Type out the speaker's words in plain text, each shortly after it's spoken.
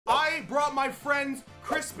brought my friends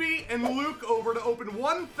Crispy and Luke over to open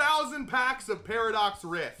 1,000 packs of Paradox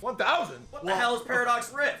Rift. 1,000? What the hell is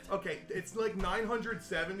Paradox Rift? Okay, it's like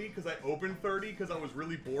 970 because I opened 30 because I was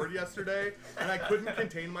really bored yesterday and I couldn't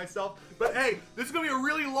contain myself. But hey, this is gonna be a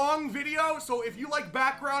really long video, so if you like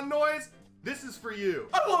background noise, this is for you.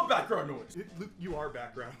 I love background noise. Luke, you are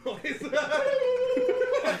background noise.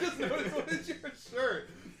 I just noticed what is your shirt.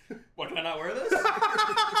 What, can I not wear this?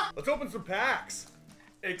 Let's open some packs.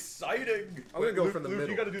 Exciting. I'm gonna go Luke, from the Luke,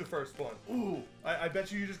 middle. you gotta do the first one. Ooh, I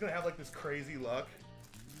bet you're just gonna have like this crazy luck.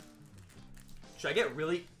 Should I get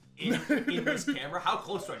really in this camera? How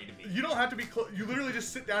close do I need to be? You don't have to be close. You literally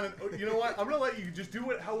just sit down and, you know what? I'm gonna let you just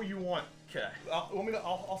do it how you want. Okay.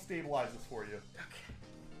 I'll stabilize this for you.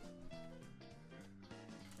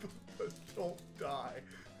 Okay. Don't die.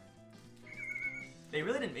 They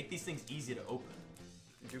really didn't make these things easy to open.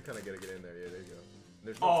 You do kind of gotta get in there. Yeah, there you go.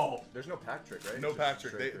 There's no pack trick, right? No pack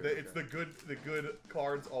trick. It's the good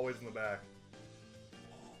cards always in the back.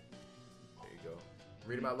 There you go.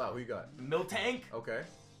 Read them out loud. Who you got? Miltank. Okay.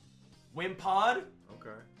 Wimpod.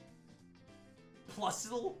 Okay.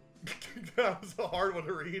 Plusle. That was a hard one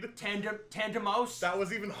to read. Tandemos. That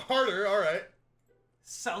was even harder. All right.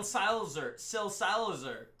 Silsalizer.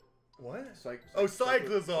 What?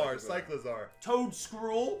 Cyclizar. Cyclizar.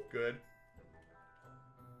 Toadscruel. Good.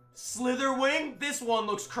 Slitherwing. This one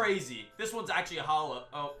looks crazy. This one's actually a hollow.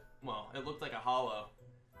 Oh, well, it looked like a hollow.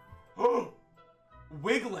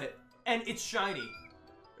 Wiglet. And it's shiny.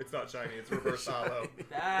 It's not shiny. It's reverse hollow.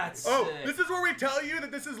 That's sick. This is where we tell you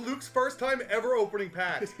that this is Luke's first time ever opening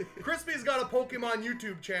packs. Crispy's got a Pokemon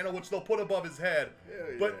YouTube channel, which they'll put above his head.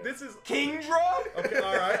 Yeah. But this is... Kingdra? Okay,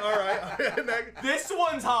 all right. This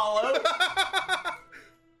one's hollow.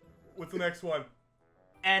 What's the next one?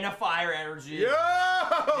 And a fire energy.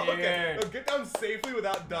 Yeah! Okay, get down safely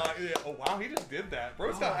without dying. Yeah. Oh, wow, he just did that.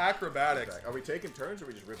 Bro's got acrobatics. Are we taking turns or are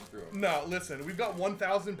we just ripping through them? No, listen, we've got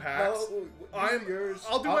 1,000 packs. Yours.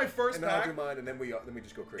 I'll do my first and then pack. I'll do mine, and then we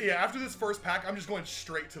just go crazy. Yeah, after this first pack, I'm just going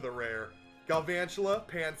straight to the rare. Galvantula,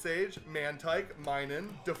 Pansage, Mantike, Minun,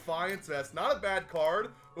 Defiance Vest. Not a bad card,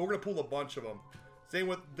 but we're going to pull a bunch of them. Same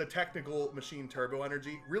with the Technical Machine Turbo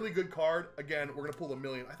Energy. Really good card. Again, we're going to pull a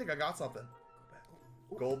million. I think I got something.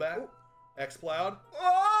 Golbat, X-Cloud,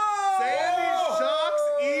 Sandy Shocks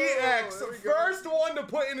EX. First one to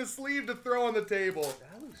put in his sleeve to throw on the table.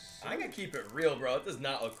 I'm gonna keep it real, bro. It does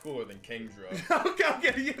not look cooler than Kingdra.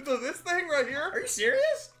 Okay, you do this thing right here? Are you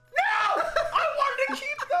serious? No! I wanted to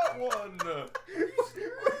keep that one! Are you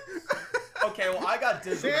serious? Okay, well, I got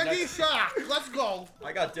dibs on the Sandy next Shock, let's go.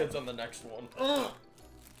 I got dibs on the next one.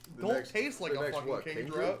 Don't taste like a fucking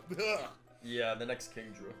Kingdra. Yeah, the next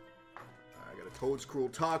Kingdra. I got a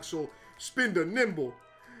Toadscruel, Toxel, Spinda, Nimble,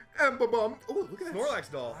 Ambabum. Oh, look at that.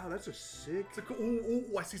 Snorlax doll. Wow, that's a sick. It's a cool,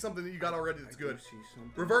 ooh, I see something that you got already that's good. See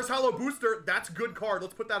something. Reverse Hollow Booster, that's a good card.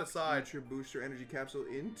 Let's put that aside. Future Booster Energy Capsule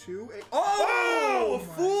into a... Oh!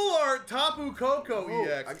 Full Art Tapu Koko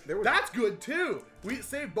EX. Was... That's good too. We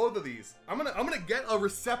saved both of these. I'm gonna get a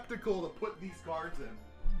receptacle to put these cards in.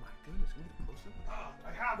 Oh my goodness, give me the close-up.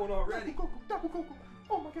 I have one already. Tapu Koko.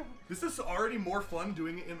 Oh my god. This is already more fun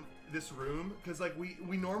doing it in this room because like we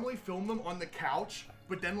normally film them on the couch,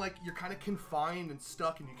 but then like you're kind of confined and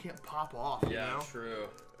stuck and you can't pop off. Yeah, you know? True.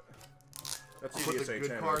 That's I'll put the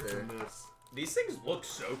good cards in this. These things look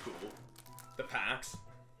so cool. The packs.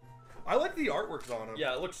 I like the artworks on them.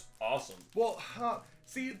 Yeah, it looks awesome. Well,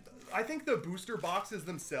 see, I think the booster boxes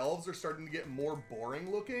themselves are starting to get more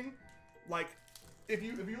boring looking. Like, if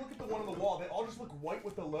you look at the one on the wall, they all just look white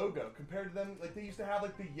with the logo compared to them. Like they used to have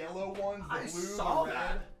like the yellow ones, the blue, saw the red.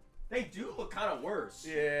 that. They do look kind of worse.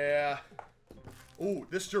 Yeah. Ooh,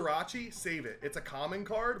 this Jirachi, save it. It's a common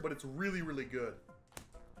card, but it's really, really good.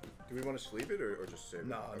 Do we want to sleeve it or just save it?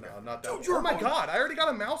 No, not that. Dude, Oh my god, I already got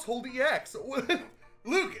a mouse hold EX.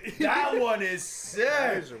 Luke, that one is sick.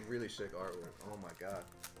 That is a really sick artwork. Oh my god.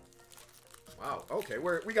 Wow. Okay,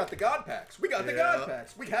 we got the God packs. We got the God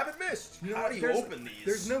packs. We haven't missed. How do you open these?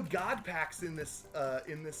 There's no God packs in this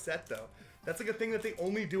set though. That's like a thing that they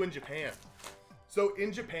only do in Japan. So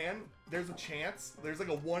in Japan, there's a chance. There's like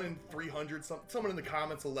a 1 in 300. Someone in the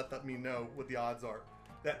comments will let me know what the odds are.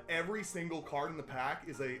 That every single card in the pack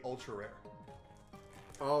is a ultra rare.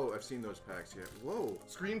 Oh, I've seen those packs. Yeah. Whoa.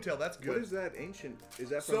 Screamtail, that's good. What is that ancient? Is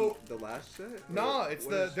that from the last set? Nah, it's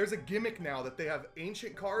there's a gimmick now that they have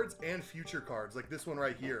ancient cards and future cards, like this one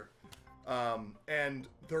right here. And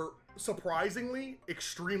they're surprisingly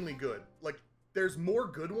extremely good. Like, there's more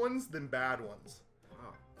good ones than bad ones.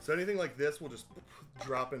 Wow. So anything like this will just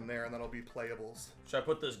drop in there and that'll be playables. Should I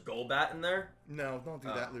put this Golbat in there? No, don't do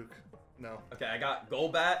that, Luke. No. Okay, I got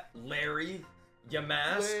Golbat, Larry,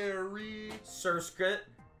 Yamask. Larry. Surskit.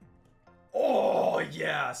 Oh,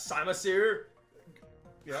 yeah. Simasir.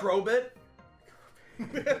 Yeah. Krobit.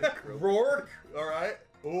 Rourke. Alright.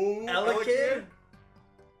 Oh, Elekid.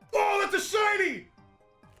 Oh, that's a shiny!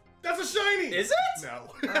 That's a shiny! Is it?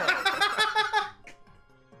 No. Oh.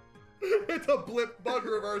 It's a blip bug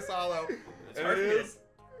reverse hollow. It's And hard it to get- is.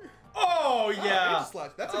 Oh, yeah.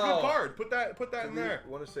 Aegislash. That's a good card. Put that in there.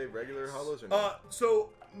 Want to save regular hollows or not? So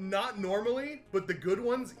not normally, but the good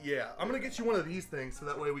ones, yeah. I'm gonna get you one of these things so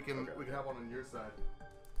that way we can have one on your side.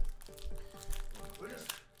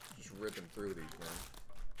 Just ripping through these, man.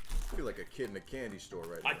 I feel like a kid in a candy store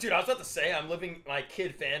right now. Dude, I was about to say, I'm living my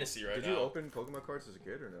kid fantasy right now. Did you open Pokemon cards as a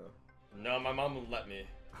kid or no? No, my mom wouldn't let me.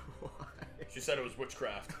 Why? She said it was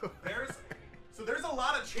witchcraft. There's a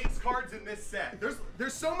lot of chase cards in this set.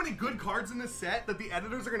 There's so many good cards in this set that the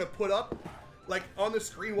editors are gonna put up, like on the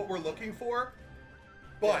screen, what we're looking for.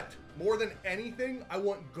 But more than anything, I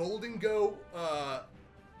want Golden Go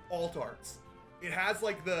alt arts. It has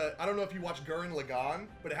like I don't know if you watch Gurren Lagann,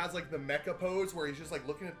 but it has like the mecha pose where he's just like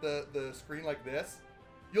looking at the screen like this.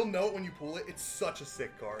 You'll know it when you pull it. It's such a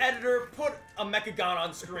sick card. Editor, put a Mechagon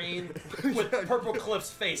on screen with Purplecliffe's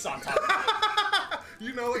face on top of it.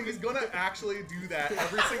 You know, he's gonna actually do that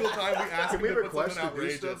every single time we ask him we to put request something to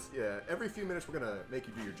do outrageous. stuff? Yeah, every few minutes we're gonna make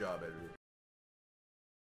you do your job, editor.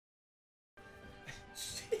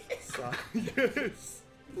 Yes.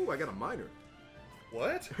 Ooh, I got a minor.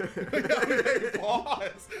 What? Hey,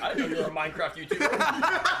 pause. I didn't know you were a Minecraft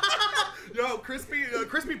YouTuber. Yo, crispy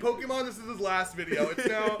Pokemon. This is his last video. It's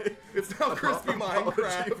now crispy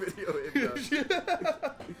Minecraft video.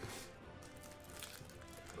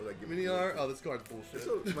 Mini art. Oh, this card's bullshit.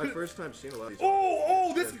 It's my first time seeing a lot of these.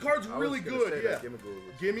 Oh, this card's I was really gonna good. say Yeah. that Gimmighoul.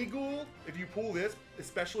 Gimmighoul. If you pull this,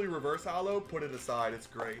 especially reverse hollow, put it aside. It's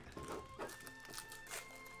great.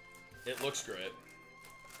 It looks great.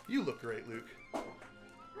 You look great, Luke.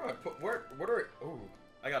 What are oh,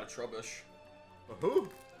 I got a Trubbish. Who?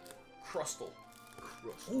 Crustle.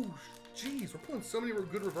 Oh, jeez, we're pulling so many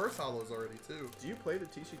good reverse hollows already too. Do you play the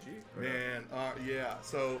TCG? Man, yeah.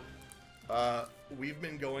 So, we've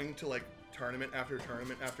been going to like tournament after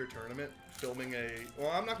tournament after tournament, filming a. Well,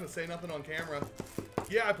 I'm not gonna say nothing on camera.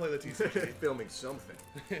 Yeah, I play the TCG. Filming something.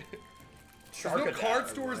 There's no card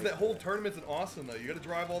stores that hold tournaments in Austin though. You got to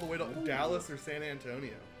drive all the way to Dallas or San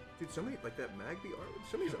Antonio. Dude, somebody like that Magby art.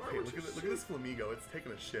 Some of these Hey, artworks. look at this flamingo. It's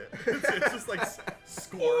taking a shit. It's just like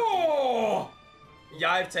squirt. Oh!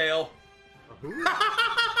 Yivetail. Who?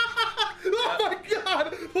 Oh my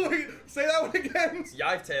god! Wait, say that one again. It's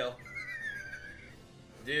Yivetail.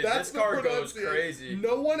 Dude, That's this card the goes pronunciation. crazy.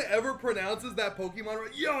 No one ever pronounces that Pokemon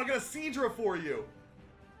right. Yo, I got a Seadra for you.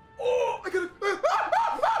 Oh, I got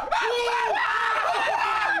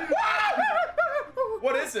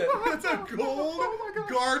What is it? It's a gold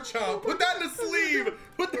Garchomp. Put that in a sleeve.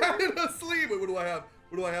 Put that in a sleeve. Wait, what do I have?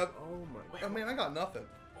 What do I have? Oh my. Oh man, I got nothing.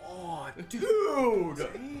 Oh, dude!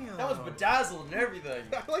 Damn. That was bedazzled and everything.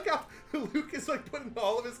 I like how Luke is like putting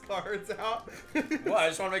all of his cards out. Well, I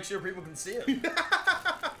just want to make sure people can see it.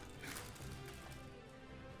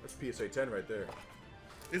 That's PSA 10 right there.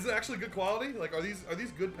 Is it actually good quality? Like, are these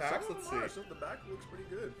good packs? Some Let's of them are. see. Some of the back looks pretty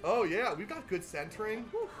good. Oh yeah, we've got good centering.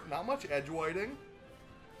 Not much edge whiting.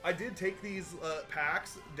 I did take these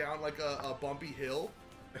packs down like a bumpy hill.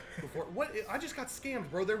 Before, what? I just got scammed,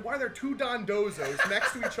 bro. Why are there two Dondozos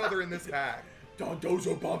next to each other in this pack?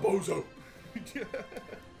 Dondozo Bombozo.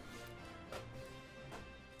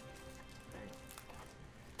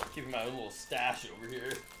 Keeping my little stash over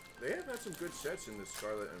here. They have had some good sets in the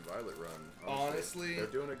Scarlet and Violet run. Honestly, they're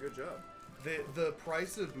doing a good job. The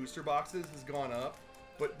price of booster boxes has gone up,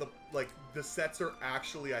 but the sets are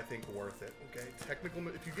actually, I think, worth it. Okay, technical.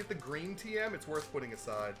 If you get the green TM, it's worth putting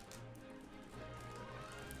aside.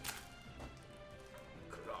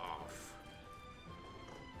 Cut off.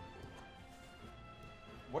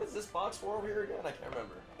 What is this box for over here again? I can't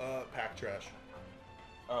remember. Pack trash.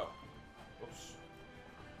 Oh. Oops.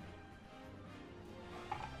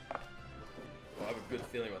 Well, I have a good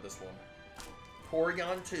feeling about this one.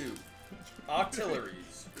 Porygon 2.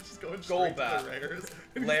 Octilleries. Just going straight to Golbat. the rares.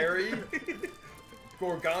 Larry.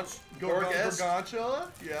 Gorgancha. Gargantua.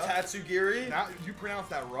 Yeah. Tatsugiri. Now you pronounce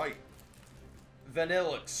that right.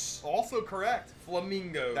 Vanillix. Also correct.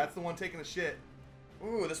 Flamingo. That's the one taking the shit.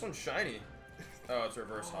 Ooh, this one's shiny. Oh, it's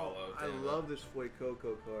reverse hollow. I Damn it. love this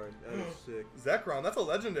Fuecoco card. That is sick. Zekrom, that's a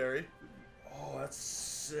legendary. Oh, that's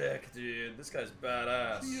sick, dude. This guy's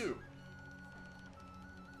badass. You.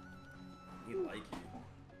 He like you.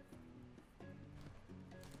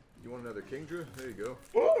 You want another Kingdra? There you go.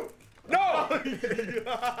 Woo! No!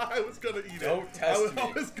 I was gonna eat it. Don't test me.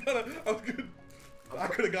 I was gonna. I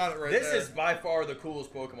could have got it right This there. is by far the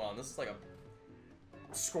coolest Pokemon. This is like a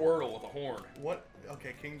Squirtle with a horn. What?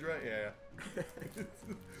 Okay, Kingdra, yeah.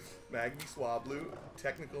 Magby Swablu,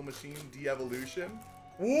 Technical Machine De-Evolution.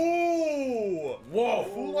 Ooh! Whoa!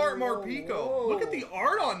 Full art Marpico. Look at the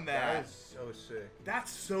art on That that. is so sick.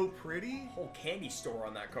 That's so pretty. Whole candy store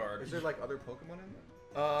on that card. Is there like other Pokemon in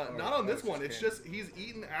there? Not on this it's one. just It's candy. just he's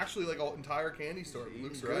eaten actually like an entire candy store. He's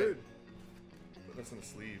Luke's eating right. good. Put this in the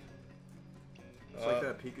sleeve. It's like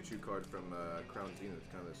that Pikachu card from Crown Zenith. It's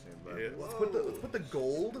kind of the same vibe. Yeah, let's put the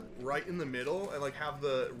gold right in the middle and like have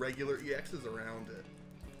the regular EXs around it.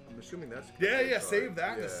 I'm assuming that's. Yeah, save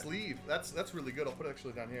that in yeah. the sleeve. That's really good. I'll put it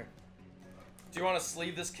actually down here. Do you want to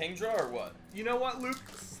sleeve this Kingdra or what? You know what, Luke?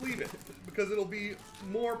 Sleeve it because it'll be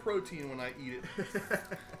more protein when I eat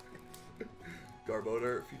it.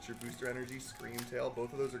 Garbodor, Future Booster Energy, Screamtail.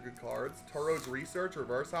 Both of those are good cards. Turo's Research,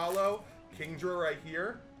 Reverse Hollow, Kingdra right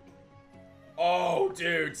here. Oh,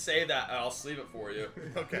 dude, say that and I'll sleeve it for you.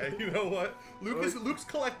 Okay, you know what? Luke's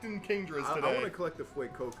collecting Kingdras I today. want to collect the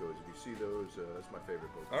Fuecocos. If you see those, that's my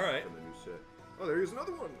favorite Pokemon. All right. From the new set. Oh, there's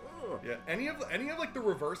another one. Oh. Yeah, any of like the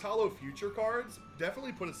Reverse Hollow Future cards,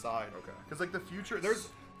 definitely put aside. Okay. Because like the Future,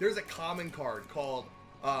 there's a common card called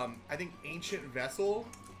I think Ancient Vessel.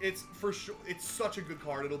 It's for sure. It's such a good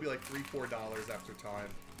card. It'll be like $3-4 after time.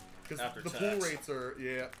 Because After the tax. pool rates are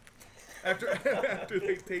after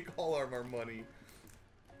they take all of our money.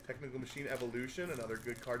 Technical Machine Evolution, another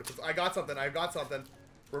good card. I got something.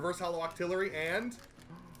 Reverse Hollow Octillery and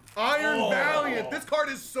Iron Valiant. This card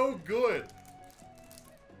is so good.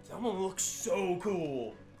 That one looks so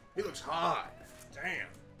cool. He looks hot. Damn.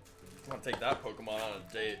 I want to take that Pokemon on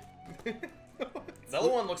a date. The other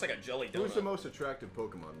one looks like a jelly donut. Who's the most attractive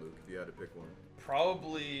Pokemon, Luke? If you had to pick one.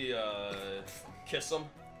 Probably Kiss 'em.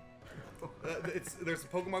 There's a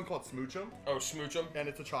Pokemon called Smoochum, Oh, Smooch 'em. and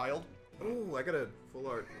it's a child. Oh, I got a full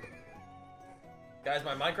art. Guys,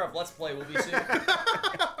 my Minecraft Let's Play will be soon.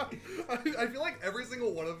 I feel like every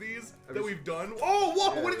single one of these that we've done. Oh,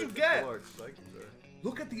 whoa! Yeah, What did you the get? full art Psychic there.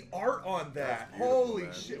 Look at the art on that. That's beautiful, Holy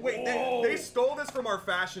man. shit! Wait, Whoa. they stole this from our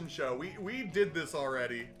fashion show. We did this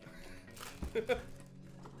already.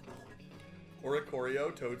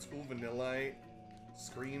 Oricorio, Toadstool, Vanillite,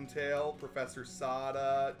 Screamtail, Professor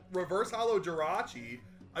Sada, Reverse Hollow Jirachi.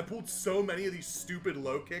 I pulled so many of these stupid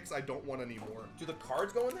low kicks. I don't want any more. Do the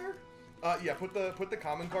cards go in there? Yeah, put the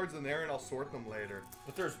common cards in there, and I'll sort them later.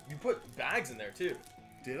 But you put bags in there too.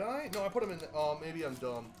 Did I? No, I put them in. Maybe I'm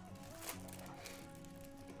dumb.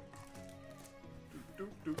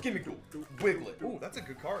 Give me Wiglet. Ooh, that's a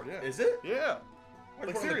good card. Yeah. Is it? Yeah. Why'd Like you put it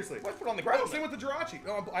on the- seriously. why'd you put it on the Oh, ground? same with the Jirachi.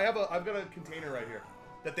 No, I've got a container right here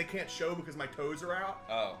that they can't show because my toes are out.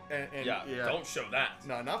 Oh. And Yeah, don't show that.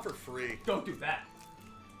 No, not for free. Don't do that.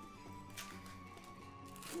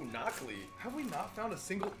 Ooh, Knockley. Have we not found a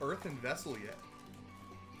single earthen vessel yet?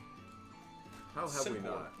 How have Simple. we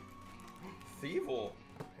not? Thievel.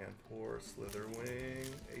 Panpour, Slitherwing,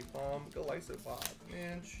 Apom, Golisopod.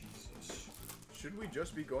 Man, Jesus. Should we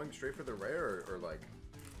just be going straight for the rare, or like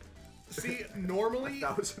see, normally,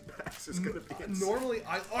 1,000 packs is gonna be insane. normally,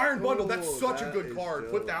 Iron Bundle. That's Oh, such a that good is card.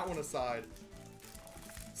 dope. Put that one aside.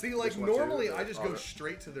 See, like This one too, normally, the- I just all go the-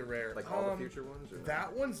 straight to the rare. Like all the future ones, or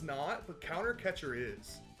That one's not, but Counter Catcher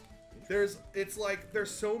is. It's like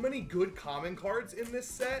there's so many good common cards in this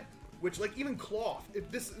set, which like even Cloth. If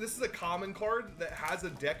this is a common card that has a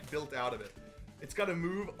deck built out of it. It's got to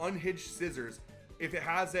move Unhinged Scissors. If it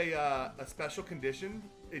has a special condition,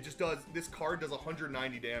 it just does. This card does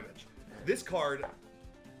 190 damage. This card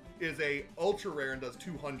is a ultra rare and does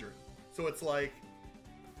 200. So it's like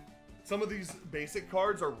some of these basic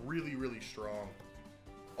cards are really really strong.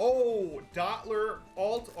 Oh, Dottler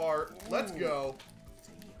Alt Art. Let's go.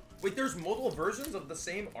 Wait, there's multiple versions of the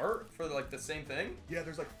same art for like the same thing? Yeah,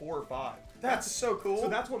 there's like 4 or 5. That's so cool. So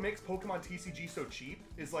that's what makes Pokemon TCG so cheap.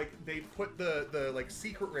 Is like they put the like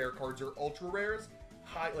secret rare cards or ultra rares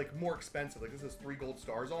high, like more expensive. Like this has 3 gold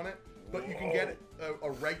stars on it, but you can get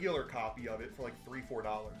a regular copy of it for like $3-4.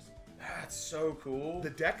 That's so cool. The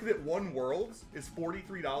deck that won Worlds is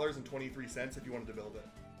 $43.23 if you wanted to build it.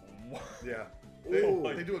 What? Yeah. Ooh.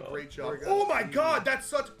 They do a great job. We're Oh gonna my see. god, that's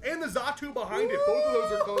such... And the Zatu behind it. Both of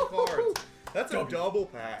those are code cards. That's a double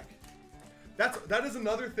pack. That is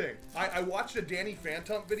another thing. I watched a Danny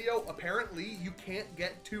Phantom video. Apparently, you can't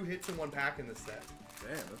get 2 hits in 1 pack in this set.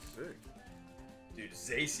 Damn, that's sick. Dude,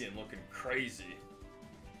 Zacian looking crazy.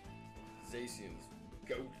 Zacian's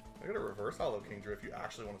goat. I got a reverse Hollow Kingdra if you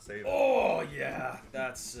actually want to save it. Oh, yeah.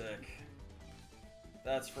 That's sick.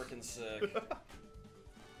 That's freaking sick.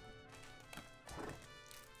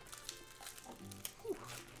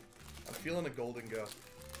 I'm feeling a golden go.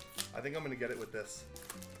 I think I'm gonna get it with this.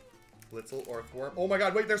 Blitzel or Thorn. Oh my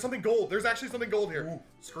god, wait, there's something gold. There's actually something gold here. Ooh.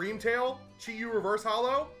 Screamtail, Chi-Yu Reverse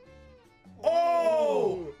Hollow.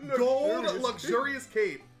 Oh! Gold Luxurious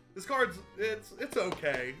Cape. This card's, it's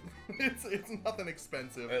okay. It's nothing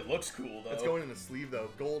expensive. It looks cool, though. It's going in the sleeve, though.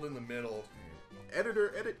 Gold in the middle.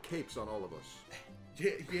 Editor, edit capes on all of us.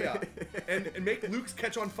 Yeah. and make Luke's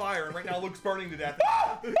catch on fire, and right now Luke's burning to death.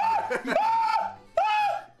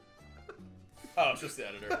 Oh, it's just the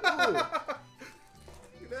editor.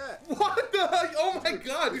 That. What the heck? Oh my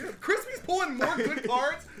god! Crispy's pulling more good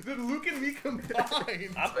cards than Luke and me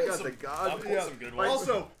combined. I got the god. Some good ones.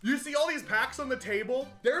 Also, you see all these packs on the table?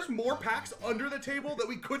 There's more packs under the table that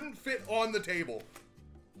we couldn't fit on the table.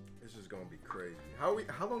 This is gonna be crazy. How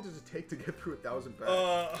long does it take to get through 1,000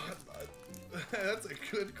 packs? That's a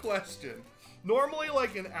good question. Normally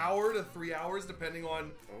like an hour to 3 hours, depending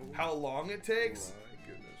on how long it takes. Oh my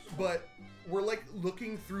goodness. But we're like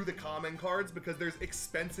looking through the common cards because there's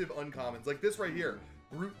expensive uncommons. Like this right here,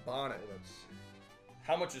 Root Bonnet.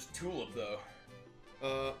 How much is Tulip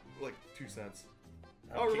though? Like 2 cents.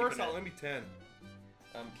 I'm Reverse keeping out, it. let me 10.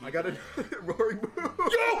 I got a roaring boom. Yo!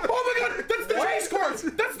 Oh my god! That's the chase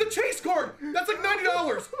card! That's the chase card! That's like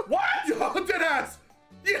 $90! What? Yo, deadass!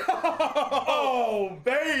 Yo! Oh,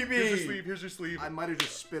 baby! Here's your sleeve, here's your sleeve. I might have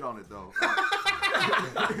just spit on it though.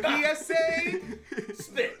 PSA!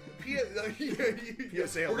 Spit!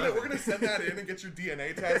 PSA. We're gonna send that in and get your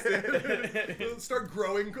DNA tested. Start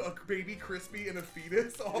growing a baby Crispy and a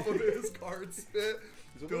fetus off of his card spit.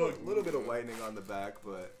 There's a little bit of whitening on the back,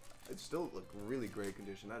 but it's still like really great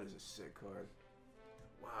condition. That is a sick card.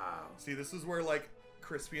 Wow. See, this is where like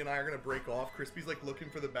Crispy and I are gonna break off. Crispy's like looking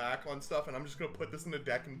for the back on stuff, and I'm just gonna put this in the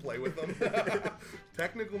deck and play with them.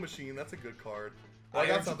 Technical Machine, that's a good card. I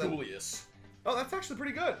got something. Julius. Oh, that's actually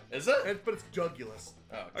pretty good. Is it? But it's Jugulus.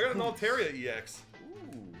 Oh, I got an Altaria EX.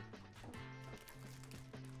 Ooh.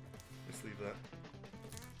 Just leave that.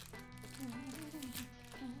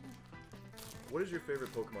 What is your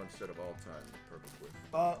favorite Pokemon set of all time,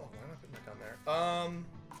 Purplecliffe? Why am I putting that down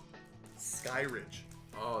there? Skyridge.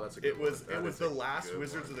 Oh, that's a good one. It was the last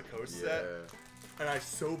Wizards of the Coast set, and I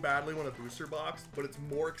so badly want a booster box, but it's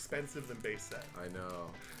more expensive than base set. I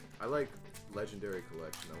know. I like Legendary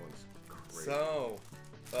Collection. That one's crazy. So,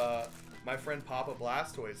 my friend Papa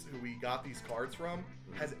Blastoise, who we got these cards from,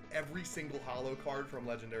 has every single holo card from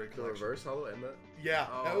Legendary The Collection. reverse holo and the Yeah.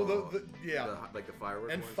 Oh, Yeah. like the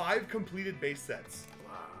fireworks And ones? 5 completed base sets.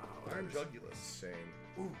 Wow. Iron that is Jugulus. Insane.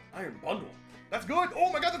 Ooh, Iron Bundle. That's good.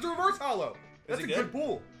 Oh my god, that's a reverse holo. That's Is a it good good?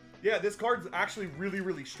 pull. Yeah, this card's actually really,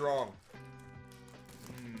 really strong.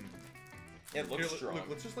 It looks Here, strong. Look,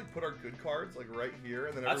 let's just like put our good cards like right here,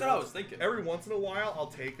 and then That's what I was thinking. Every once in a while, I'll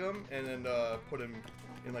take them and then put them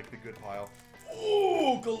in like the good pile.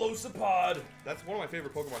 Ooh, Galosapod. That's one of my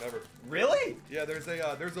favorite Pokemon ever. Really? Yeah, there's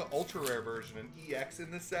an ultra rare version, an EX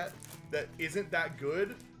in this set that isn't that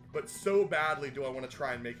good, but so badly do I want to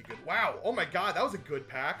try and make it good. Wow! Oh my god, that was a good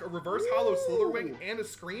pack. A reverse holo Slitherwing and a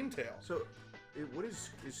Screamtail. So, what is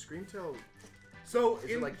Screamtail? So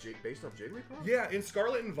Is it like based off Jigglypuff? Yeah, in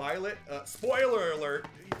Scarlet and Violet, spoiler alert,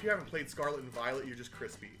 if you haven't played Scarlet and Violet, you're just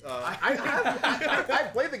crispy. I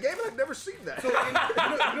played the game and I've never seen that. So in,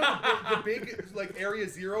 the big like Area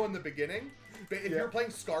 0 in the beginning, if you're playing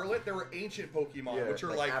Scarlet, there were ancient Pokemon, which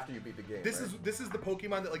are like after you beat the game. this right? is the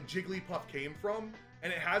Pokemon that like Jigglypuff came from,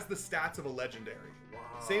 and it has the stats of a legendary. Wow.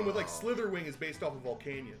 Same with like Slitherwing is based off of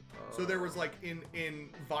Volcanion. So there was like in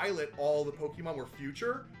Violet, all the Pokemon were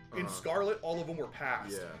future. In Scarlet, all of them were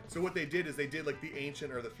past. Yeah. So what they did is they did like the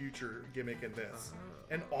ancient or the future gimmick in this.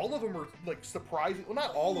 And all of them were like surprising. Well,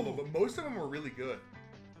 not all of them, but most of them were really good.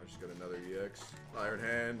 I just got another EX. Iron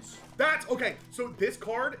Hands. That's okay. So this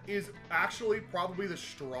card is actually probably the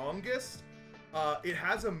strongest. It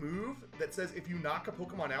has a move that says if you knock a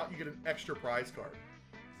Pokemon out, you get an extra prize card.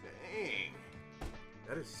 Dang.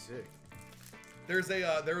 That is sick. There's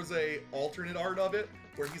a alternate art of it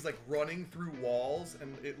where he's like running through walls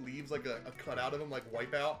and it leaves like a cutout of him like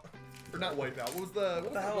Wipeout. Or not Wipeout. What was the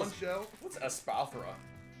hell one is- show? What's Espalthra?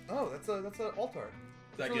 Oh, that's an alt art.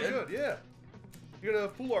 Is that That's really good? Yeah. You get a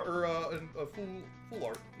full art or a full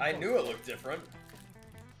art. I knew it looked different.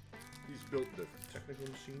 He's built different. Technical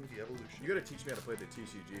Machine, the evolution. You gotta teach me how to play the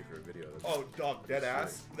TCG for a video. Oh, dog, dead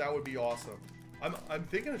ass. That would be awesome. I'm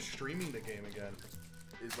thinking of streaming the game again.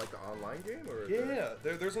 Is like the online game or? Yeah,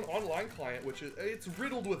 there's an online client which is it's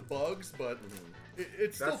riddled with bugs, but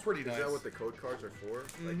it's still pretty nice. Is that what the code cards are for?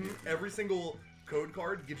 Like Every single code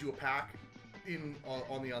card gives you a pack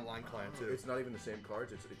on the online client too. It's not even the same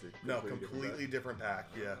cards. It's a No, completely completely different pack.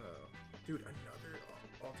 Yeah. Dude, another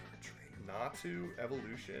alternate trainer. Natu,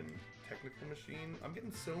 Evolution, Technical Machine. I'm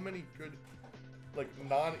getting so many good, like,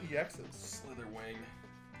 non-EXs. Slitherwing.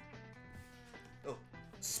 Oh,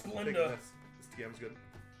 Splenda. This TM's good.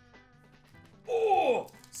 Oh!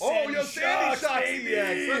 Sandy Sandy Shocks, Shocks baby!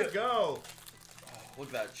 EX. Let's go. Oh,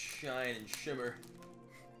 look at that shine and shimmer.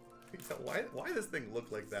 Why this thing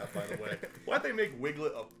look like that, by the way? Why'd they make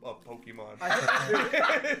Wiglet a Pokemon?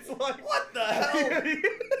 It's like, What the hell?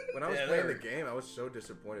 When I was playing the game, I was so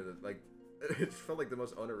disappointed that, like, it felt like the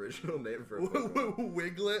most unoriginal name for a Pokemon.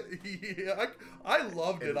 Wiglet? Yeah, I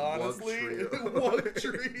loved it, honestly.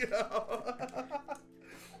 Wugtrio.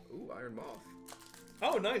 Ooh, Iron Moth.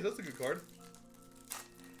 Oh, nice. That's a good card.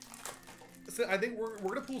 So I think we're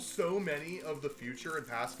gonna pull so many of the future and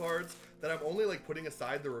past cards that I'm only like putting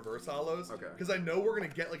aside the reverse hollows. Okay. Because I know we're gonna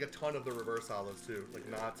get like a ton of the reverse hollows too, like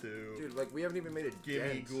Natu. Dude, like we haven't even made a Gimme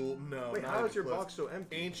dent. Ghoul. No. Wait, not how even is your close. box so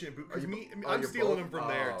empty? Ancient Boot. Are you I'm you're stealing both? them from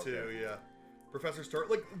there Oh, too. okay. Yeah. Professor Star.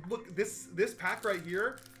 Like, look, this pack right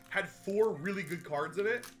here had 4 really good cards in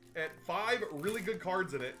it, and 5 really good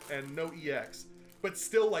cards in it, and no EX. But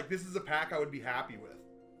still, like, this is a pack I would be happy with.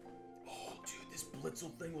 Oh, dude, this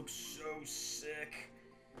Blitzel thing looks so sick.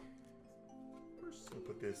 We'll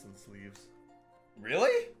put this in sleeves.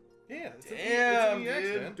 Really? Yeah. It's Damn, an EX,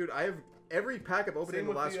 dude. man. Dude, I have every pack I've opened Same in the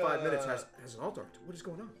with last the, 5 minutes has an alt art. What is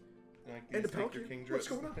going on? Like And these the take your Palkia? King What's Drips.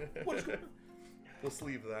 going on? What is going on? We'll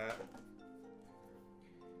sleeve that.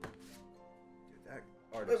 Dude, that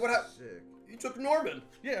art Wait, is what sick. You took Norman.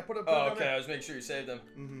 Yeah, put it Oh, down okay. there. I was making sure you saved them.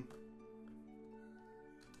 Mm-hmm.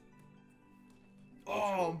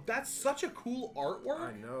 Oh, that's such a cool artwork.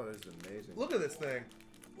 I know, this is amazing. Look at this thing.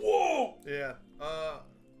 Whoa! Yeah.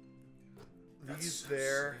 That's These so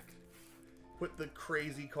there. sick. Put the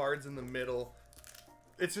crazy cards in the middle.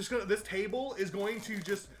 It's just gonna. This table is going to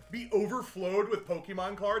just be overflowed with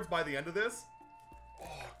Pokemon cards by the end of this. Oh,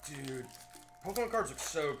 dude. Pokemon cards look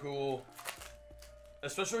so cool.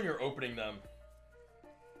 Especially when you're opening them.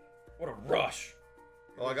 What a rush.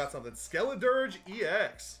 Oh, I got something. Skeledirge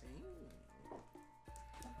EX.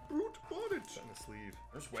 Brute Bonnet. On the sleeve.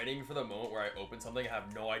 I'm just waiting for the moment where I open something, I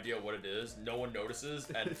have no idea what it is, no one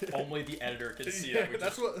notices, and only the editor can see Yeah, it. We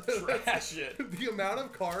that's just what. trash it. The amount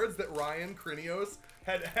of cards that Ryan Krinios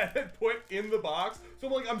had put in the box.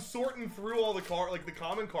 So I'm sorting through all the the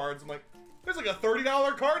common cards. I'm like, there's like a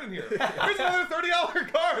 $30 card in here. There's another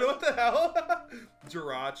 $30 card. What the hell?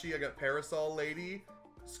 Jirachi. I got Parasol Lady,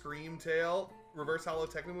 Screamtail, Reverse Hollow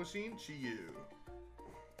Technical Machine, Chiyu.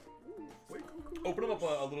 Wait, cool. Open them up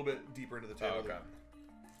a little bit deeper into the table. Oh, okay.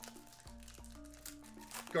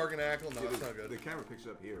 Garganackle. No, that's not The good. camera picks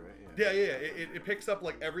up here, right? Yeah. It picks up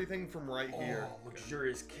like everything from right here. Oh,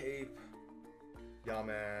 luxurious cape.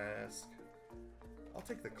 Yamask. I'll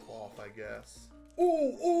take the cloth, I guess.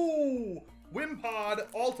 Ooh! Wimpod,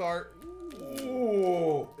 alt art.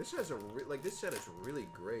 Ooh. This has this set is really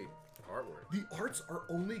great artwork. The arts are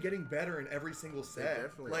only getting better in every single They set.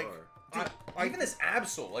 definitely like, are. Even this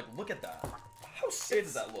Absol, like, look at that. How sick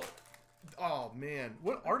does that look? Oh man,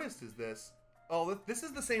 what artist is this? Oh, this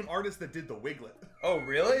is the same artist that did the Wiglet. Oh,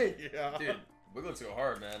 really? Yeah. Dude, Wiglet's go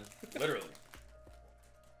hard, man. Literally.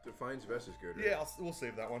 Defiance Vest is good, right? Yeah, we'll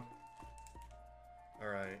save that one. All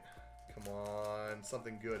right, come on,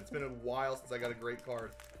 something good. It's been a while since I got a great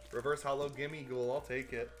card. Reverse Hollow Gimme Ghoul, I'll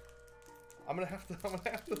take it. I'm gonna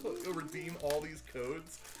have to redeem all these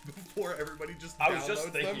codes before everybody just I was just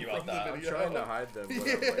downloads thinking them about from that. the I'm video. trying to hide them, but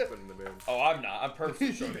I'm like putting them in. Oh, I'm not. I'm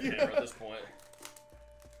perfectly showing the camera at this point.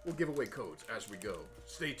 We'll give away codes as we go.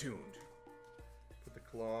 Stay tuned. Put the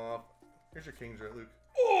cloth. Here's your King's Right, Luke.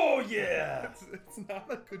 Oh, yeah! It's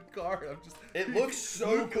not a good card. I'm just. It looks so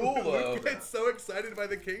Luke, cool, though. Luke gets so excited by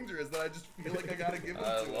the Kingdras that I just feel like I gotta give him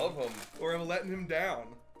I to love him, him. or I'm letting him down.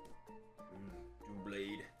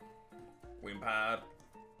 Doomblade. Wimpod.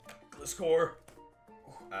 Gliscor.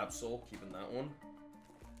 Absol, keeping that one. Ooh,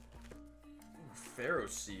 Pharaoh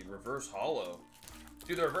Seed, Reverse Hollow.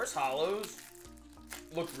 Dude, the Reverse Hollows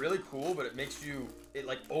look really cool, but it makes you... It,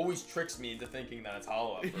 like, always tricks me into thinking that it's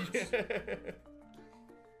hollow at first.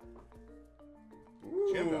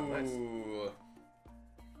 Champion, nice. Ooh.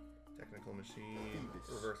 Technical Machine,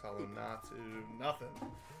 Reverse Hollow Natsu, nothing.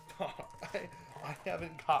 I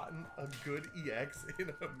haven't gotten a good EX in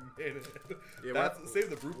a minute. Yeah, Save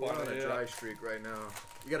the brute We're on bond. a dry streak right now.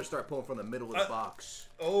 You gotta start pulling from the middle of the box.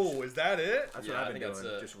 Oh, is that it? That's Yeah, what I I've been think that's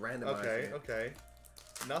doing. it. Just randomizing Okay, it. okay.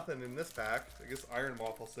 Nothing in this pack. I guess Iron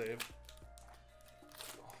Moth will save.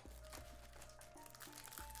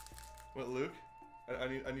 What, Luke? I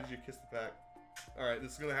need you to kiss the pack. All right,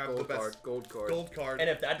 this is gonna have Gold the best card. Gold card. gold card. And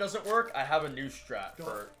if that doesn't work, I have a new strat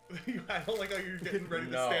for. I don't like how you're getting ready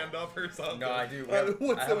to No. stand up or something. No, I do.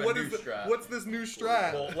 What's this new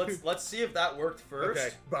strat? Well, let's see if that worked first.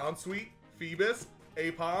 Okay, Bounsweet, Phoebus,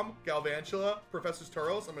 Apom, Galvantula, Professor's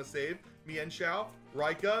Turos, I'm gonna save, Mienshao,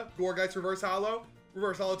 Rika, Gorgeit's Reverse Hollow,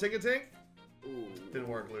 Tinkating. Ooh. Didn't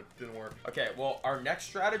work, Luke. Didn't work. Okay, well, our next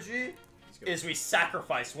strategy is we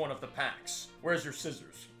sacrifice one of the packs. Where's your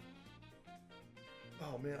scissors?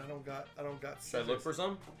 Oh man, I don't got Should I look scissors. for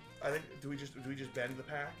some? I think do we just bend the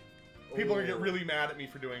pack? People are gonna get really mad at me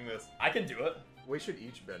for doing this. I can do it. We should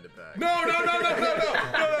each bend a pack. No.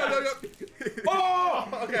 Oh,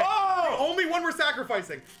 okay. Oh! The only one we're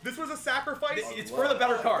sacrificing. This was a sacrifice. It's for the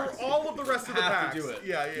better cards. For all of the rest of the have packs. to do it.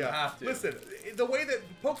 Yeah. You have to. Listen, the way that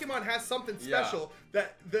Pokemon has something special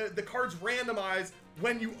that the cards randomize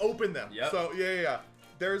when you open them. Yep. So yeah.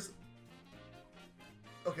 There's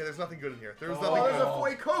nothing good in here. There's Oh, nothing there's good.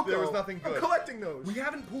 a Fuecoco. There was nothing good. I'm collecting those. We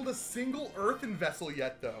haven't pulled a single Earthen Vessel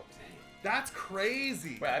yet, though. That's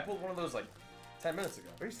crazy. Wait, I pulled one of those like 10 minutes ago.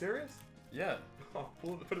 Are you serious? Yeah. Oh,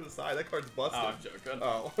 put it aside. That card's busted. Oh, I'm joking.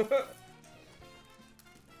 Oh.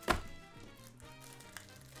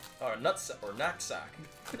 Or nutsack or knapsack.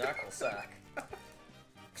 Knuckle sack.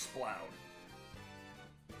 Exploud.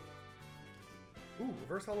 Ooh,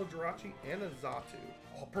 Reverse Hollow Jirachi and a Zatu.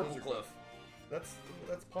 Oh, Purplecliffe. That's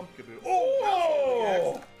Pumpkaboo.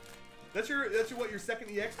 Oh! That's your your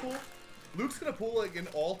second EX pull? Luke's gonna pull like an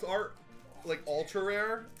alt art, like ultra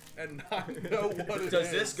rare, and not know what it is.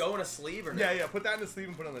 Does this go in a sleeve or no? Yeah, put that in the sleeve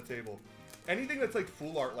and put it on the table. Anything that's like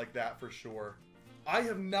full art like that for sure. I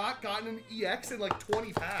have not gotten an EX in like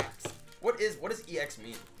 20 packs. What does EX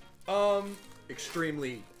mean?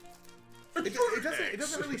 Extremely. It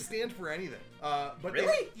doesn't really stand for anything. But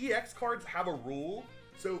Really? the EX cards have a rule.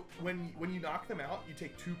 So when you knock them out, you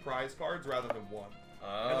take 2 prize cards rather than 1.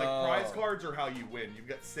 And like prize cards are how you win. You've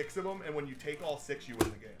got 6 of them, and when you take all 6, you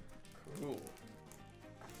win the game. Cool.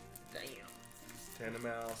 Damn.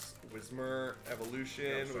 Tentamouse, Whismur, Evolution.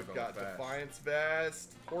 Yeah, I'm We've going got fast. Defiance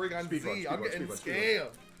Vest, Porygon Speed Z. run, I'm getting speed scammed.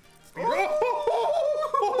 run. Speed run.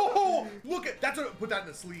 Oh! Look at put that in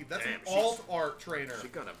the sleeve. That's Damn, an alt art trainer. She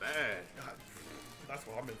kinda bad. God, that's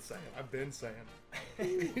what I've been saying.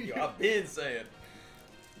 Yo, I've been saying.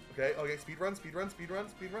 Okay, speed run.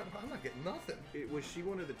 I'm not getting nothing. Was she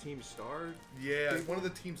one of the Team Star? Yeah, people? one of the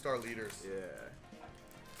Team Star leaders.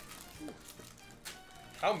 Yeah.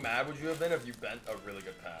 How mad would you have been if you bent a really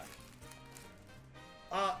good pack?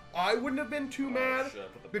 I wouldn't have been too mad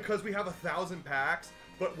shit, put the- because we have 1,000 packs,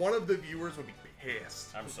 but one of the viewers would be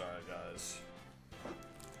pissed. I'm sorry, guys.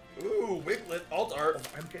 Ooh, Wiglet, alt art.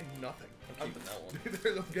 Oh, I'm getting nothing. I'm keeping that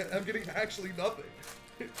one. I'm getting actually nothing.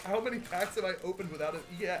 How many packs have I opened without an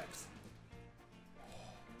EX?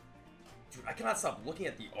 Dude, I cannot stop looking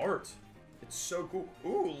at the art. It's so cool.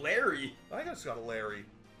 Ooh, Larry. I just got a Larry.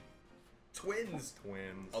 Twins.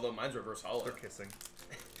 Twins. Although mine's reverse hollow. They're kissing.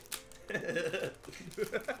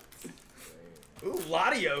 Ooh,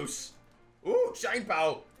 Latios. Ooh, Shine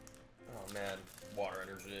Pow. Oh man, water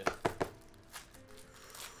energy.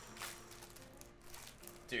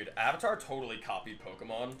 Dude, Avatar totally copied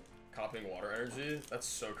Pokemon, copying water energy. That's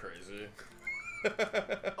so crazy.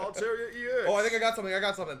 Altaria EX. Oh, I think I got something.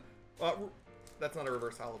 That's not a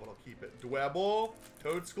reverse hollow, but I'll keep it. Dwebble,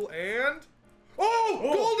 Toadstool, and... Oh!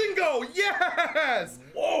 Golden Go! Yes!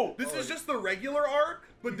 Whoa! This is just the regular art,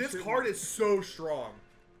 but this card is so strong.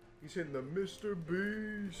 He's hitting the Mr.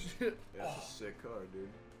 Beast. That's a sick card, dude.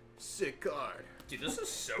 Sick card. Dude, this is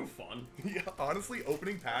so fun. Yeah, honestly,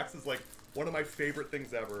 opening packs is like one of my favorite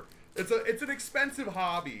things ever. It's an expensive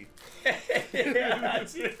hobby. Yeah,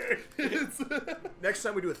 dude. Next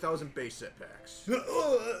time we do 1,000 base set packs.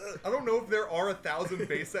 I don't know if there are 1,000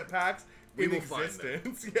 base set packs We in will find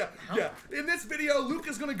existence. Yeah. In this video, Luke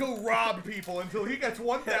is gonna go rob people until he gets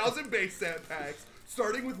 1,000 base set packs,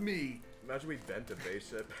 starting with me. Imagine we bent a base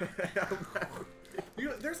set pack. You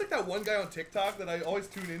know, there's like that one guy on TikTok that I always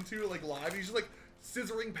tune into, like live. He's just like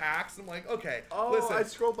scissoring packs. And I'm like, okay, Oh, listen. I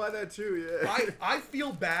scrolled by that too, yeah. I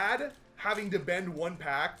feel bad having to bend one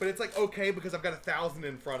pack, but it's like okay because I've got 1,000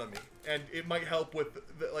 in front of me, and it might help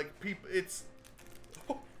with the, like people. It's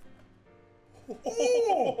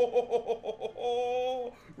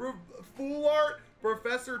Full Art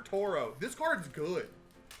Professor Toro. This card's good.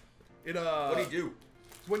 It What do you do?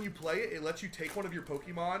 when you play it, it lets you take one of your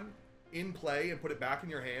Pokemon in play and put it back in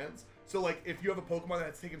your hands. So like if you have a Pokemon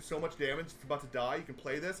that's taken so much damage it's about to die, you can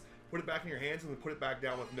play this, put it back in your hands, and then put it back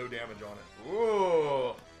down with no damage on it.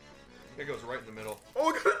 Ooh. It goes right in the middle.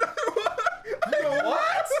 Oh, we got another one! No,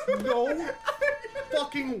 what? No.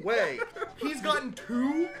 fucking way. He's gotten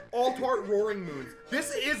 2 Altart Roaring Moons.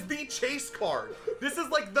 This is the chase card. This is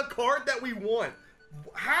like the card that we want.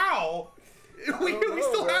 How? We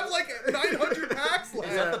still have like 900 packs left.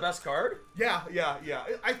 Is that the best card? Yeah.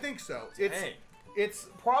 I think so. It's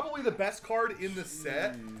probably the best card in the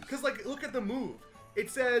set. Because, like, look at the move. It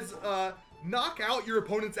says, knock out your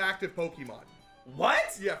opponent's active Pokemon.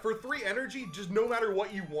 What? Yeah, for 3 energy, just no matter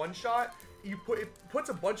what you one-shot, it puts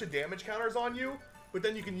a bunch of damage counters on you, but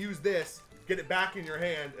then you can use this, get it back in your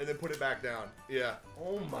hand, and then put it back down. Yeah.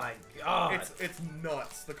 Oh my god. It's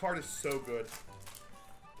nuts. The card is so good.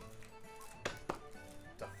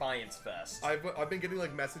 Defiance Fest. I've been getting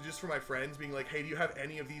like messages from my friends being like, hey, do you have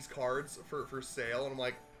any of these cards for sale? And I'm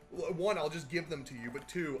like, 1, I'll just give them to you, but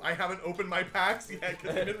 2, I haven't opened my packs yet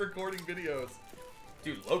because I've been recording videos.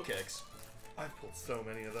 Dude, low kicks. I've pulled so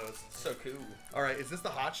many of those. So cool. All right, is this the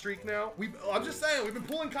hot streak now? I'm just saying, we've been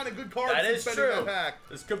pulling kind of good cards. That is since true. That pack.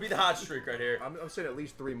 This could be the hot streak right here. I'm saying at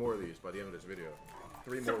least 3 more of these by the end of this video.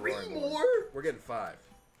 3 more. 3 roaring more? ones. We're getting 5.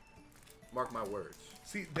 Mark my words.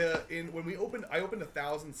 See, when we opened, I opened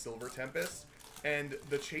 1,000 Silver Tempest, and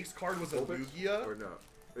the chase card was a Lugia. Or no?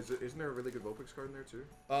 Isn't there a really good Vulpix card in there too?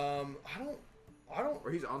 I don't.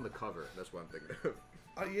 Or he's on the cover. That's what I'm thinking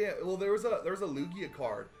of. Yeah. Well, there was a Lugia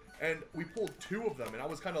card, and we pulled 2 of them, and I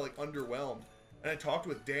was kind of like underwhelmed. And I talked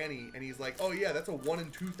with Danny, and he's like, "Oh yeah, that's a 1 in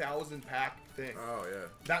 2,000 pack thing. Oh yeah.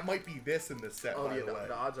 That might be this in this set." Oh by yeah. the way.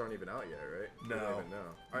 The odds aren't even out yet, right? No. We don't even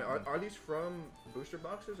know. Are these from booster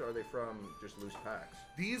boxes, or are they from just loose packs?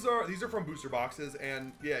 These are from booster boxes,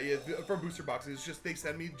 and yeah, from booster boxes. It's just they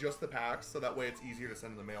send me just the packs, so that way it's easier to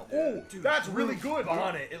send in the mail. Oh, dude, that's really good.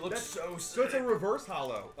 Bonnet. It looks so sick. So it's a reverse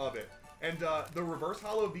hollow of it, and the reverse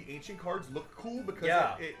hollow of the ancient cards look cool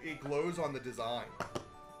because it glows on the design.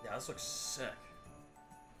 Yeah, this looks sick.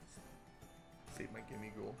 Save my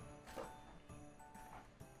gimme ghoul.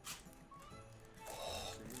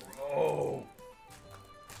 Oh.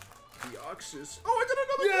 Deoxys. Oh, I got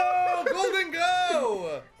another. Yo, Golden Go!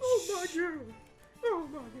 Oh my god. Oh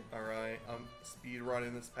my god. All right, I'm speed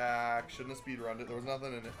running this pack. Shouldn't have speed runned it. There was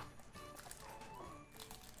nothing in it.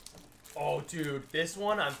 Oh, dude, this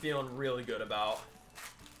one I'm feeling really good about.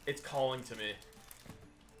 It's calling to me.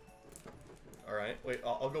 All right, wait.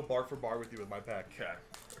 I'll go bar for bar with you with my pack. Okay.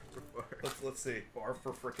 Let's see. Bar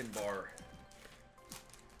for frickin' bar.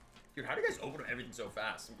 Dude, how do you guys open everything so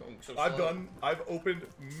fast? I'm going so slow. I've opened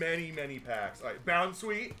many packs. All right, Bound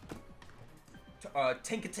Sweet,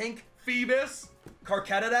 Tink-a-Tink, Phoebus,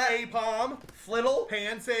 Carcatadat, Apom, Flittle,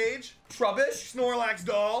 Pansage, Trubbish, Snorlax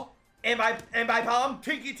Doll, Ambipom,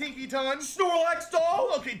 Tinky Ton, Snorlax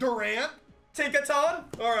Doll, okay, Durant, Tinkaton,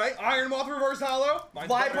 all right, Iron Moth Reverse Hollow,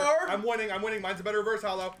 Liepard. I'm winning, mine's a better Reverse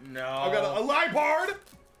Hollow. No. I've got a Liepard.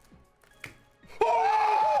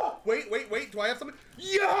 Oh! Wait, do I have something?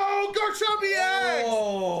 Yo, Garchomp EX!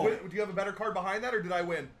 Oh. Wait, do you have a better card behind that, or did I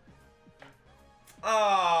win?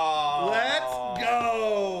 Oh. Let's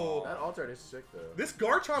go! That alternate is sick though. This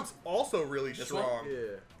Garchomp's also really strong.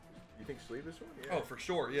 Yeah. You think sleeve this one? Yeah. Oh, for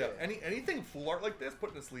sure, yeah. Anything full art like this,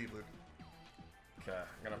 put in a sleeve, Luke. Okay,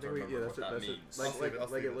 I'm gonna have to remember what that means.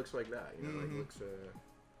 Like it looks like that. You know, like it looks.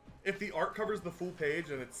 If the art covers the full page,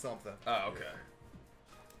 then it's something. Oh, okay.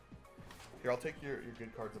 Here, I'll take your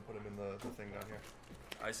good cards and put them in the thing down here.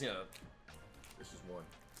 I see a... This is one.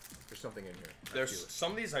 There's something in here. There's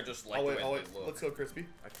some of these I just like I'll the wait, way I'll they wait. look. Let's go, Crispy.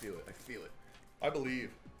 I feel it. I feel it. I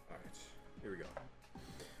believe. All right. Here we go.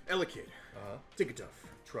 Elekid. Tickatuff.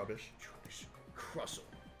 Trubbish. Crustle.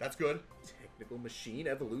 That's good. Technical Machine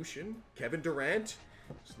Evolution. Kevin Durant.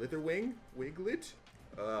 Slitherwing. Wiglet.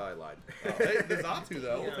 I lied. Hey, the Zatu,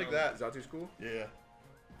 though. We'll take that. Zatu's cool? Yeah.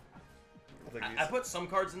 I'll take these. I put some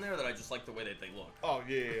cards in there that I just like the way that they look. Oh,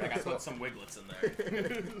 yeah. Like I put some Wiglets in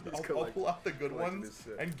there. I'll pull out the good ones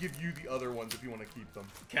and give you the other ones if you want to keep them.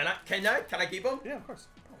 Can I? Can I keep them? Yeah, of course.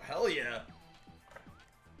 Oh, hell yeah.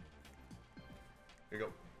 Here you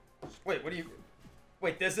go. Wait, what do you...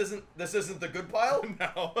 Wait, this isn't the good pile?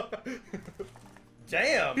 No.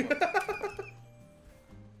 Damn.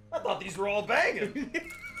 I thought these were all banging.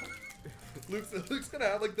 Luke's gonna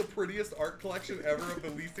have like the prettiest art collection ever of the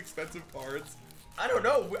least expensive cards. I don't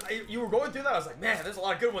know. You were going through that. I was like, man, there's a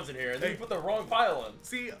lot of good ones in here. And then you put the wrong pile in.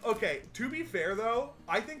 See, okay, to be fair though,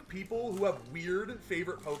 I think people who have weird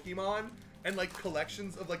favorite Pokemon and like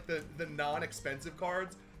collections of like the non-expensive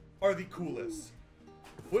cards are the coolest.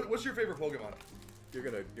 What's your favorite Pokemon? You're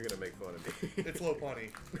gonna make fun of me. It's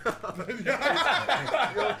Lopunny.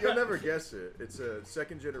 You'll never guess it. It's a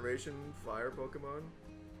second generation fire Pokemon.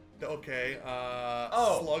 Okay,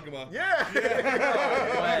 Slugma. Yeah!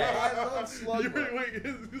 way. I love Slugma. Wait,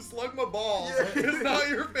 Slugma Balls Yeah. is not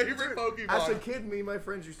your favorite Pokemon. As a kid, me and my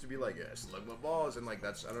friends used to be like, yeah, Slugma Balls, and like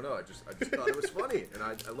that's, I don't know, I just thought it was funny, and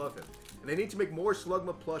I love him. And they need to make more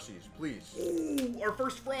Slugma plushies, please. Ooh, our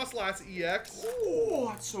first Frostlass EX. Oh,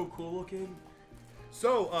 that's so cool looking.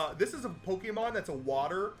 So, this is a Pokemon that's a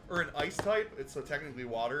water, or an ice type. It's so technically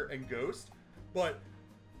water and ghost, but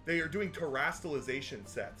they are doing terastallization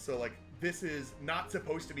sets. So, like, this is not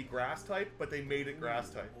supposed to be grass type, but they made it grass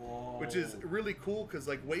type. Whoa. Which is really cool, because,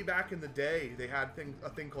 like, way back in the day, they had a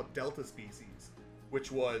thing called Delta Species,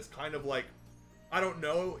 which was kind of like, I don't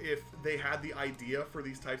know if they had the idea for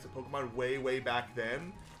these types of Pokemon way back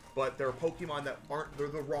then, but they're Pokemon that they're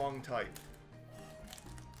the wrong type.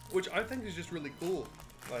 Which I think is just really cool.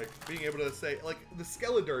 Like, being able to say, like, the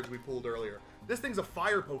Skeledurge we pulled earlier. This thing's a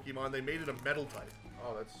fire Pokemon, they made it a metal type.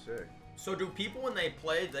 Oh, that's sick. So do people, when they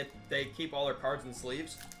play, they keep all their cards in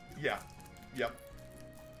sleeves? Yeah. Yep.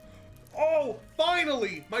 Oh,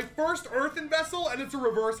 finally! My first Earthen Vessel, and it's a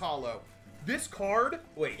reverse holo. This card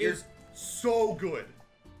is so good.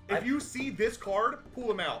 If you see this card, pull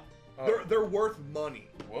them out. Oh. They're worth money.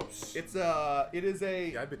 Whoops. It is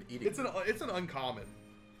a. Yeah, I've been eating. It's an uncommon.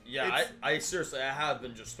 Yeah, I seriously, I have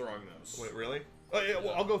been just throwing those. Wait, really? Oh, yeah,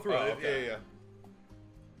 well, I'll go through it. Okay.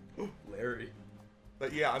 Yeah. Larry.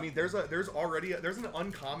 But yeah, I mean, there's an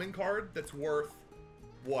uncommon card that's worth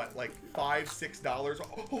what, like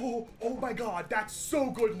 $5-6. Oh my God, that's so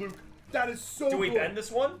good, Luke. That is so good. Do we bend this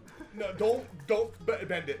one? No, don't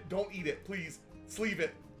bend it. Don't eat it, please. Sleeve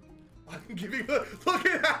it. I'm giving look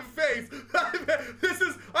at that face.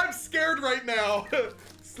 I'm scared right now.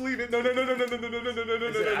 Sleeve it. No.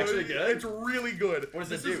 Is it actually good? It's really good. What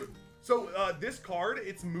does it do? So this card,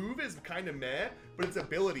 its move is kind of meh, but its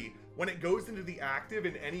ability, when it goes into the active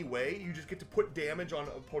in any way, you just get to put damage on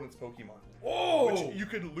opponent's Pokemon. Whoa! Which you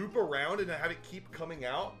could loop around and have it keep coming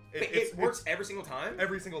out. It works every single time?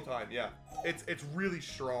 Every single time, yeah. It's really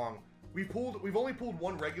strong. We've only pulled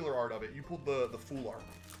one regular art of it. You pulled the full art.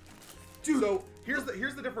 Dude. So here's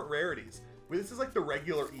the different rarities. This is like the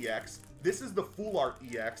regular EX. This is the full art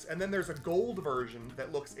EX, and then there's a gold version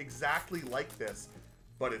that looks exactly like this,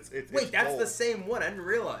 but it's Wait, that's gold. the same one. I didn't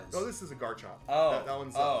realize. No, this is a Garchomp. Oh, that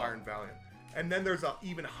one's Iron Valiant. And then there's a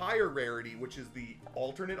even higher rarity, which is the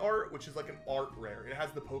alternate art, which is like an art rare. It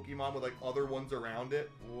has the Pokemon with like other ones around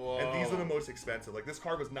it. Whoa. And these are the most expensive. Like this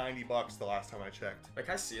card was $90 the last time I checked. Wait,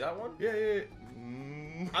 can I see that one? Yeah.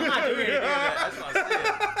 I'm not doing anything with it. I just want to see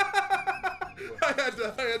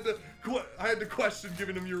it. I had to question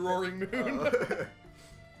giving him your roaring moon.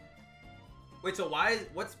 Wait, so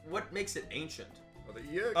what makes it ancient? Oh, the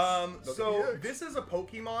EX. So EX. this is a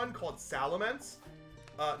Pokemon called Salamence,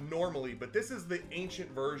 normally, but this is the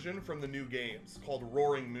ancient version from the new games called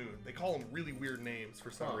Roaring Moon. They call them really weird names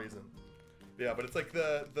for some reason. Yeah, but it's like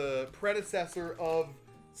the predecessor of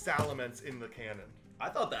Salamence in the canon. I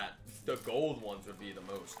thought that the gold ones would be the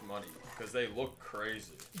most money because they look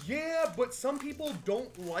crazy. Yeah, but some people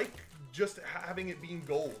don't like just having it being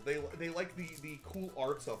gold. They like the cool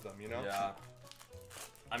arts of them, you know? Yeah.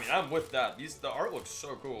 I mean, I'm with that. The art looks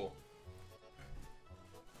so cool.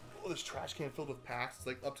 Oh, this trash can filled with packs. It's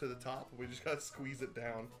like up to the top. We just gotta squeeze it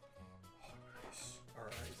down. Oh, nice. All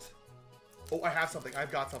right. Oh, I have something.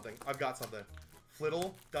 I've got something.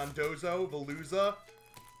 Flittle, Dondozo, Veluza,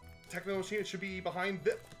 Techno Machine. It should be behind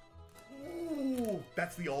the. Ooh,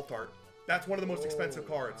 that's the alt art. That's one of the most expensive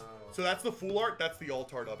cards. Wow. So that's the full art. That's the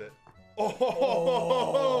alt art of it.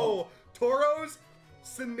 Oh, Toro's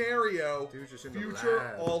Scenario. Dude's just in the Future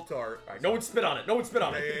lab. alt art. All right, no one spit on it. No one spit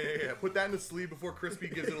on Yeah. it. Put that in the sleeve before Crispy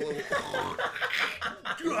gives it a little.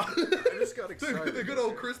 I just got excited. The good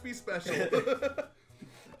old Crispy special.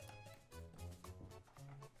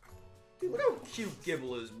 Dude, look how cute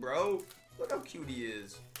Gibble is, bro. Look how cute he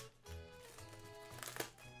is.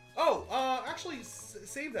 Oh, actually,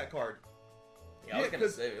 save that card. Yeah, I was gonna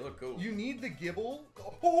say, it look cool. You need the Gibble.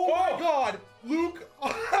 Oh my God, Luke!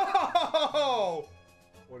 Oh,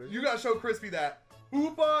 What is you gotta show Crispy that.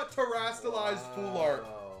 Hoopa Terastallized Full Art.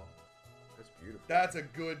 That's beautiful. That's a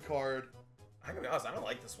good card. I'm gonna be honest, I don't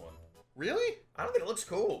like this one. Really? I don't think it looks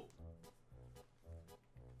cool.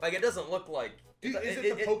 Like, it doesn't look like... Is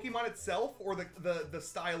it the Pokemon itself or the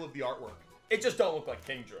style of the artwork? It just don't look like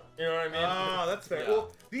Kingdra. You know what I mean? Ah, that's fair. Yeah.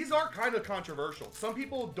 Well, these are kind of controversial. Some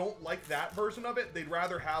people don't like that version of it. They'd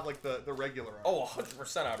rather have like the regular art. Oh,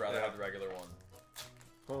 100% I'd rather have the regular one.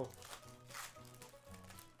 Oh,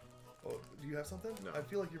 Oh, do you have something? No. I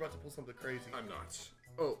feel like you're about to pull something crazy. I'm not.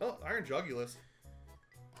 Oh, Oh, Iron Jugulus.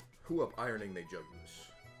 who up ironing they jugulus?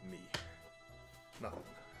 Me. Nothing.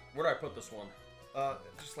 Where do I put this one?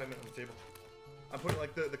 Just slam it on the table. I'm putting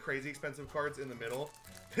like the crazy expensive cards in the middle.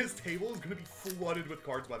 This table is gonna be flooded with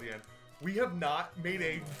cards by the end. We have not made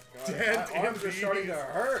a dent in arms are starting to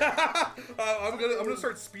hurt. I'm gonna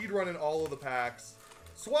start speed running all of the packs.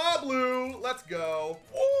 Swablu, let's go.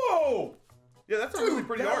 Whoa! Yeah, that's a really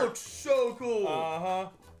pretty that art. looks so cool. Uh-huh.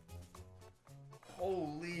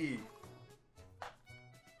 Holy.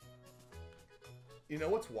 You know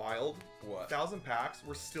what's wild? What? 1,000 packs,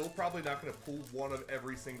 we're still probably not gonna pull one of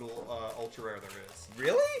every single ultra rare there is.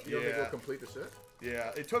 Really? You don't think Yeah. we'll complete the set?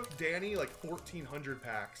 Yeah, it took Danny like 1,400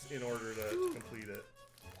 packs in order to complete it.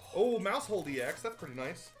 Oh, Mousehold EX, that's pretty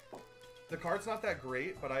nice. The card's not that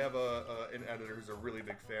great, but I have an editor who's a really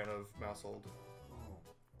big fan of Mousehold.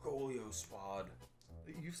 Oh, Golio Spod.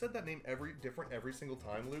 You've said that name every single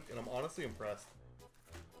time, Luke, and I'm honestly impressed.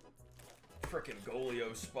 Frickin'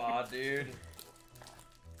 Golio Spod, dude.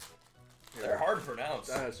 They're hard to pronounce.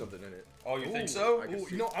 That has something in it. Oh, you think Ooh, so? Ooh,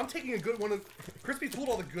 you know, I'm taking a good one of... Crispy pulled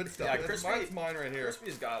all the good stuff. Yeah, That's Crispy- mine right here.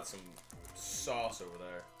 Crispy's got some sauce over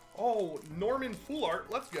there. Oh, Norman Full Art,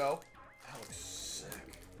 let's go. That looks sick.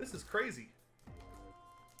 This is crazy.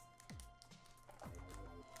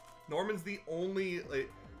 Norman's the only... Like,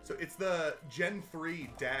 so it's the Gen 3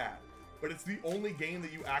 dad, but it's the only game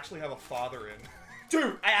that you actually have a father in.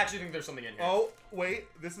 Dude, I actually think there's something in here. Oh, wait.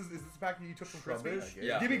 Is this a pack that you took from Crispy? Trubbish?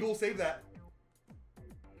 Yeah. Give me Ghoul, save that.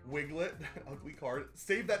 Wiglet, ugly card.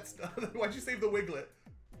 Save that stuff. Why'd you save the Wiglet?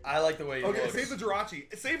 I like the way he Okay, looks. save the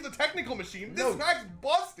Jirachi. Save the technical machine. This No. pack's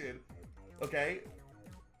busted. Okay.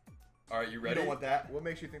 Alright, you You ready? don't want that. What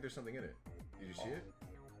makes you think there's something in it? Did you see it?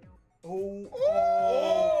 Oh,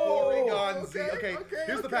 Porygon Z. okay, Okay,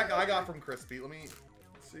 here's the okay, pack I got okay. from Crispy. Let me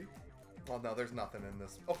see. Oh no, there's nothing in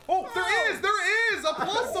this. Oh, Oh. there is a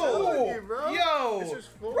puzzle. telling you, bro. Yo, It's just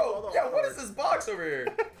full of Bro, all the yeah, what art. is this box over here?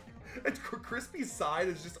 it's Crispy's side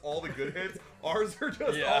is just all the good hits. Ours are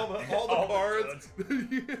just Yeah. all the All the cards.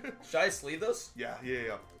 Should I sleeve this? yeah.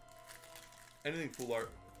 Anything full art.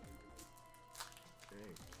 Dang.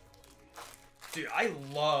 Dude, I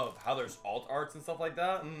love how there's alt arts and stuff like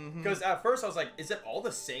that. Mhm. Because at first I was like, is it all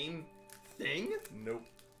the same thing? Nope.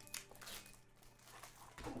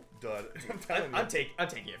 Dud. I'm telling you. I'm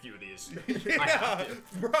taking a few of these. I Yeah, have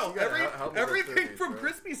to. bro. gotta help me go through Everything these, from bro.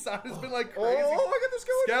 Crispy's side has been like Oh, crazy. I got this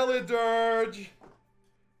going. Skeledirge.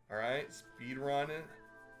 All right, speed running.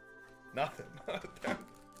 Nothing.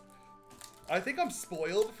 I think I'm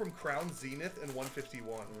spoiled from Crown Zenith and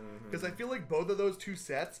 151 because I feel like both of those two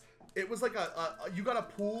sets, it was like you got a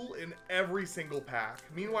pool in every single pack.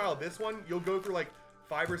 Meanwhile, this one you'll go through like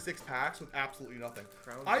 5 or 6 packs with absolutely nothing.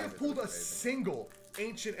 Crown I have Zenith pulled is a amazing. single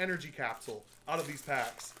ancient energy capsule out of these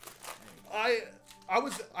packs. I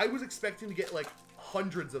was expecting to get like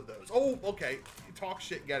hundreds of those. Oh, okay. Talk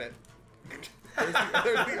shit, get it. There's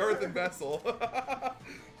the earthen vessel. Got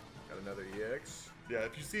another EX. Yeah,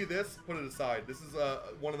 if you see this, put it aside. This is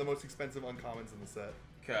one of the most expensive uncommons in the set.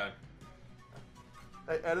 Okay.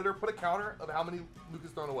 Hey, editor, put a counter of how many Luke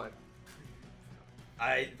has thrown away.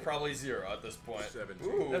 I probably 0 at this point. 17.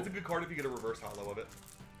 Ooh. That's a good card if you get a reverse hollow of it.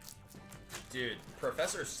 Dude,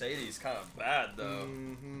 Professor Sadie's kind of bad though.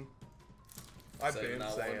 Mm-hmm. I've Saving been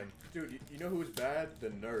that saying. one. Dude, you know who's bad? The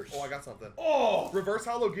nurse. Oh, I got something. Oh! Reverse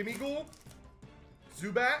hollow Gimme Ghoul.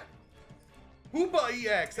 Zubat. Hoopa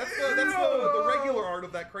EX. That's the regular art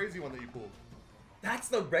of that crazy one that you pulled. That's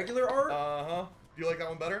the regular art? Uh-huh. Do you like that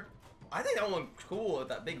one better? I think that one cool with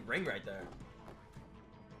that big ring right there.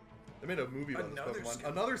 They made a movie about Another this Pokemon.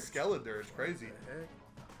 Skeledirge. Another Skeledirge. Crazy.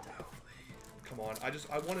 Heck? Come on.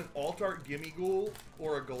 I want an alt art Gimme Ghoul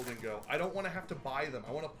or a Golden Go. I don't want to have to buy them.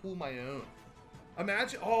 I want to pull my own.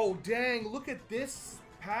 Imagine. Oh, dang. Look at this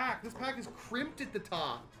pack. This pack is crimped at the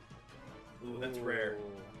top. Ooh, that's rare.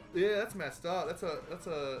 Yeah, that's messed up. That's a.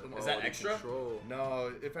 Is that the extra? Control.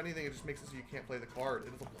 No, if anything, it just makes it so you can't play the card.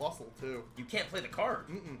 It is a plusle too. You can't play the card.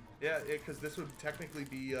 Yeah, because this would technically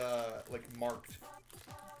be like marked.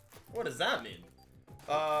 What does that mean?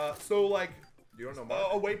 So like You don't know Mark?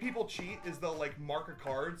 a way people cheat is they'll like mark a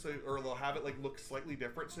card, so or they'll have it like look slightly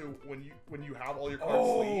different. So when you have all your cards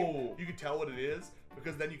sleeved, you can tell what it is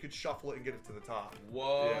because then you could shuffle it and get it to the top.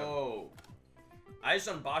 Whoa. I just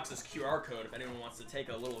unboxed this QR code if anyone wants to take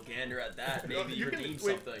a little gander at that. Maybe You can- redeem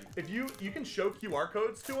wait, something. If you can show QR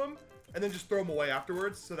codes to them and then just throw them away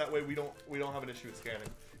afterwards, so that way we don't have an issue with scanning.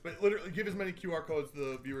 But literally, give as many QR codes to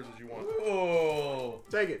the viewers as you want. Oh.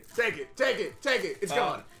 Take it, take it, take it, take it. It's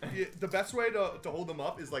gone. Yeah, the best way to hold them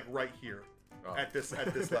up is like right here, Oh. at this I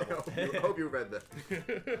level. hope you read that.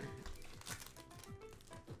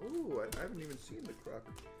 Ooh, I haven't even seen the croc.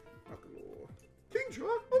 Kingdra!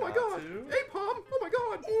 Oh my Not god! to. Apom! Oh my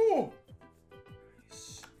god! Ooh!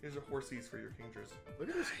 Here's your horsies for your Kingdras. Look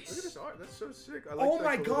at this! Look at this art. That's so sick. I like Oh that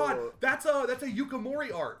my god, little- that's a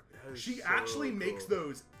Yukamori art. That is She so actually makes cool.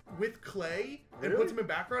 those with clay and Really? puts them in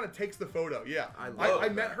background and takes the photo. Yeah, I love I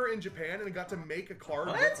that. met her in Japan and got to make a card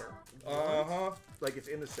What? with her. Like it's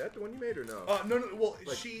in the set, the one you made, or no? No. Well,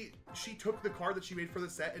 Like- she took the card that she made for the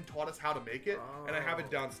set and taught us how to make it, and I have it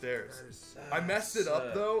downstairs. That is I messed it up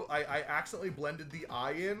sick. though. I accidentally blended the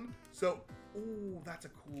eye in, so ooh, that's a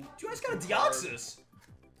cool. You guys got a card. Deoxys.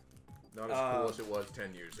 not as cool as it was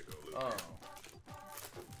 10 years ago, Luke. Oh.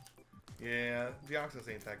 Yeah, Deoxys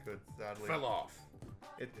ain't that good, sadly. Fell off.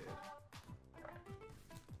 It did.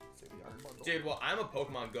 Save the Iron Bundle. Dude, well, I'm a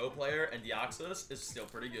Pokemon Go player, and Deoxys is still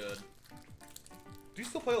pretty good. Do you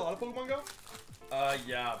still play a lot of Pokemon Go?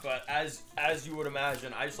 Yeah, but as you would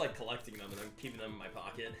imagine, I just like collecting them and then keeping them in my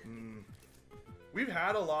pocket. We've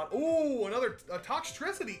had a lot. Ooh, another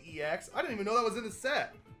Toxtricity EX. I didn't even know that was in the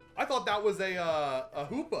set. I thought that was a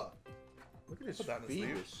Hoopa. Look at his Put that in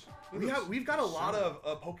the feet. We've got a lot of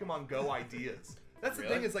Pokemon Go ideas. That's the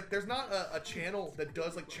Really? thing is like there's not a channel that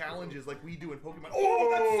does like challenges like we do in Pokemon. Oh,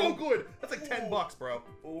 that's so good. That's like $10, bro.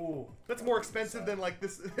 Ooh. That's more expensive than like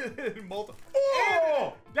this multi.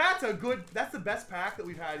 Oh, that's the best pack that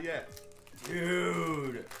we've had yet.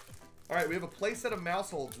 Dude. All right, we have a play set of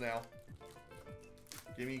mouse holds now.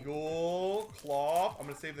 Gimme Ghoul, cloth. I'm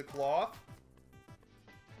gonna save the cloth.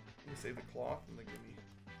 I'm gonna save the cloth and then gimme.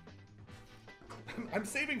 I'm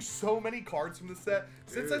saving so many cards from the set.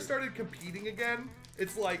 Since I Dude. started competing again,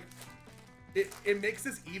 it's like it makes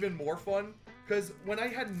this even more fun. Because when I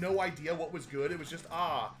had no idea what was good, it was just,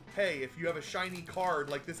 hey, if you have a shiny card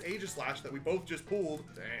like this Aegislash that we both just pulled,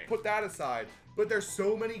 Dang. put that aside. But there's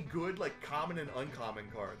so many good, like, common and uncommon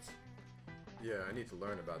cards. Yeah, I need to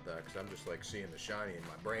learn about that because I'm just like seeing the shiny in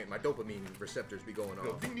my brain. My dopamine receptors be going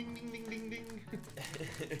Go off. ding, ding, ding, ding, ding, ding.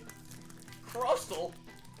 Crustal.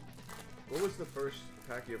 What was the first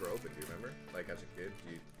pack you ever opened? Do you remember? Like as a kid?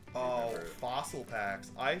 Do you Oh, remember? fossil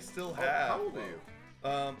packs. I still Oh, have. how old are you?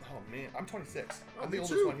 Oh man, I'm 26. Oh, I'm the me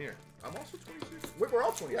oldest too. one here. I'm also 26. Wait, we're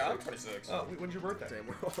all 26. Yeah, I'm 26. When's your birthday? Damn,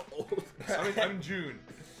 we're all old. I'm in June.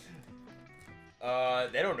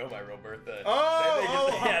 They don't know my real birthday.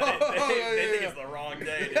 Oh! They think it's the wrong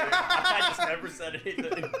day, dude. I just never said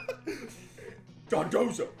anything.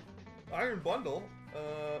 Dondozo. Iron Bundle.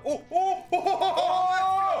 Oh!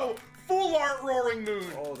 Full art Roaring Moon.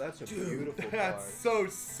 Oh, that's a beautiful card. That's so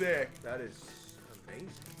sick. That is amazing.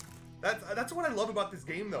 That's what I love about this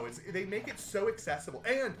game, though, is they make it so accessible.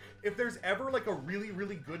 And if there's ever like a really,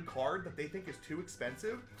 really good card that they think is too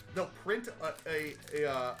expensive, they'll print a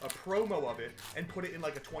promo of it and put it in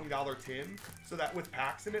like a $20 tin, so that with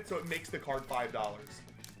packs in it, so it makes the card $5.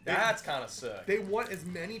 That's kind of sick. They want as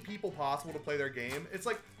many people possible to play their game. It's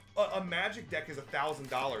like a Magic deck is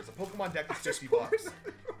 $1,000. A Pokemon deck is $50.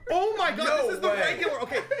 Oh my god, No this is the way. regular.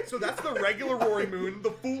 Okay, so that's the regular Roaring Moon,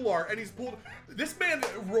 the full art, and he's pulled. This man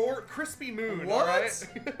Crispy Moon. What? All right.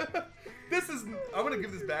 This is. I'm gonna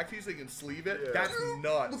give this back to you so you can sleeve it. Yeah. That's Look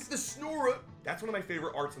nuts. at the Snora. That's one of my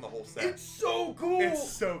favorite arts in the whole set. It's so cool.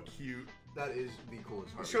 It's so cute. That is the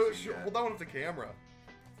coolest card. Show, we've seen yet. hold that one up to camera.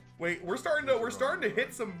 Wait, we're starting to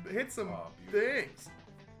hit some Oh, beautiful. things.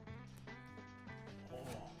 Oh,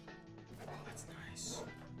 that's nice.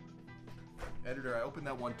 Editor, I opened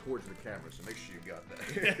that one towards the camera, so make sure you got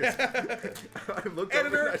that. I looked over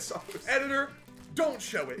Editor, and I saw this. editor, don't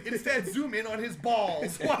show it. Instead, zoom in on his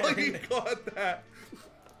balls while he got that.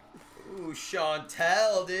 Ooh,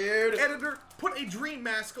 Chantel, dude. Editor, put a dream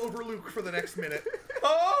mask over Luke for the next minute.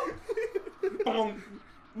 Oh. Bong.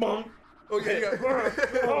 Bong. Oh yeah, yeah.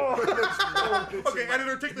 Okay,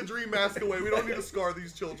 editor, take the dream mask away. We don't need to scar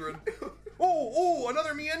these children. Oh,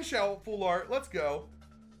 another Mienshao full art. Let's go.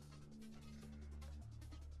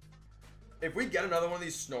 If we get another one of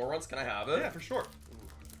these Snoruns, can I have it? Yeah, for sure.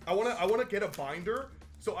 I wanna get a binder.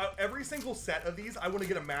 So every single set of these, I want to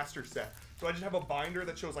get a master set. So I just have a binder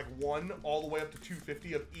that shows like 1 all the way up to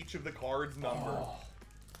 250 of each of the cards numbered. Oh.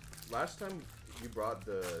 Last time you brought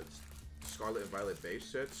the Scarlet and Violet base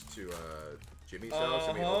sets to Jimmy's house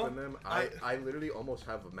and we opened them, I literally almost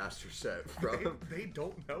have a master set from They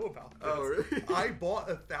don't know about this. Oh, really? I bought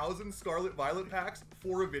 1,000 Scarlet Violet packs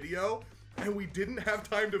for a video, and we didn't have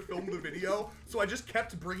time to film the video, so I just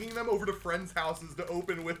kept bringing them over to friends' houses to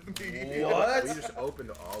open with me. What? We just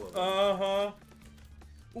opened all of them. Uh-huh.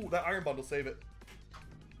 Ooh, that Iron Bundle, save it.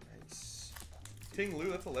 Nice. Ting Lu,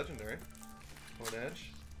 that's a legendary. Point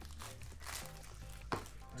Edge.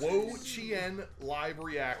 Wo Chien live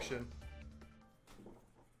reaction.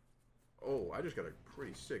 Oh, I just got a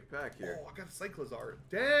pretty sick pack here. Oh, I got a Cyclizar.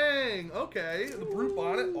 Dang, okay. The Brute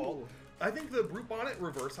Bonnet. Oh, I think the Brute Bonnet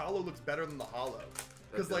reverse hollow looks better than the hollow.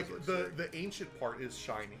 Because does like look the sick. the ancient part is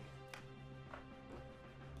shiny.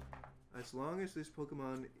 As long as this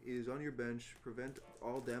Pokemon is on your bench, prevent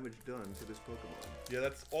all damage done to this Pokemon. Yeah,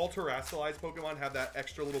 that's all terrestrialized Pokemon have that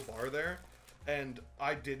extra little bar there. And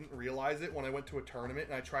I didn't realize it when I went to a tournament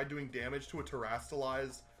and I tried doing damage to a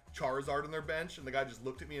terrestrialized Charizard on their bench, and the guy just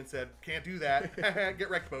looked at me and said, "Can't do that. Get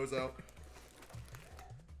wrecked, bozo."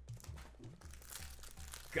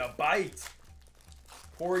 Gabite.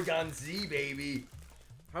 Porygon Z, baby.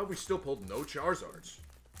 How have we still pulled no Charizards?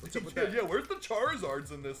 What's up with that? Yeah, where's the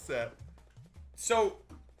Charizards in this set? So,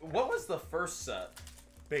 what was the first set?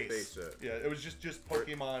 Base set. Yeah, it was just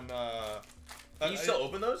Pokemon. Can you still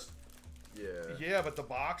open those? Yeah. Yeah, but the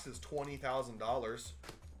box is $20,000.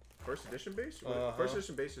 First edition base? Uh-huh. First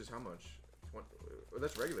edition base is how much?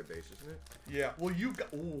 That's regular base, isn't it? Yeah. Well, you got.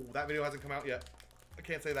 Ooh, that video hasn't come out yet. I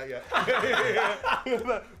can't say that yet.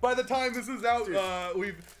 By the time this is out,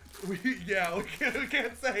 we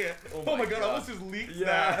can't say it. Oh my god, I almost just leaked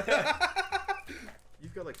that.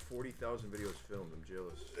 You've got like 40,000 videos filmed. I'm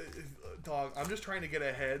jealous. Dog, I'm just trying to get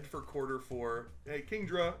ahead for Q4. Hey,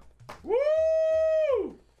 Kingdra.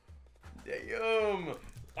 Woo! Damn.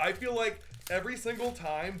 I feel like every single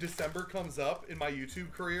time December comes up in my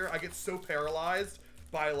YouTube career, I get so paralyzed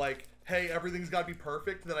by like, hey, everything's got to be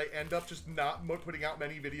perfect that I end up just not putting out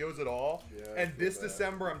many videos at all. Yeah, and this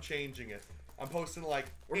December, I'm changing it. I'm posting like...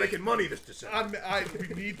 We're making money this December.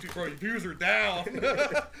 We need to, bro. Views are down.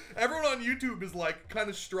 Everyone on YouTube is like kind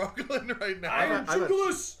of struggling right now. Iron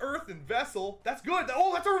Jugulis. Earthen Vessel. That's good.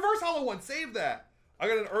 Oh, that's a reverse hollow one. Save that. I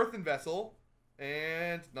got an Earthen Vessel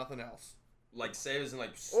and nothing else. Like saves and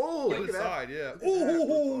like... Oh, Like look the at side, that. yeah. Look at that,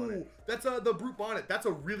 Brute Ooh, Bonnet. that's the Brute Bonnet. That's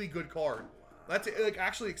a really good card. That's like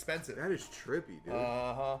actually expensive. That is trippy, dude.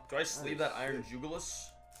 Uh-huh. Do I sleeve that Iron Jugulis?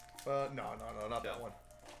 No, not that one.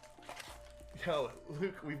 Yo,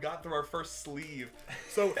 Luke, we've got through our first sleeve.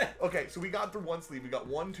 So, okay, so we got through one sleeve. We got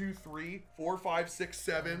 1, 2, 3, 4, 5, 6,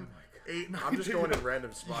 7, 8, 9, I'm just 10. going in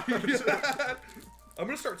random spots. I'm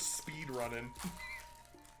gonna start speed running.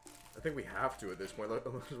 I think we have to at this point.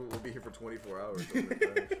 We'll be here for 24 hours. Oh my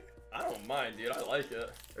gosh. I don't mind, dude. I like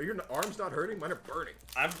it. Are your arms not hurting? Mine are burning.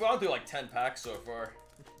 I've gone through like 10 packs so far.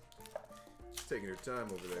 It's taking your time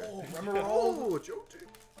over there. Oh, remember all? Oh, Joltik.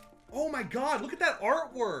 Oh my god, look at that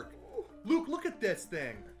artwork. Luke, look at this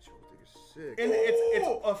thing. Joltik is sick. And it's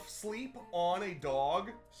a sleep on a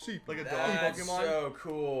dog. Sheep. Like a dog That's Pokemon. so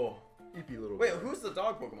cool. Eepy little Wait, guy. who's the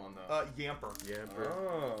dog Pokemon though? Yamper. Yamper.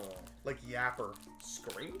 Oh. Like Yapper.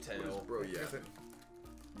 Screamtail. Bro, Is it-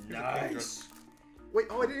 Nice. Wait,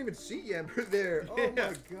 oh, I didn't even see Yamper there. Oh Yeah.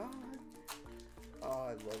 my god. Oh,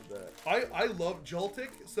 I love that. I love Joltik.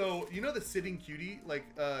 So you know the Sitting Cutie like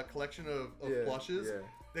collection of Yeah, plushes.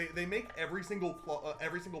 yeah. They make every single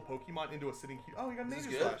Pokemon into a Sitting Cutie. Oh, you got a This is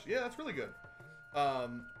Nature good? Slash. Yeah, that's really good.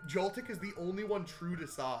 Joltik is the only one true to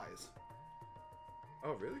size.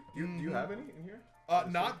 Oh, really? Do you have any in here?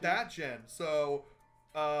 Not that gen. So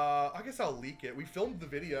I guess I'll leak it. We filmed the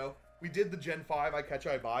video. We did the Gen 5 I Catch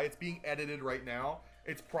I Buy. It's being edited right now.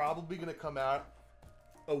 It's probably gonna come out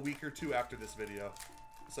a week or two after this video.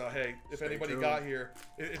 So hey, if Stay anybody tuned. got here,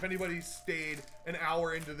 if anybody stayed an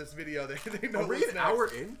hour into this video, they know Are we what's an next. hour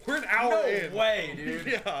in? We're an hour No in. way, dude.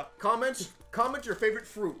 Yeah. Comment your favorite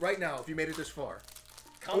fruit right now if you made it this far.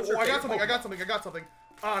 Comment Oh, your I got favorite something. I got something.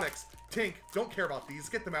 Onyx, Tink. Don't care about these.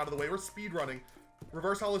 Get them out of the way. We're speed running.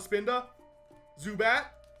 Reverse Hollow Spinda, Zubat,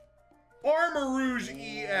 Armarouge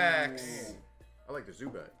EX. I like the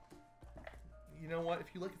Zubat. You know what? If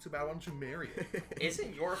you like it so bad, why don't you marry it?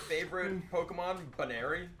 Isn't your favorite Pokemon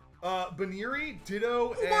Baneri? Baniri,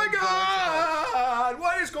 Ditto, Oh my god!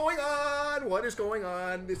 What is going on? What is going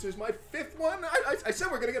on? This is my 5th one. I said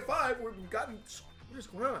we're gonna get 5. We've gotten. What is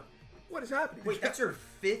going on? What is happening? Wait, that's your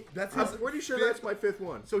 5th? That's I'm his pretty sure fifth- that's my 5th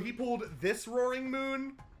one. So he pulled this Roaring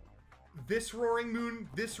Moon, this Roaring Moon,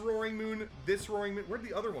 this Roaring Moon, this Roaring Moon. Where'd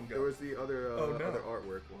the other one There go? was the other Oh, no. other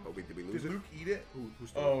artwork. Oh, wait, did we lose Did it? Luke eat it? Who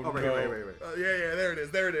stole Oh, it? Oh, right, no. right. Yeah, there it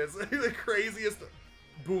is. There it is. The craziest.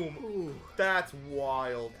 Boom. Ooh. That's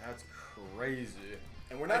wild. That's crazy.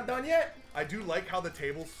 And we're not done yet. I do like how the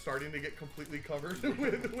table's starting to get completely covered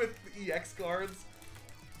with EX cards.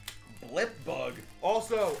 Blip Bug.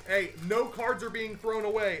 Also, hey, no cards are being thrown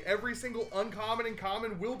away. Every single uncommon and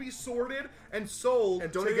common will be sorted and sold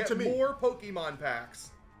And to donated get to me. more Pokemon packs.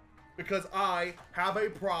 Because I have a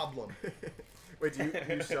problem. Wait, do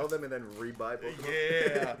you sell them and then rebuy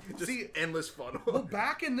Pokemon? Yeah. Just See, endless funnel. well,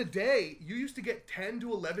 back in the day, you used to get 10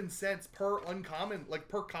 to 11 cents per uncommon, like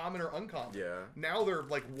per common or uncommon. Yeah. Now they're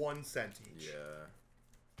like 1 cent each. Yeah.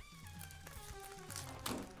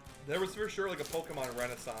 There was for sure like a Pokemon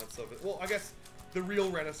renaissance of it. Well, I guess the real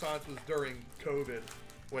renaissance was during COVID,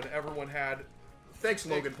 when everyone had Thanks,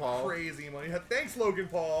 Logan Paul. crazy money. Yeah, thanks, Logan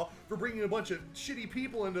Paul, for bringing a bunch of shitty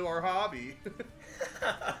people into our hobby.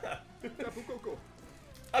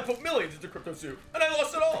 I put millions into Crypto Soup, and I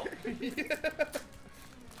lost it all.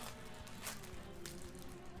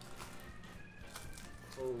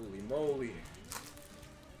 Holy moly.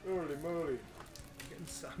 Holy moly.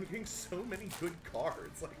 I'm getting so many good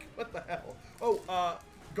cards. Like, what the hell? Oh,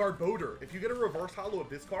 Garbodor. If you get a reverse holo of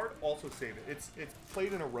this card, also save it. It's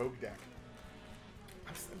played in a rogue deck.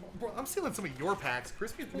 I'm stealing some of your packs.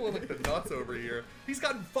 Crispy's pulling like the nuts over here. He's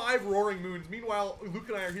gotten 5 Roaring Moons. Meanwhile, Luke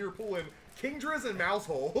and I are here pulling Kingdras and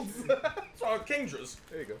Mouseholds. So Kingdras.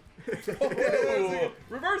 There you go. Oh,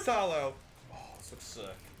 reverse holo. Oh, this looks sick.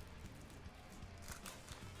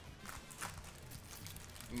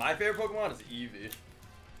 My favorite Pokemon is Eevee.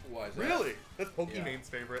 Why is that? Really? That's Pokemon's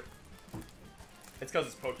favorite. It's because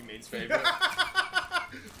it's Pokemon's favorite.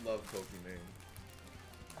 Love Pokemon.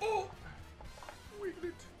 Oh!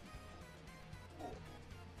 Weaklet.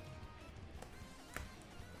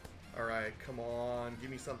 Alright, come on. Give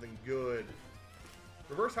me something good.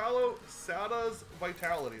 Reverse holo, Sada's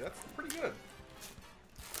Vitality. That's pretty good.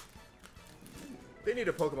 They need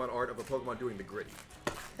a Pokemon art of a Pokemon doing the gritty.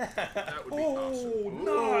 That would be awesome.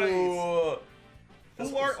 Nice! That's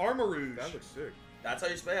Full art Armarouge. That looks sick. That's how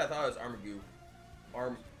you say it? I thought it was Armagoo.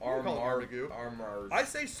 call it Armagoo. Armar. I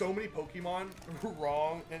say so many Pokemon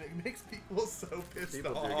wrong, and it makes people so pissed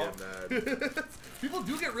People off. do get mad. People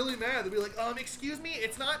do get really mad. They'll be like, excuse me,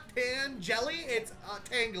 it's not Tangeli, it's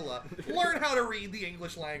Tangela. Learn how to read the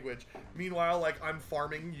English language. Meanwhile, like, I'm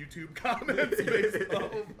farming YouTube comments based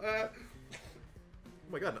off of that.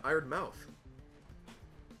 Oh my god, an iron mouth.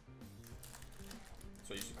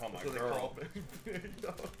 So you should call my That's what they girl. call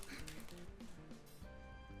it.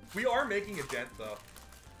 We are making a dent, though.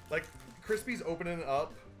 Like, Crispy's opening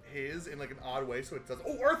up his in, like, an odd way, so it does...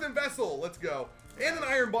 Oh, Earthen Vessel! Let's go! And an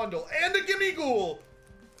Iron Bundle! And a Gimme Ghoul!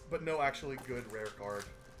 But no actually good rare card.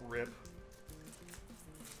 Rip.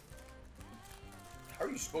 How are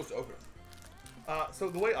you supposed to open it? So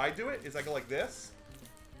the way I do it is I go like this,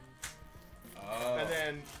 Oh. and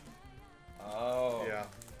then... Oh. Yeah.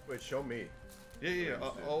 Wait, show me. Yeah.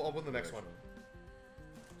 I'll open the next one.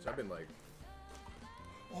 So I've been like...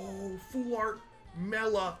 Oh, Full Art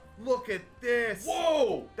Mela. Look at this.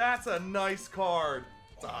 Whoa! That's a nice card.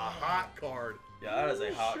 It's a hot card. Yeah, that is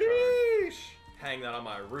a hot card. Sheesh. Hang that on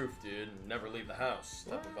my roof, dude, and never leave the house.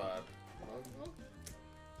 Type of vibe.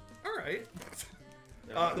 All right.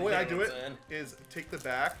 Yeah, The way I you know do what it I'm saying? is take the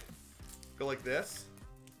back, go like this,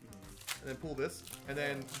 and then pull this, and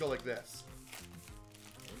then go like this.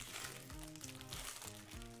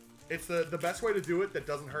 It's the best way to do it that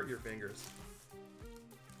doesn't hurt your fingers.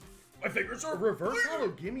 My fingers are Reverse holo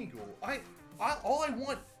Gimme Ghoul. All I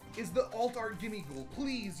want is the alt art Gimme Ghoul.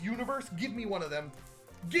 Please, universe, give me one of them.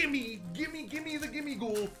 Gimme the Gimme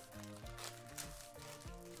Ghoul.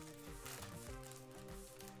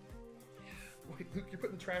 Wait, Luke, you're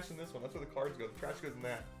putting trash in this one. That's where the cards go. The trash goes in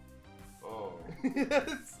that. Oh.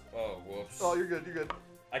 Yes. Oh, whoops. Oh, you're good. You're good.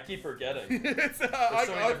 I keep forgetting. It's, so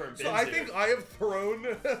many different bins I here. think I have thrown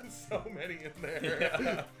so many in there.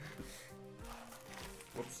 Yeah.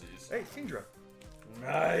 Whoopsies. Hey, Kingdra.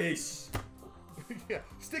 Nice. Yeah,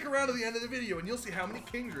 stick around to the end of the video and you'll see how many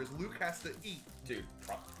Kingdras Luke has to eat. Dude,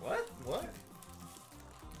 what? What?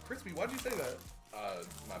 Crispy, why'd you say that?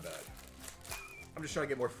 My bad. I'm just trying to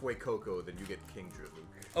get more Fuecoco than you get Kingdra, Luke.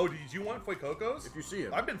 Oh, did you want Fuecocos? If you see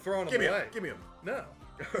him. I've been throwing them Give me away. him. Give me him. No.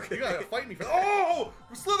 Okay. You gotta fight me for that. Oh!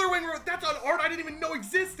 Slitherwing! That's on art I didn't even know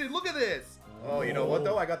existed! Look at this! Oh, you know what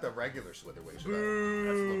though? I got the regular Slitherwing. So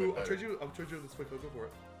that's a little Boo! bit I'll better. trade you this Fuecoco for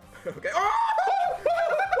it. Okay. Oh!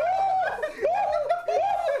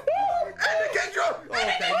 And the Kingdra! Oh,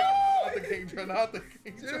 thank God. Not the Kingdra, not the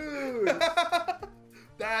Kingdra. Dude!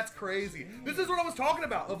 That's crazy. This is what I was talking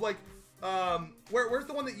about. Of like, where's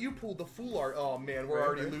the one that you pulled? The Full Art. Oh man, we're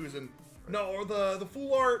already losing. No, or the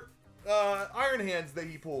Full Art Iron Hands that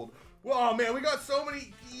he pulled. Oh man, we got so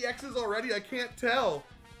many EXs already. I can't tell.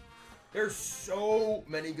 There's so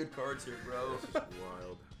many good cards here, bro. This is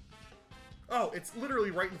wild. Oh, it's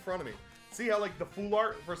literally right in front of me. See how like the Full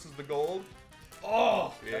Art versus the gold?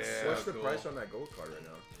 Oh, Yeah. What's the cool. price on that gold card right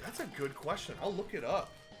now? That's a good question. I'll look it up.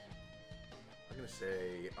 I'm gonna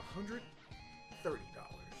say $130.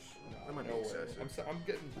 That might be No way. excessive.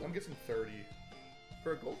 I'm guessing 30.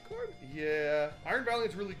 For a gold card? Yeah, Iron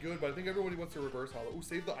Valiant's really good, but I think everybody wants to reverse holo. Ooh,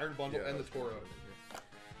 save the Iron Bundle and the that's Toro. good.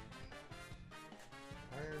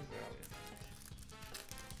 Iron Valiant.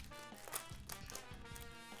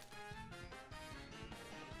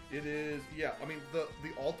 It is, yeah. I mean, the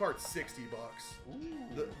alt art's $60.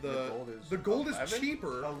 Ooh, The gold is 11?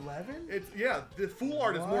 cheaper. 11? It's yeah. The full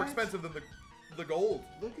art is more What? expensive than the gold.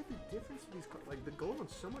 Look at the difference in these cards. Like the gold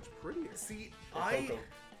one's so much prettier. See, Oh, thank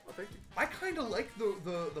you. I kind of like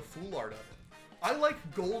the full art of it. I like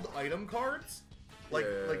gold item cards, like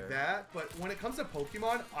that. But when it comes to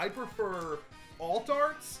Pokemon, I prefer alt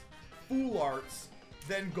arts, full arts,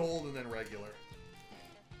 then gold, and then regular.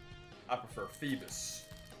 I prefer Phoebus.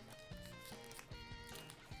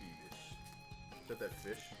 Is that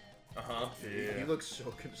fish? Uh-huh. Yeah. He looks so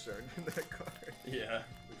concerned in that card. Yeah.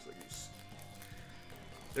 Looks like he's...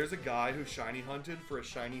 There's a guy who shiny hunted for a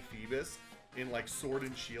shiny Phoebus in like Sword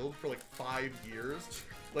and Shield for like 5 years,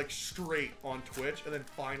 like straight on Twitch, and then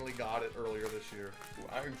finally got it earlier this year. Ooh,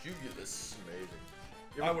 Iron Jugulus.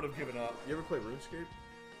 amazing. I would have given up. You ever play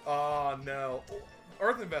RuneScape? No.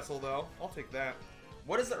 Earthen Vessel though, I'll take that.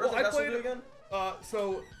 What does the Earthen Vessel do again?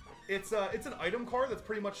 So it's an item card that's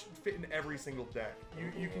pretty much fit in every single deck.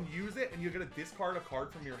 You can use it and you're gonna discard a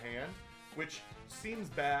card from your hand, which seems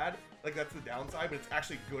bad, like that's the downside, but it's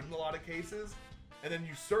actually good in a lot of cases. And then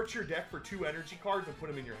you search your deck for 2 energy cards and put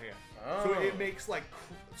them in your hand. Oh. So it makes like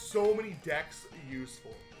so many decks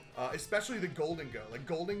useful, especially the Golden Go. Like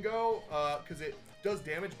Golden Go, because it does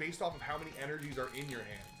damage based off of how many energies are in your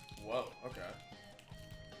hand. Whoa, okay.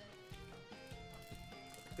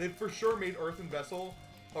 They've for sure made Earthen Vessel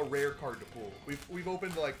a rare card to pull. We've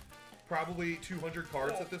opened like probably 200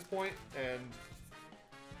 cards at this point, and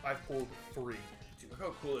I've pulled 3. Dude, look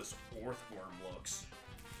how cool this Orthworm looks.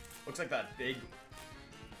 Looks like that big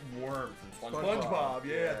worm from SpongeBob. SpongeBob,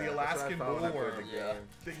 yeah, the Alaskan bullworm. Yeah.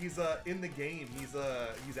 He's in the game.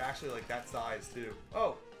 He's actually like that size too.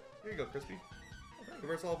 Oh, here you go, Crispy.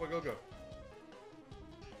 Reverse Hollow Go-Go.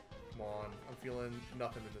 Come on, I'm feeling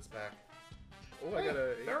nothing in this pack. Oh, I got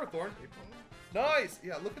a... Ferrothorn. Nice.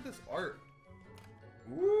 Yeah, look at this art.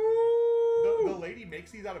 Woo! The lady makes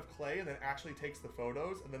these out of clay and then actually takes the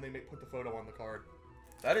photos, and then they put the photo on the card.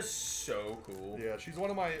 That is so cool. Yeah, she's one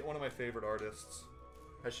of my favorite artists.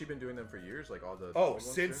 Has she been doing them for years? Like all the... Oh,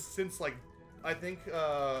 since like I think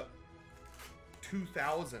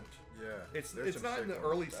 2000. Yeah. It's There's not some in the sick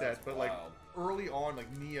early ones. set, but like wild. early on,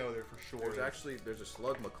 like Neo, there for sure. There's a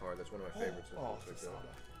Slugma card that's one of my favorites. Oh, It's like Zasada.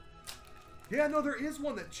 that. Yeah, no, there is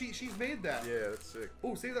one that she's made that. Yeah, that's sick.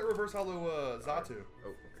 Oh, save that reverse hollow Zatu. Oh,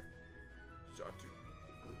 okay. Zatu.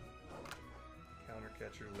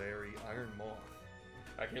 Countercatcher Larry, Iron Moth.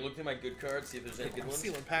 Alright, can you look through my good cards, see if there's any good ones?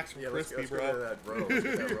 Sealing packs from Yeah, Crispy, let's bro. go to that row. Let's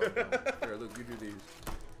get that row done. Here, look, you do these.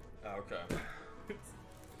 Oh, okay.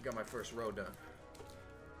 Got my first row done.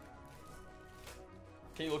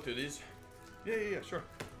 Can you look through these? Yeah, sure.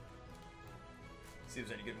 See if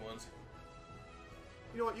there's any good ones.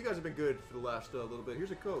 You know what? You guys have been good for the last little bit.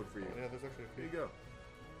 Here's a code for you. Oh, yeah, there's actually a Here few. you go.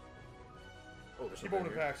 Oh, there's Keep something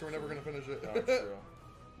opening here. packs, or we're never gonna finish it. Oh, true.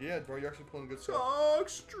 Yeah, bro, you're actually pulling good stuff.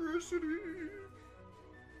 Toxtricity.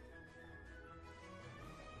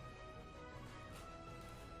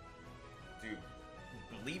 Dude,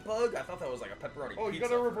 Bleepug? I thought that was like a pepperoni Oh, you pizza.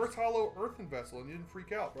 got a reverse hollow Earthen Vessel, and you didn't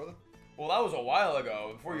freak out, brother. Well, that was a while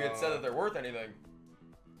ago, before you had said that they're worth anything.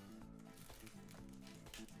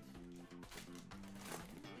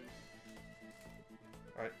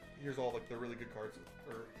 Alright, here's all like the really good cards,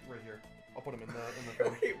 or right here. I'll put them in the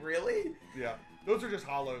thing. Wait, really? Yeah, those are just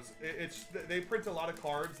hollows. They print a lot of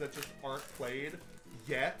cards that just aren't played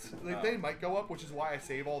yet. They might go up, which is why I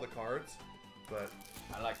save all the cards. But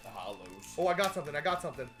I like the hollows. oh, I got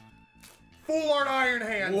something. Full art Iron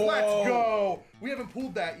Hands. Whoa. Let's go. We haven't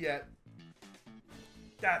pulled that yet.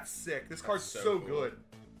 That's sick. This card's so so cool. good.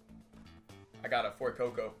 I got a Four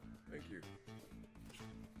Coco. Thank you.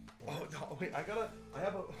 Oh no! Wait,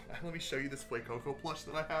 let me show you this Fuecoco plush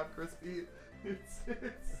that I have, Crispy. It's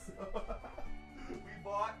we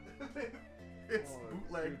bought. It's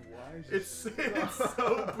bootlegged. Dude, why is It's so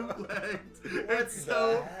bootlegged. What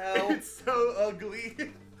the hell? It's so ugly.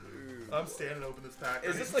 I'm standing open this pack.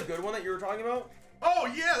 Is this the good one that you were talking about? Oh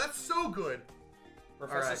yeah, that's so good.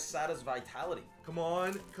 Professor Alright. Sada's Vitality. Come on.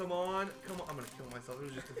 I'm gonna kill myself. It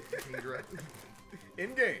was just a finger.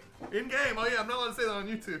 In game. In game. Oh yeah, I'm not allowed to say that on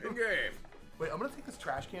YouTube. In game. Wait, I'm gonna take this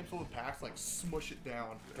trash can full of packs, like smush it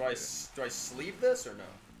down. Do I sleeve this or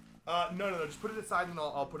no? No. Just put it aside and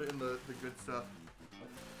I'll put it in the good stuff.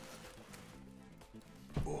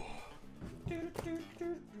 Oh.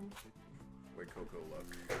 Wait, Coco luck.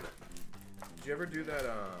 Did you ever do that,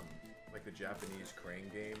 like the Japanese crane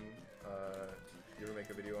game? You ever make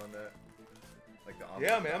a video on that? Like the online,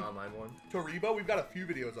 Yeah, man. the online one? Toriba, we've got a few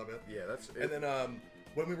videos of it. Yeah, that's it. And then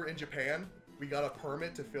when we were in Japan, we got a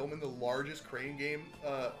permit to film in the largest crane game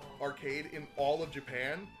arcade in all of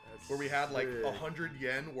Japan. where we had like sick. 100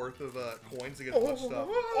 yen worth of coins to get plus stuff.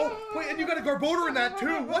 Oh, wait, and you got a Garbodor in that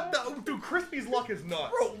too. What the? Dude, Crispy's luck is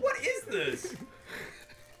nuts. Bro, what is this?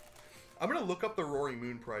 I'm gonna look up the Roaring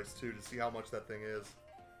Moon price too to see how much that thing is.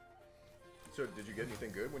 So, did you get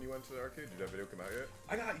anything good when you went to the arcade? Did that video come out yet?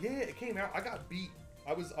 Yeah, it came out. I got beat.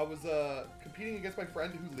 I was competing against my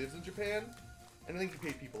friend who lives in Japan, and I think he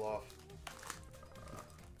paid people off.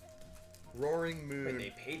 Roaring Moon. Wait,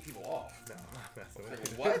 they paid people off. No, I'm not messing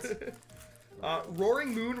with you. What?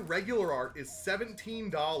 Roaring Moon regular art is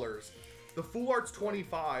 $17. The full art's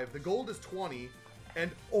 $25. The gold is $20.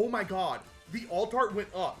 And oh my god, the alt art went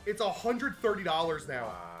up. It's $130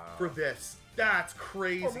 now for this. That's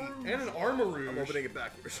crazy. And an Armarouge. I'm opening it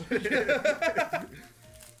backwards.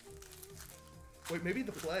 Wait, maybe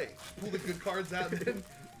the play. Pull the good cards out then.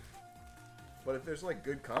 But if there's like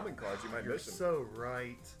good common cards, you might You're miss them. so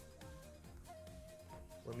right.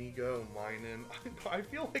 Let me go, Minen. I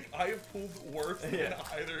feel like I have pulled worse than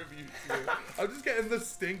either of you two. I'm just getting the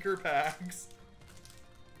stinker packs.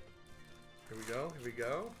 Here we go. Here we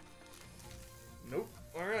go. Nope.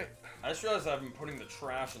 All right. I just realized I've been putting the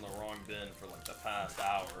trash in the wrong bin for like the past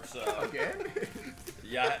hour or so. Again?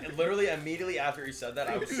 Yeah, literally immediately after he said that,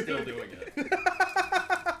 I was still doing it.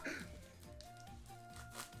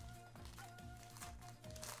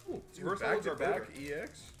 Ooh, Dude, reverse back holds to are back better.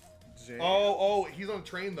 EX? Jam. Oh, he's on a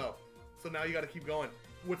train though. So now you got to keep going.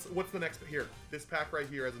 What's the next here? This pack right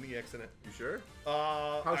here has an EX in it. You sure?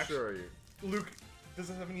 How sure are you? Luke, does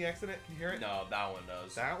it have an EX in it? Can you hear it? No, that one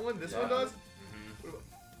does. That one? This Yeah. one does?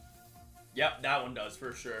 Yep, that one does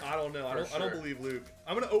for sure. I don't know. I For don't sure. believe Luke.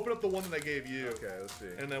 I'm gonna open up the one that I gave you. Okay, let's see.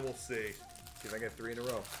 And then we'll see. See if I get 3 in a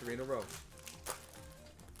row. 3 in a row.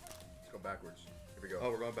 Let's go backwards. Here we go. Oh,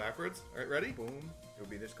 we're going backwards. All right, ready? Boom. It'll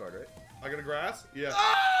be this card, right? I got a grass. Yeah.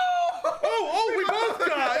 Oh! We both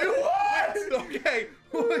got it. What?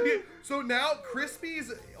 Okay. So now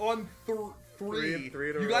Crispy's on three.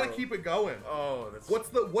 Three in a You got to row. keep it going. Oh, that's... What's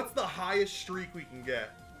the highest streak we can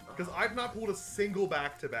get? Because I've not pulled a single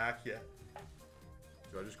back-to-back yet.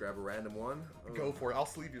 Do I just grab a random one? Oh. Go for it. I'll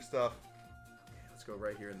sleeve your stuff. Okay, let's go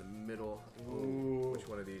right here in the middle. Ooh. Which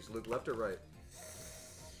one of these? Luke, left or right?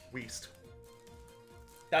 Weast.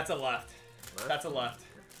 That's a left. Left? That's a left.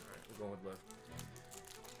 Alright, we're going with left.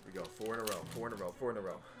 Here we go. 4 in a row. 4 in a row. 4 in a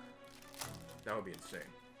row. That would be insane.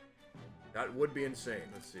 That would be insane.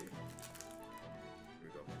 Let's see. Here we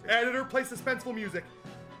go. Editor, play suspenseful music.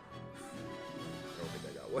 I don't think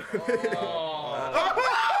I got one. Oh.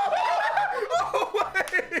 Oh my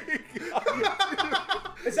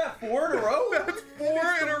god. Is that 4 in a row? That's 4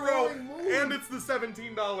 in a row. Roaring Moon. And it's the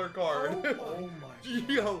 $17 card. Oh my.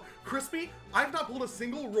 Yo, Crispy, I've not pulled a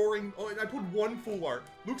single roaring. Oh, I pulled one full art.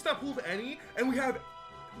 Luke's not pulled any, and we have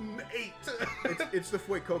 8. It's the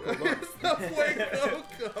Fue Coco look. It's the Fue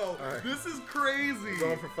Coco. Alright. This is crazy. We're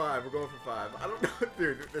going for 5. We're going for 5. I don't know.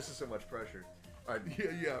 Dude, this is so much pressure. Alright,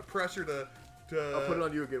 Yeah, pressure to. I'll put it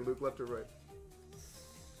on you again, Luke. Left or right?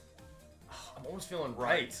 I'm almost feeling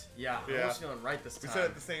right. Yeah, I'm Yeah. almost feeling right this We time. said it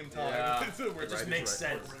at the same time. Yeah. So we're It just just right, makes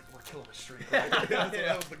right. sense. We're killing the streak. Right? Yeah, so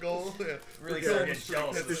that was the goal. Yeah. Really We're starting killing to get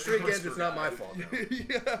jealous. If of the this streak first ends, it's not my fault. Now. Okay,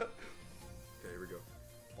 yeah. here we go.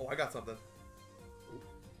 Oh, I got something.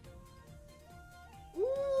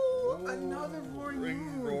 Ooh, another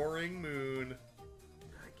roaring Roaring Moon. Did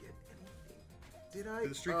I get anything? Did I?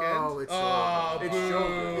 Did the streak Oh, end? it's Oh, it's boo.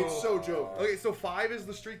 Joker. It's so Joker. Okay, so 5 is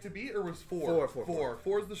the streak to beat, or was 4? 4.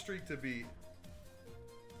 4 is the streak to beat.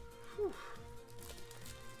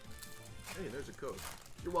 Hey, there's a code.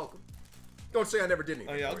 You're welcome. Don't say I never did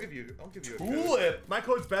anything. Oh yeah, I'll for give you a code. Tulip. My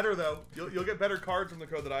code's better though. You'll get better cards from the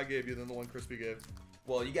code that I gave you than the one Crispy gave.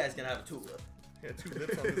 Well, you guys can have a tulip. Yeah, 2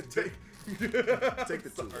 lips on this. Take the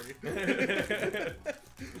Sorry.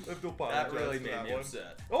 I feel That apologize really for made that me one.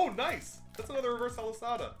 upset. Oh, nice! That's another reverse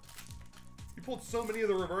Halosada. You pulled so many of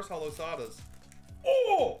the reverse Halosadas.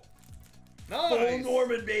 Oh! Nice! Full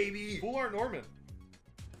Norman, baby! Full Art Norman.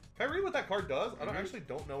 Can I read what that card does? I actually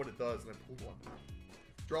don't know what it does, and I pulled one.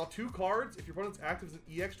 Draw 2 cards. If your opponent's active as an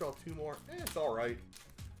EX, draw 2 more. It's alright.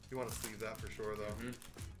 You want to sleeve that for sure, though.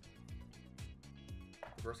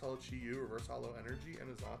 Reverse Hollow Chi-Yu, Reverse Hollow Energy, and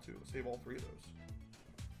a Zatu. Save all 3 of those.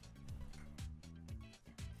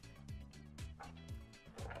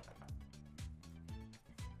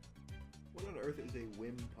 What on earth is a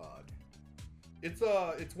Wimpod?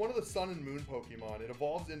 It's one of the Sun and Moon Pokemon. It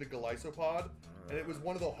evolves into Golisopod, and it was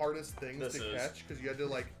one of the hardest things This to is. catch because you had to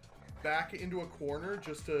like back it into a corner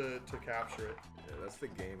just to capture it. Yeah, that's the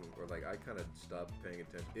game where like I kind of stopped paying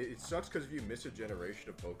attention. It sucks because if you miss a generation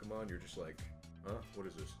of Pokemon, you're just like What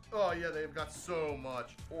is this? Oh yeah, they've got so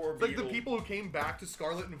much. Or It's like the people who came back to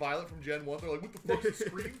Scarlet and Violet from Gen 1, they're like, what the fuck's a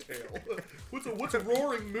Screamtail? what's a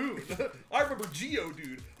Roaring Moon? I remember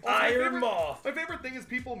Geodude. Also, Iron Moth. My favorite thing is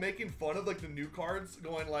people making fun of like the new cards,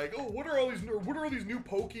 going like, oh, what are all these new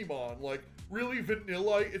Pokemon? Like, really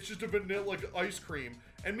vanilla? It's just a vanilla like ice cream.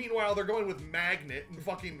 And meanwhile, they're going with Magnet and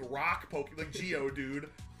fucking rock Pokemon, like Geodude.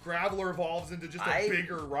 Graveler evolves into just a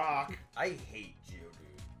bigger rock. I hate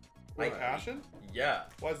Geodude. Like Passion? Yeah.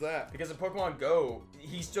 Why's that? Because in Pokemon Go,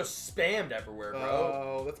 he's just spammed everywhere, bro.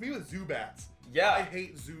 Oh, that's me with Zubats. Yeah. I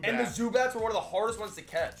hate Zubats. And the Zubats were one of the hardest ones to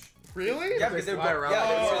catch. Really? Yeah, because they would fly go around. yeah,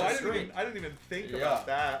 they would Oh, go to I the screen. didn't even think about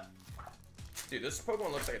that. Dude, this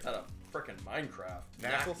Pokemon looks like it's out of frickin' Minecraft.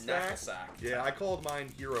 Knackle Sack. Yeah, I called mine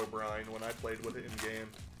Hero Brine when I played with it in game.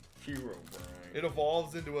 Hero Brain. It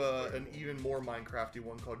evolves into an even more Minecrafty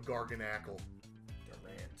one called Garganackle.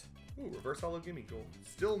 Durant. Ooh, reverse hollow gimme gold.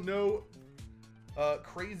 Still no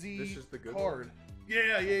crazy This is the good card. one?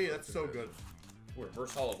 Yeah, that's so good. Ooh,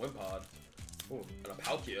 Reverse Hollow Wimpod. Ooh, and a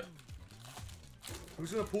Palkia.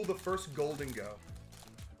 Who's gonna pull the first Golden Go?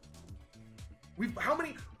 We've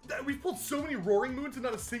pulled so many Roaring Moons and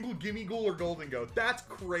not a single Gimme Ghoul or Golden Go. That's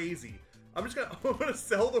crazy. I'm gonna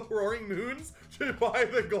sell the Roaring Moons to buy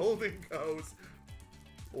the Golden Goes.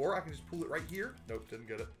 Or I can just pull it right here. Nope, didn't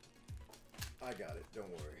get it. I got it. Don't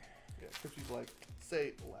worry. Yeah, Crispy's like,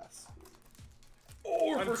 say less.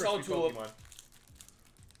 Oh, I'm Reverse Hollow Crispy Tulip. Pokemon.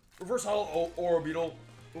 Reverse Hollow Orbeetle.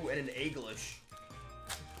 Ooh, and an Egglish.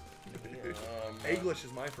 English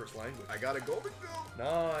is my first language. I got a Golden Go.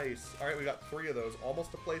 Nice. All right, we got 3 of those.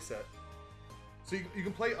 Almost a play set. So you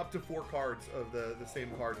can play up to 4 cards of the same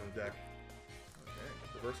card in the deck.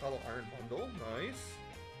 Okay. Reverse Hollow Iron Bundle. Nice.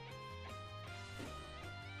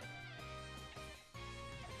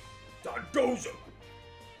 Dondozo.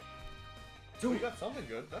 So we got something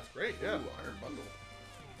good. That's great. Yeah. Ooh, Iron Bundle.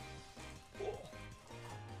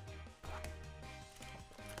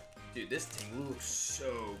 Dude, this thing looks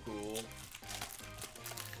so cool. Is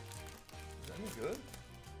that any good?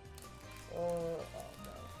 Oh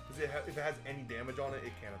no. Because if it has any damage on it,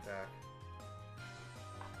 it can't attack.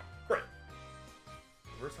 Right.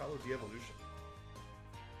 Reverse Hollow De-Evolution.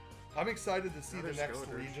 I'm excited to see Now the there's next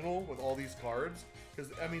Skeletors. regional with all these cards. Because,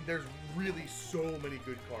 I mean, there's really so many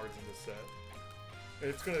good cards in this set. And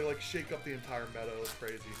it's going to, like, shake up the entire meta. It's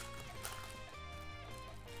crazy.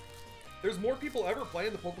 There's more people ever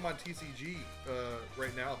playing the Pokemon TCG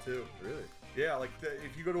right now, too. Really? Yeah, like,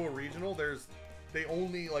 if you go to a regional, they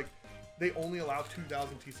only allow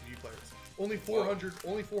 2,000 TCG players. Only 400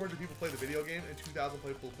 people play the video game, and 2,000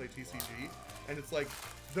 people play TCG. And it's like,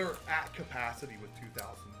 they're at capacity with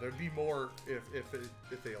 2,000. There'd be more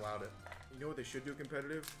if they allowed it. You know what they should do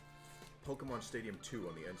competitive? Pokemon Stadium 2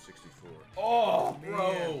 on the N64. Oh, Man.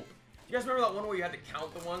 bro. You guys remember that one where you had to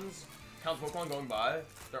count the ones? Count Pokemon going by?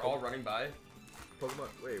 They're all running by? Pokemon.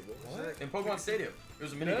 Wait, what was that? In Pokemon Stadium. It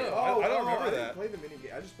was a mini No. game. I don't remember I that. didn't play the mini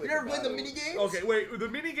game. I just played. You never played the battle. mini games? Okay, wait. The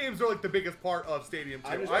mini games are like the biggest part of Stadium 2.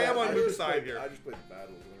 I am I on Moon's just side played- here. I just played the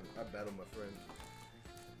battles. I battled my friends.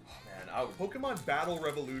 Man, I would... Pokemon Battle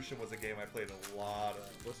Revolution was a game I played a lot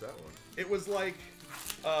of. What's that one? It was like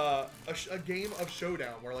a game of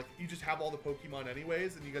Showdown where like you just have all the Pokemon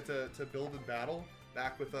anyways, and you get to build and battle.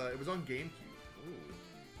 Back with it was on GameCube. Ooh.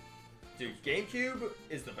 Dude, GameCube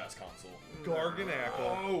is the best console. Garganackle.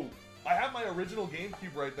 Oh! I have my original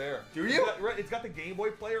GameCube right there. Do you? It's got the Game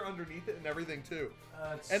Boy player underneath it and everything too.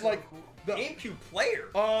 That's And like the GameCube player?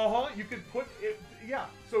 you could put it. Yeah.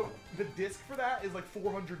 So the disc for that is like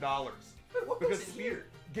 $400. What goes in here?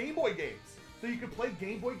 Game Boy games. So you can play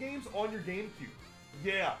Game Boy games on your GameCube.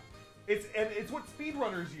 Yeah. It's what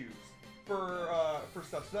speedrunners use for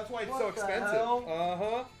stuff. So that's why it's so What the expensive.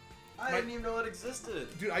 hell? I My- didn't even know that existed.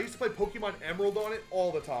 Dude, I used to play Pokemon Emerald on it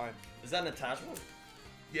all the time. Is that an attachment?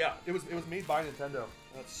 Yeah. It was made by Nintendo.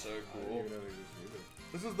 That's so I didn't cool. even know they existed either.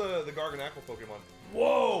 This is the Garganackle Pokemon.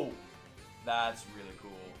 Whoa! That's really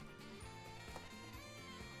cool.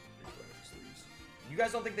 You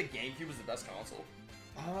guys don't think the GameCube is the best console?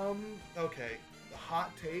 Okay.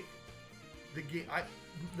 Hot take.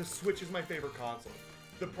 The Switch is my favorite console.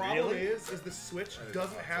 The problem Really? is the Switch That is a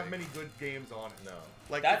doesn't hot have take. many good games on it. No.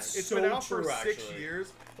 Like That's it's so been out for true, 6 actually.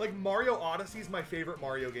 years. Like Mario Odyssey is my favorite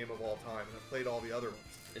Mario game of all time, and I've played all the other ones.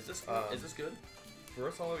 Is this good?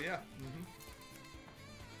 Reverse Hollow, yeah.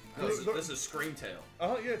 This is Screamtail.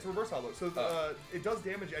 Yeah, it's Reverse Hollow. So it does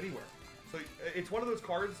damage anywhere. So it's one of those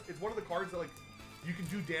cards. It's one of the cards that like you can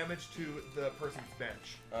do damage to the person's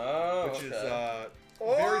bench, Oh, which is okay.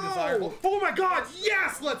 very desirable. Oh my God!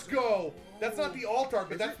 Yes, let's go. That's not the alt art,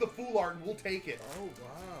 but Is that's it? the full art, and we'll take it. Oh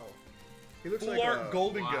wow. He looks Full like art a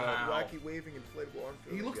Golden wow. Go. wacky waving inflatable arm.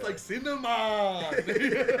 He looks guy. like Cinnamon. That's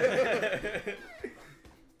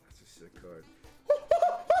a sick card.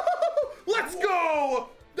 Let's go!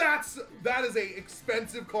 That is a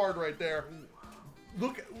expensive card right there.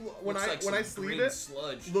 Look when Looks like when I some sleeve green it.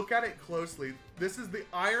 sludge. Look at it closely. This is the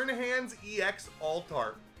Iron Hands EX alt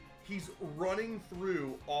art. He's running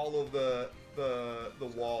through all of the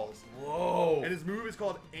walls. Whoa. And his move is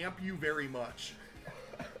called Amp You Very Much.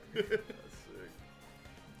 That's sick.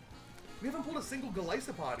 We haven't pulled a single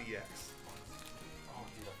Golisopod EX. Oh,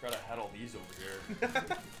 dude, I forgot I had all these over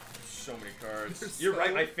here. So many cards. There's You're so-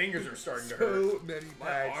 right, my fingers are starting to hurt. So many My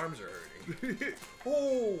packs. arms are hurting.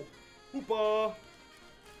 Oh, hoopa.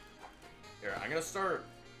 Here, I'm gonna start.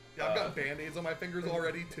 Yeah, I've got band-aids on my fingers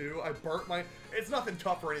already too. I burnt my. It's nothing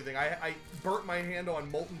tough or anything. I burnt my hand on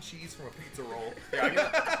molten cheese from a pizza roll. Here, I'm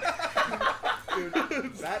gonna,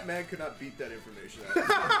 Dude, that man could not beat that information.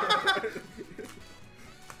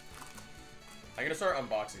 I'm gonna start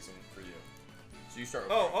unboxing some for you. So you start.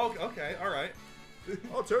 With Oh, okay, all right.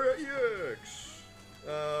 Altaria EX.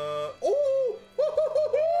 Oh!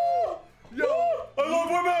 Yo, I love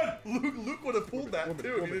women. Luke would have pulled that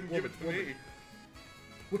too if he didn't give it to me.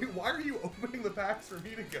 Wait, why are you opening the packs for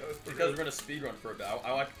me to go through? Because we're gonna speed run for a bit.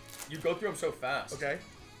 I like you go through them so fast. Okay,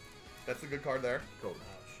 that's a good card there. Cool.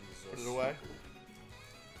 Oh, Jesus. Put it away.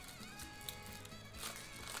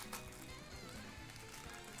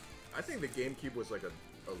 I think the GameCube was like a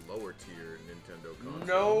lower tier Nintendo console.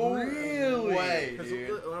 No Really? way, Because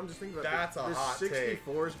dude. I'm just thinking about That's a the hot take.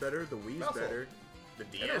 64 is better, the Wii's Russell. better, the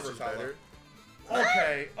DS is Universal. better.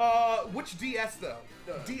 Okay, which DS though?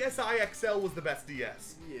 DSi XL was the best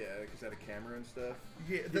DS. Yeah, because it had a camera and stuff.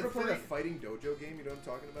 Yeah, You the ever play three- that fighting dojo game? You know what I'm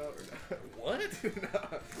talking about? Or not?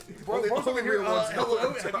 What? Bro, Only only real ones know hello, what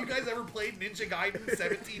I'm have you talking guys ever played Ninja Gaiden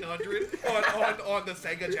 1700 on the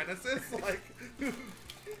Sega Genesis? Like,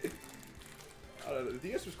 I don't know. The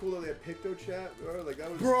DS was cool though. They had Picto Chat. Like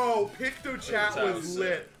that was. bro, PictoChat That was was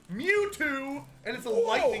lit. Mewtwo, and it's a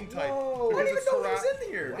lightning type. whoa. because I didn't even it's know he was terra-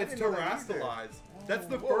 in here. It's I didn't know that either. terrestrialized. That's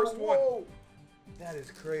the Whoa, first one. whoa. That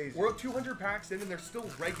is crazy. We're 200 packs in, and there's still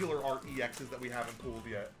regular art EXs that we haven't pulled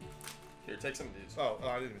yet. Here, take some of these. Oh,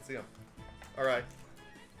 I didn't even see them. All right.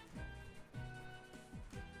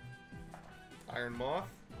 Iron Moth.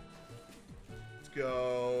 Let's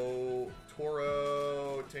go.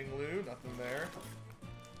 Toro Tinglu. Nothing there.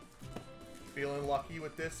 Feeling lucky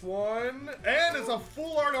with this one. And it's a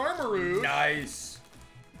full art Armarouge. Nice.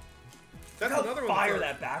 That's Look how another one. fire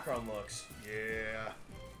that's- that background looks. Yeah.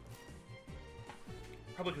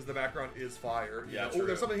 Probably because the background is fire. Yeah, Oh, true.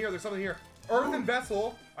 there's something here. There's something here. Earth and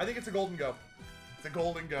Vessel. I think it's a Golden Go. It's a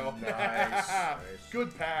Golden Go. Nice, nice.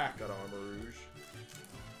 Good pack. Got Armor Rouge.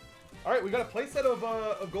 All right, we got a playset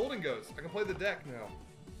of Golden Goes. I can play the deck now.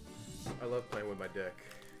 I love playing with my deck.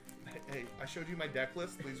 Hey, I showed you my deck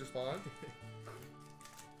list. Please respond.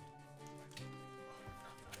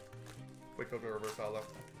 Quick go to reverse hollow.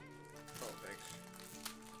 Oh, thanks.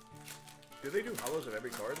 Do they do hollows of every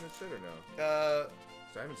card in this set or no?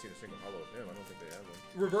 'Cause I haven't seen a single hollow of him. I don't think they have one.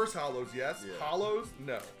 Reverse hollows, yes. Yeah. Hollows,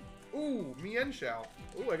 no. Ooh, Mien Shao.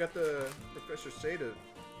 Ooh, I got the Professor Seda.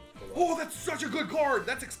 Oh, that's such a good card.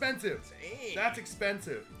 That's expensive. Dang. That's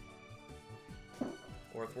expensive.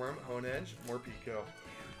 Orthworm, Hone Edge, more Pico.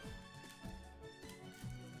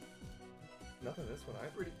 Nothing this one.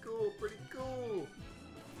 Pretty cool, pretty cool.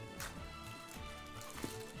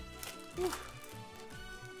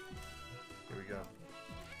 Here we go.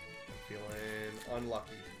 Feeling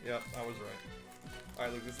unlucky. Yep, I was right.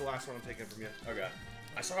 Alright, Luke, this is the last one I'm taking from you. Okay.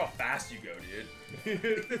 I saw how fast you go, dude.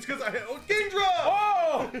 It's because I... Oh, Kingdra!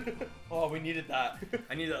 Oh! Oh, we needed that.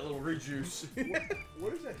 I need that little rejuice.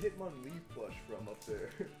 What is that Hitmonlee plush from up there?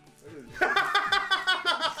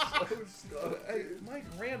 That is so stuffed. Hey, my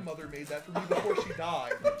grandmother made that for me before she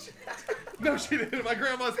died. No, she didn't. My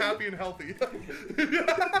grandma's happy and healthy.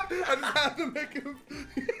 I just had to make him...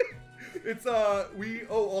 It's,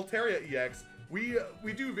 Altaria EX. We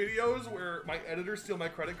do videos where my editors steal my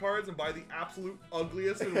credit cards and buy the absolute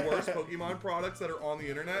ugliest and worst Pokemon products that are on the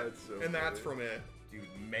internet, That's so and that's funny. from it. Dude,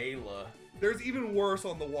 Mela. There's even worse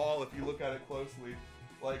on the wall if you look at it closely.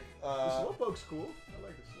 Like, The Slowpoke's cool. I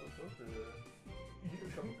like the Slowpoke.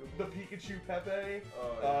 the Pikachu Pepe.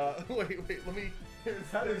 Oh, yeah. Wait, let me... Here's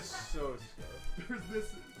That this. is so stuffed. There's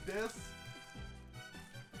this.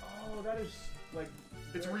 Oh, that is like.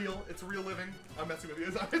 It's real. It's real living. I'm messing with you.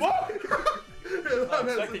 I'm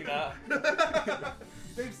expecting that.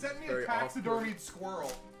 They've sent me Very a taxidermied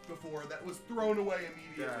squirrel before that was thrown away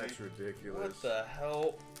immediately. That's ridiculous. What the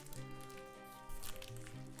hell?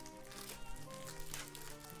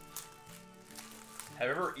 Have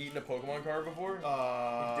you ever eaten a Pokemon card before?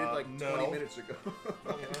 He did like no. 20 minutes ago.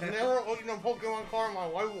 I've never eaten a Pokemon card in my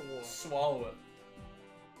life before. Swallow it.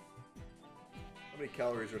 How many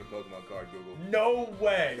calories are in a Pokemon card, Google? No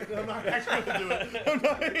way. I'm not actually gonna do it. I'm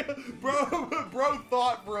not, bro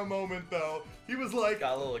thought for a moment though. He was like,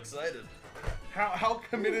 Got a little excited. how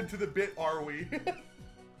committed to the bit are we?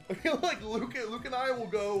 I feel like Luke and I will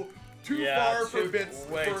go too far for bits.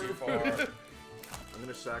 Way too far. I'm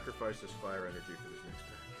gonna sacrifice this fire energy for this next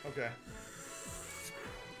pack. Okay.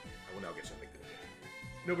 I will now get something good.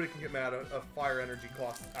 Nobody can get mad at a fire energy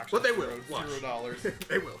cost actually. But they will. Watch. $0.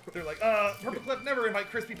 They will. They're like, Purplecliffe, never invite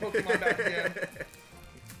crispy Pokemon back again.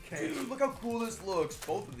 Okay. Dude, look how cool this looks.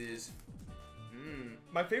 Both of these.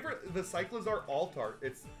 My favorite, the Cyclizar Altart.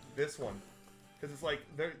 It's this one. Because it's like,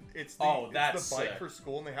 it's the, that's it's the bike sick. for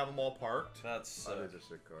school and they have them all parked. That's That is a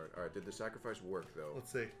sick card. Alright, did the sacrifice work though?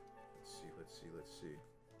 Let's see. Let's see.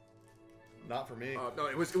 Not for me. No,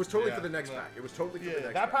 it was totally Yeah, for the next no. pack. It was totally for the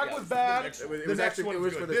next that pack. pack was Yeah, bad. it was The next actually- one it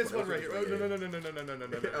was was for good. this This one. one right here. Yeah, Oh, yeah, no, no.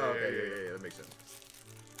 Oh, okay, yeah, that makes sense.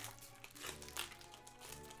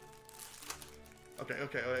 Okay.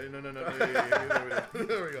 No. Yeah,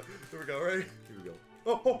 there we go. Ready? Here we go.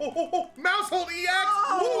 Oh, Mousehold EX!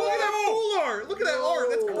 Whoa, look at that full art! Look at that art!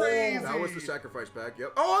 That's crazy! That was the sacrifice pack,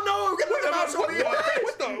 yep. Oh no, we're getting the mouse on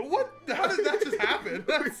the What? How did that just happen?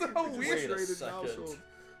 That's so Wait weird. a second.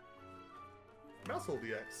 Mousehold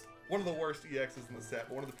EX. One of the worst EXs in the set,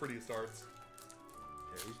 but one of the prettiest arts.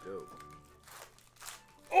 Yeah, he's dope.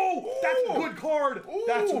 Oh, that's a Ooh. good card!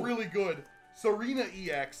 That's Ooh. really good. Serena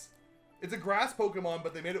EX. It's a grass Pokemon,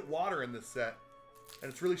 but they made it water in this set.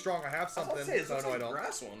 And it's really strong. I have I was something. about to say, this so looks no, like I a don't.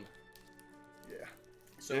 grass one. Yeah.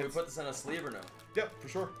 So we It's- put this in a sleeve or no? Yep, for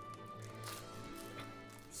sure.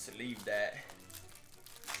 Sleeve that.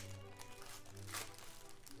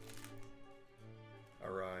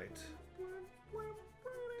 Alright.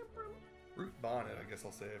 Root Bonnet, I guess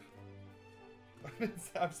I'll save.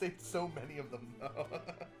 I've saved so many of them, though.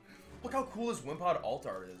 Look how cool this Wimpod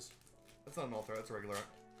Altart is. That's not an altar, that's a regular art.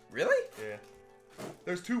 Really? Yeah.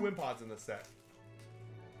 There's two Wimpods in this set.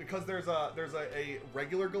 Because there's a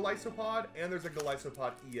regular Golisopod and there's a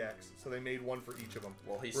Golisopod EX. So they made one for each of them.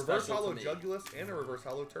 Well, he's Reverse special Hollow to me. Jugulus and a Reverse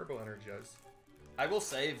Hollow Turbo Energize. I will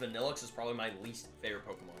say Vanillix is probably my least favorite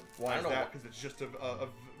Pokemon. Why I is don't know that? Because it's just a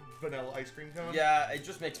vanilla ice cream cone? Yeah, it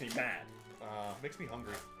just makes me mad. Makes me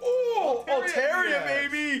hungry. Oh, Altaria, Altaria,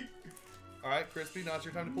 baby! Alright, Crispy, now it's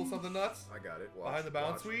your time to pull something nuts. I got it. Watch, Behind the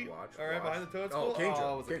Bounce watch, Suite. Watch, Alright, watch. behind the Toadstool. Oh, Kingdra.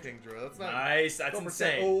 Oh, it was a Kingdra. That's not... Nice, that's Don't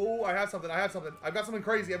pretend- insane. Oh, I have something. I've got something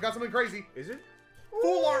crazy. Is it?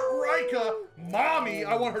 Full art Rika. Mommy,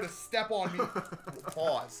 I want her to step on me.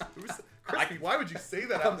 Pause. Crispy, why would you say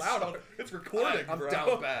that out loud? It's recording, I'm bro.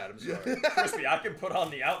 down bad. I'm sorry. Crispy, I can put on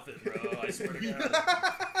the outfit, bro. I swear to God.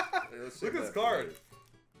 Let's Look save at this that for card. later.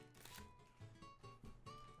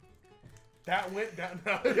 That went down.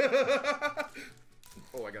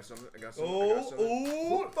 Oh, I got something. I got Oh, something.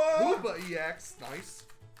 oh, Hoopa EX. Nice.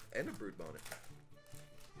 And a Brood Bonnet.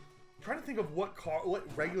 I'm trying to think of what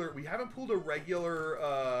regular. We haven't pulled a regular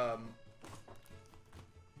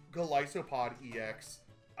Golisopod EX.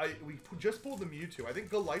 We just pulled the Mewtwo. I think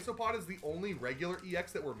Golisopod is the only regular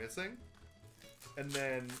EX that we're missing. And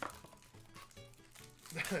then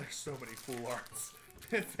there's so many cool arts.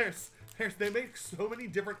 They make so many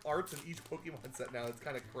different arts in each Pokemon set now. It's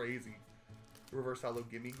kind of crazy. Reverse Hollow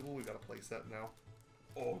Gimme Ghoul. We got a playset now.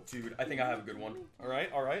 Oh, dude, I think I have a good one. All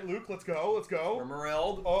right, Luke. Let's go.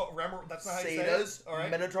 Remoraid, Oh, that's not how you say it. Sadas, All right.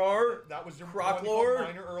 Minotaur, That was your Croclord,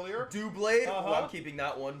 minor earlier. Doublade. Uh-huh. Oh, I'm keeping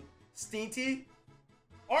that one. Steenti.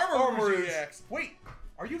 Armor Armourouge. EX. Wait,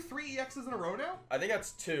 are you 3 EXs in a row now? I think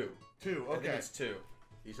that's 2. 2. I think Okay. it's 2.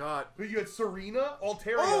 He's hot. But you had Serena,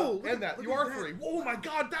 Altaria, Oh, look and at- that. look You at are that. 3. Oh my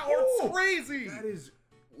God, that art's crazy. That is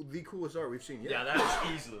the coolest art we've seen yet. Yeah, that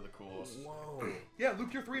is easily the coolest. Whoa. Yeah,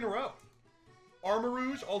 Luke, you're 3 in a row.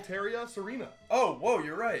 Armourouge, Altaria, Serena. Oh, whoa,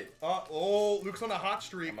 you're right. Luke's on a hot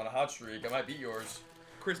streak. I'm on a hot streak. I might beat yours.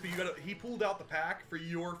 Crispy, he pulled out the pack for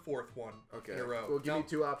your 4th one Okay. in a row. Well, give Now- me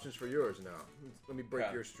 2 options for yours now. Let me break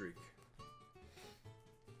Okay. your streak.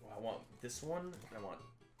 Well, I want this one. And I want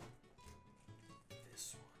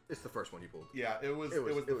this one. It's the first one you pulled. Yeah, it was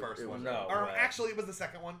the first one. No Or way. actually, it was the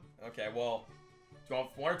second one. Okay, well, do you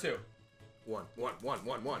want 1 or 2? One.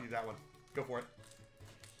 Give me that one. Go for it.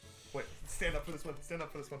 Wait, stand up for this one. Stand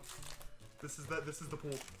up for this one. This is the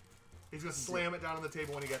pool. He's gonna slam it down on the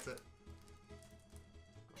table when he gets it.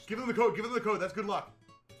 Give him the code. Give him the code. That's good luck.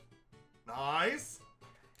 Nice.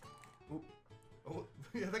 Ooh. Oh,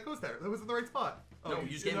 yeah, that goes there. That was in the right spot. Oh, No, you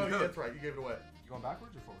just gave him the yeah, code. that's right. You gave it away. You going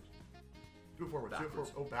backwards or forwards? Do it forward.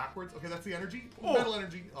 Backwards. Oh, backwards. Okay, that's the energy. Oh. Metal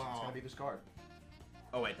energy. It's Oh. gonna be this card.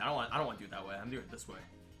 Oh wait, I don't want to do it that way. I'm doing it this way.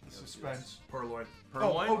 Suspense. Purloin.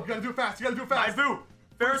 Purloin. Oh, you gotta do it fast. You gotta do it fast. Maifu.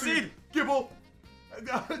 Pharisee. Gibble.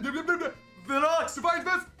 Vinox. Divine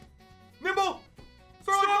Fist. Nimble.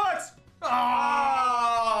 Snorlax.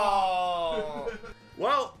 Oh!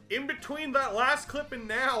 Well, in between that last clip and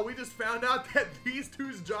now, we just found out that these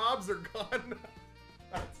two's jobs are gone.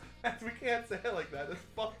 We can't say it like that. That's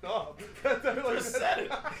fucked up. Just said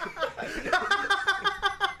it.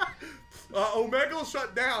 Omegle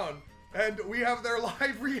shut down, and we have their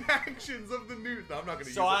live reactions of the news. No, I'm not gonna use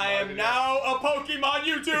it. So I am now a Pokemon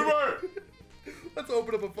YouTuber. Let's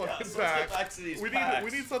open up a fucking Let's pack. get back to these We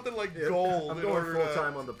packs. need something like gold. I'm in going order full to-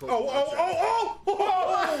 time on the Pokemon.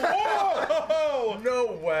 Oh!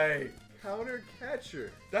 No way. Counter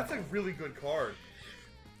catcher. That's a really good card.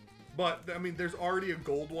 But, I mean, there's already a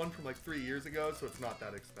gold one from like 3 years ago, so it's not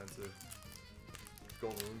that expensive.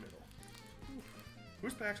 Gold in the middle.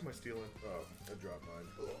 Whose packs am I stealing? Oh, I dropped mine.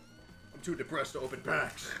 I'm too depressed to open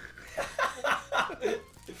packs.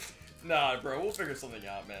 Nah, bro, we'll figure something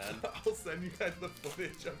out, man. I'll send you guys the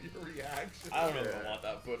footage of your reaction. I don't even want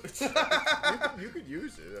that footage. You could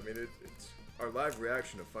use it. I mean, it's our live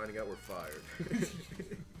reaction of finding out we're fired.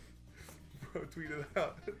 Bro tweeted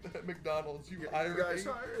out at McDonald's, you You hiring? guys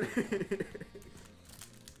hired?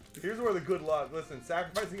 Here's where the good luck. Listen,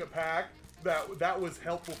 sacrificing a pack, that was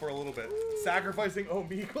helpful for a little bit. Sacrificing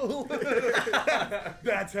Omegle,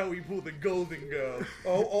 that's how we pull the Golden Go.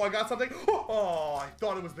 Oh, I got something. Oh, I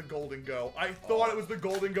thought it was the Golden Go. I thought it was the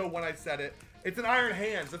Golden Go when I said it. It's an Iron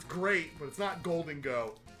Hands. That's great, but it's not Golden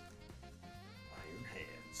Go. Iron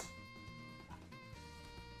Hands.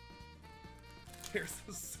 There's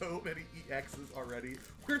so many EXs already.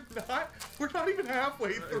 We're not even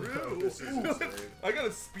halfway through. This is insane. I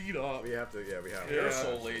gotta speed up. We have to. Yeah, we have to. Air Yeah.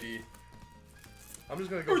 Soul Lady. I'm just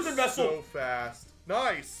gonna go Earthen Vessel. so fast.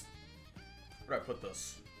 Nice. Where do I put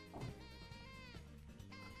this?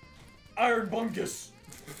 Iron Bungus.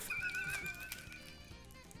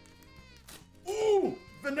 Ooh,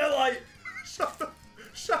 Vanillite. Shut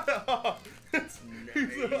up. It's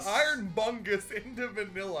Nice. Iron Bungus into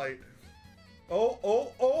Vanillite.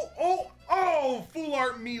 Oh, Full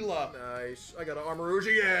Art Mila. Nice. I got an Armarouge.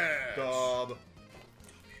 Yeah. Dub.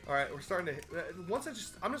 All right, we're starting to.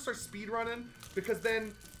 I'm gonna start speed running because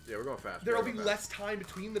then Yeah, we're going fast. there'll We're be going less time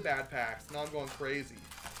between the bad packs. Now I'm going crazy.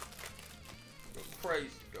 Go crazy.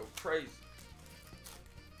 Go crazy.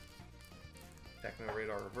 Techno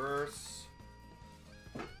Radar Reverse.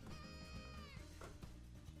 fast.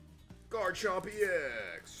 Guard Chompy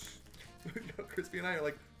X. Crispy and I are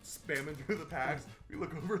like spamming through the packs. We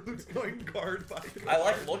look over, Luke's going guard by guard. I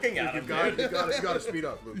like looking at him. You got dude. you gotta speed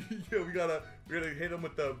up, Luke. Yeah, we gotta hit him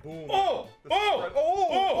with the boom. Oh! The Oh! spread.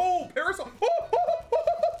 Oh! Parasol!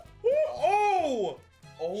 Oh!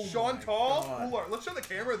 Oh Chantal, my God. Full Art. Let's show the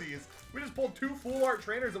camera these. We just pulled 2 Full Art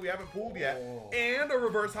trainers that we haven't pulled yet. Oh. And a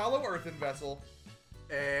Reverse Hollow Earthen Vessel.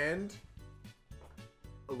 And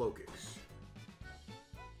a Lokix.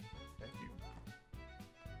 Thank you.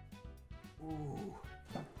 Ooh.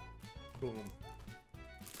 Boom.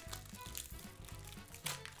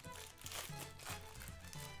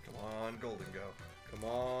 Come on, Golden Go. Come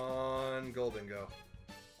on, Golden Go.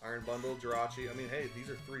 Iron Bundle, Jirachi. I mean, hey, these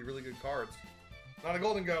are 3 really good cards. Not a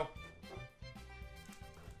Golden Go.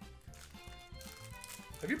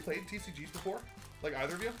 Have you played TCGs before? Like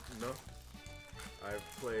either of you? No. I've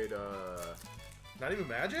played, Not even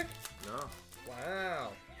Magic? no.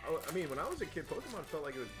 Wow. I mean, when I was a kid, Pokemon felt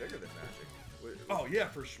like it was bigger than Magic. Oh yeah,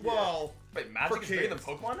 for sure. Yeah. Well, Wait, Magic For is bigger than kids.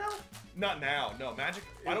 Pokemon now? not now. No, Magic.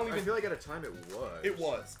 I don't even. feel like at a time it was. It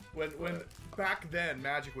was when But- back then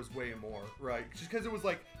Magic was way more, right? Just because it was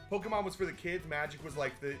like Pokemon was for the kids, Magic was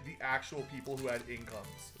like the actual people who had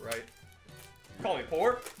incomes, right? Call me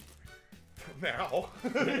poor. Now,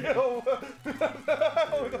 no,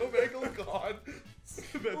 Omega gone.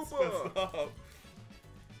 That's messed up.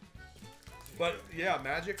 But yeah,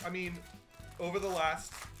 Magic. I mean, over the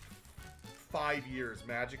last 5 years,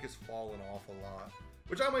 Magic has fallen off a lot.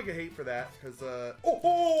 Which I might get hate for that, because,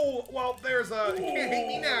 well, there's a, you can't hate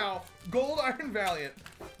me now, Gold Iron Valiant.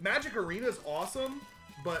 Magic Arena is awesome,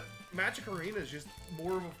 but Magic Arena is just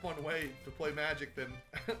more of a fun way to play Magic than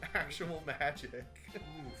actual Magic.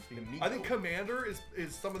 I think Commander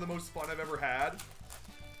is some of the most fun I've ever had,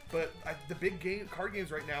 but the big card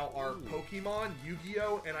games right now are Pokemon,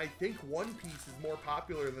 Yu-Gi-Oh, and I think One Piece is more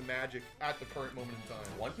popular than Magic at the current moment in time.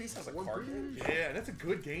 One Piece has a One card Piece? game? Yeah, and it's a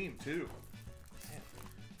good game, too.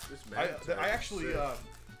 This I actually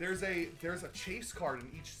there's a chase card in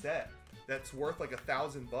each set that's worth like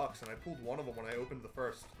 $1,000, and I pulled one of them when I opened the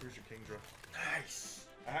first. Here's your Kingdra. Nice.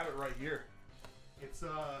 I have it right here. It's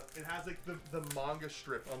it has like the manga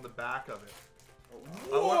strip on the back of it.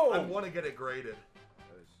 Whoa! I want to get it graded.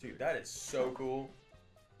 Dude, that is so cool.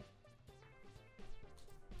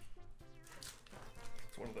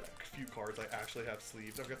 It's one of the few cards I actually have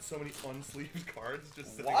sleeved. I've got so many unsleeved cards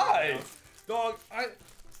just sitting Why? around. Dog,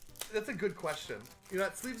 that's a good question. You know,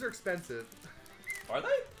 sleeves are expensive. Are they?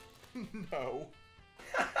 No.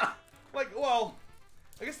 Like, well,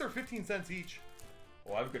 I guess they're 15 cents each.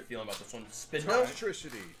 Oh, I have a good feeling about this one. Spin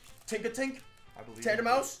Electricity. Tink-a-Tink, I believe. Tandem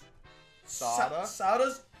Mouse, Sada.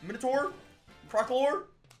 Sadas, Minotaur, Proclor,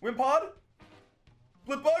 Wimpod,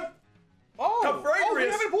 Blipbug. Oh, How fragrant. oh, we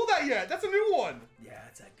haven't pulled that yet. That's a new one. Yeah,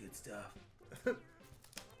 that's that good stuff.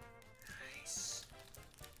 Nice.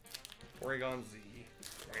 Oregon Z.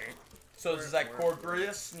 So does that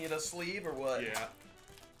Cordbrius need a sleeve or what? Yeah.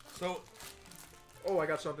 So, Oh, I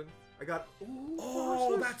got something. I got. Ooh, oh,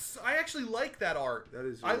 Forceless. that's. I actually like that art. That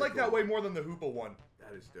is. I really like that cool. way more than the Hoopa one.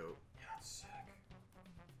 That is dope. Yeah, it's sick.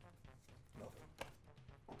 Nothing.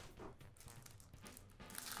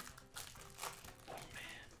 Oh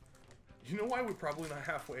man. You know why we're probably not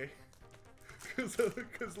halfway?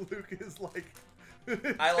 Because Luke is like.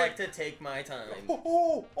 I like to take my time.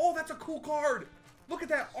 Oh, that's a cool card. Look at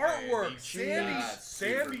that artwork. Sandy Cheeks. That's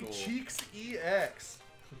super Sandy cool. Cheeks EX.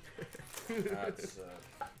 That's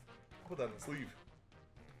Put that in the sleeve.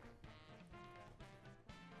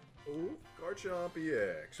 Oh, Garchomp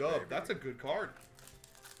EX. Shove, baby. that's a good card.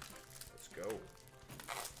 Let's go.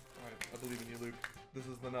 Alright, I believe in you, Luke. This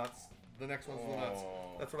is the nuts. The next one's the nuts.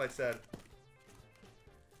 Oh. That's what I said.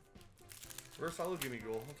 Reverse Hollow Gimme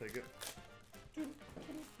Goal. I'll take it.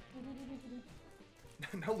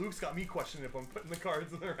 Now Luke's got me questioning if I'm putting the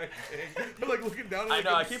cards in the right thing. I'm like looking down at it. I know,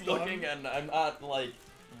 I like keep I'm stunned. looking and I'm not like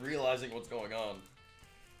realizing what's going on.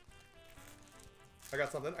 I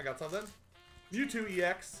got something. Mewtwo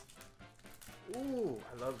EX. Ooh,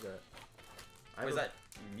 I love that. Was that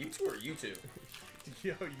Mewtwo or U2?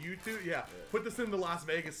 Yo, Mewtwo? Yeah. Put this in the Las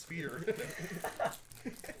Vegas sphere.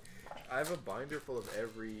 I have a binder full of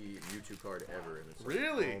every Mewtwo card ever, and it's like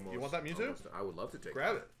Really? almost- You want that Mewtwo? almost- I would love to take.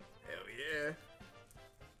 Grab that. it. Hell yeah!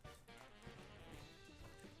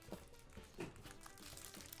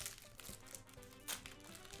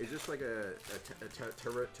 Is this like a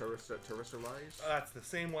terrestrialized? That's the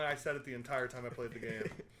same way I said it the entire time I played the game.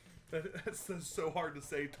 That's so hard to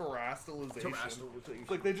say. Terrestrialization.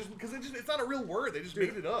 Like they just because it's not a real word. They just Dude,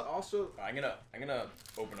 made it up. Also, I'm gonna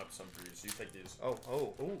open up some for you, so you take these. Oh.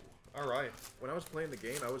 All right. when I was playing the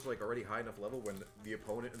game, I was like already high enough level when the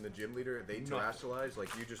opponent and the gym leader they terrestrialized. Like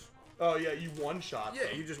you just Oh yeah, you one shot.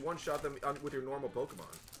 yeah, you just one shot them with your normal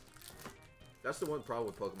Pokemon. That's the one problem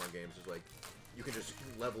with Pokemon games is like you can just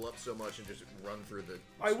level up so much and just run through the.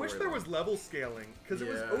 I wish there storyline. was level scaling because it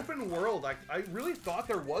was Yeah. open world. I really thought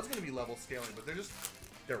there was going to be level scaling, but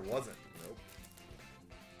there wasn't. Nope.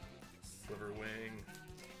 Sliverwing,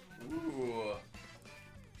 Ooh.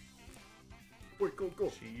 Wait, go.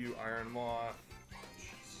 GU Iron Moth.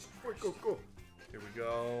 Wait, go. Here we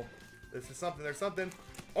go. This is something. There's something.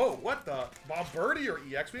 Oh, what the? Bob Birdie or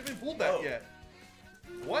EX? We haven't pulled that Whoa. yet.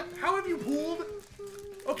 What? How have you pulled?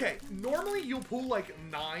 Okay, normally you'll pull like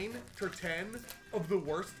 9 to 10 of the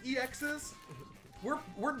worst EXs.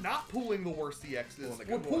 We're not pulling the worst EXs. Pulling the We're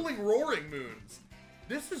good ones. pulling Roaring Moons.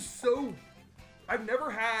 This is so. I've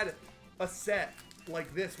never had a set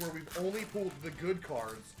like this where we've only pulled the good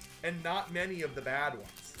cards and not many of the bad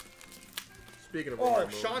ones. Speaking of Oh, Roaring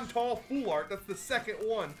Moons, Chantal Full Art. That's the second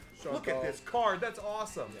one. Look at Chantal. this card. That's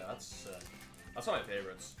awesome. Yeah, that's one of my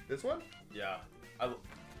favorites. This one? Yeah,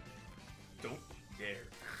 don't dare.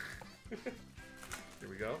 Here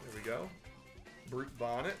we go. Brute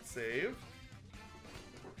Bonnet, save.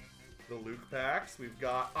 The Luke packs. We've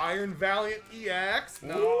got Iron Valiant EX.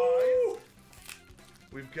 Nice. Woo!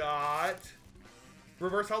 We've got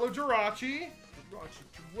Reverse Hollow Jirachi.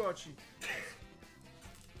 Jirachi.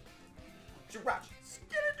 Jirachi.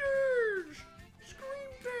 Skitterdirge!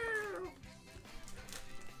 Scream down!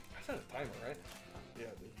 I set a timer, right? Yeah,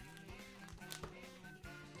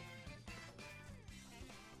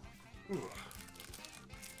 dude. Ooh.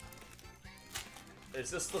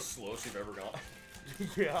 Is this the slowest you've ever gone?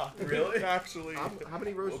 Yeah. Really? Actually. How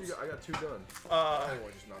many rows you got? I got 2 done. Uh, I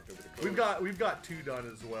just knocked over the code. we've got 2 done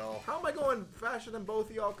as well. How am I going faster than both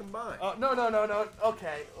of y'all combined? No.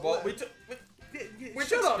 Okay. Well, we took.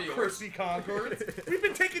 Shut up, be yours. Crispy Concords. We've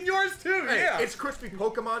been taking yours too. Hey, yeah. it's Crispy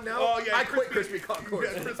Pokemon now. Oh, yeah, I quit Crispy- Crispy Concord.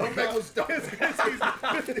 Yeah, Crispy Omega's done.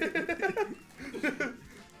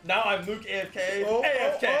 Now I'm Luke AFK. Oh,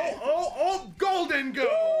 AFK. oh, Golden Go!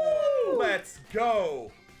 Woo! Let's go!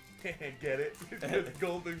 Get it?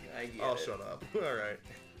 Golden. I get I'll it. shut up. All right.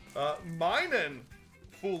 Minun.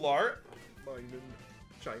 Full art. Mine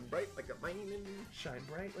shine bright like a mine. Shine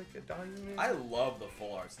bright like a diamond. I love the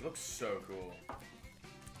full arts. They look so cool.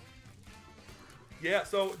 Yeah,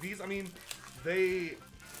 so these, I mean, they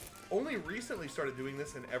only recently started doing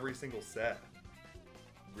this in every single set.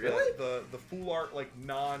 Really? The full art, like,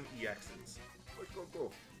 non-EXs.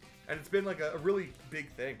 Go. And it's been, like, a really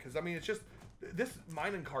big thing. Because, I mean, it's just, this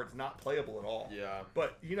Minun card's not playable at all. Yeah.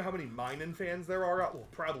 But you know how many Minun fans there are out? Well,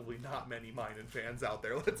 probably not many Minun fans out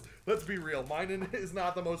there. Let's be real. Minun is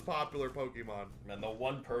not the most popular Pokemon. Man, the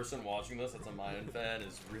one person watching this that's a Minun fan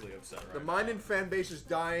is really upset right The now. Minun fan base is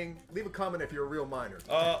dying. Leave a comment if you're a real miner.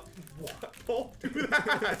 What? Don't do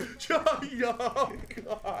that! Oh,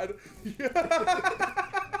 God. Yeah.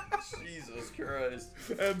 Jesus Christ.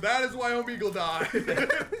 And that is why Omegle died.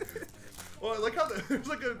 Well, I like how there's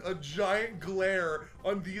like a giant glare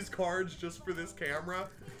on these cards just for this camera.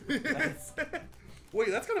 Wait,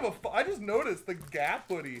 that's kind of I just noticed the Gap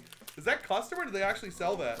hoodie. Is that custom or do they actually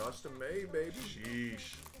sell that? Custom made, baby.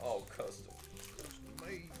 Sheesh. Oh, custom.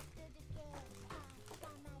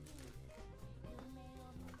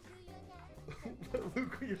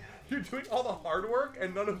 Luke, you're doing all the hard work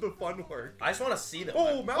and none of the fun work. I just want to see them.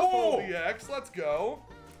 Oh, Mouthful DX, let's go.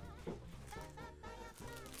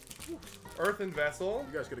 Earthen Vessel.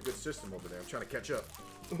 You guys got a good system over there. I'm trying to catch up.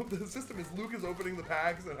 The system is Luke is opening the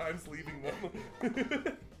packs and I'm sleeving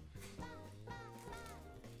them.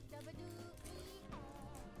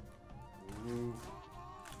 Ooh.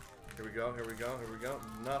 Here we go, here we go, here we go.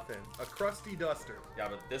 Nothing. A crusty duster. Yeah,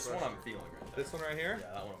 but this one I'm feeling right there. This one right here?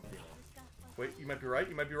 Yeah, that one I'm feeling. Wait, you might be right,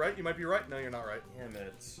 you might be right, you might be right. No, you're not right. Damn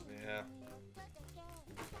it. Yeah.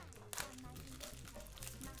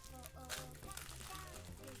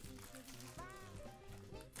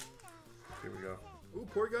 Here we go. Ooh,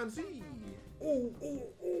 Porygon Z. Ooh, ooh,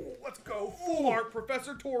 ooh, let's go. Full art,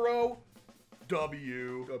 Professor Toro.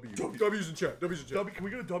 W. W's in chat. W's in chat. W. Can we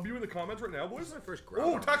get a W in the comments right now, This boys? is my first Oh,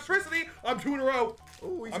 ground. Toxtricity! I'm 2 in a row.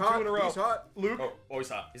 Oh, he's I'm hot. 2 in a row. He's hot. Luke, Oh, he's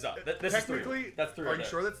hot. He's hot. This is technically, three. That's three. Are right you there.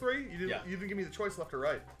 sure that's 3? You didn't. Yeah. You didn't give me the choice left or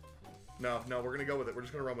right. No, we're gonna go with it. We're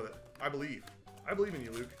just gonna run with it. I believe. I believe in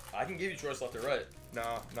you, Luke. I can give you choice left or right.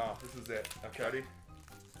 No, this is it. Okay. Ready?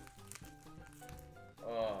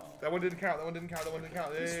 Oh. That one didn't count. That one didn't count. That one didn't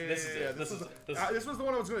count. This is it. Yeah, This is it. This this was the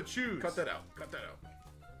one I was gonna choose. Cut that out. Cut that out.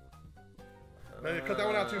 No, cut that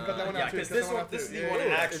one out too. Cut that one Yeah, out too. because Cut this that one, out this is too. the Yeah, one yeah,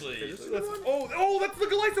 yeah. actually. Is this That's, one? oh, that's the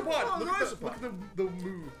Glycopod! Oh, look, Glycopod. look at the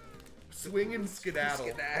move. Swing and skedaddle.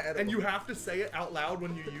 Skedaddle. And you have to say it out loud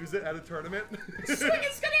when you use it at a tournament. Swing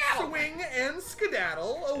and skedaddle! Swing and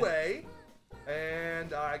skedaddle away.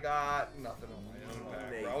 And I got nothing on my own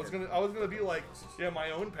pack. Bro. I was gonna be like, yeah, my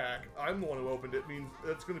own pack. I'm the one who opened it. Means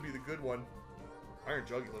that's gonna be the good one. Iron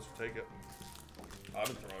Jugulus will take it. I've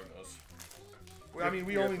been throwing those. Well, I mean,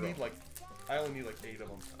 we Yeah, only bro. need like, I only need like 8 of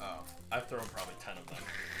them. Oh, I've thrown probably 10 of them.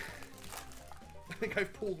 I think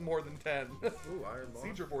I've pulled more than 10. Ooh, Iron Moth.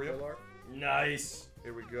 Seedra for you. Full art. Nice.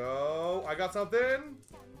 Here we go. I got something.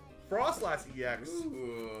 Frostlass EX.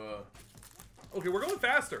 Ooh. Okay, we're going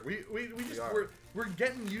faster. We just are. we're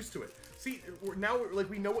getting used to it. See, now like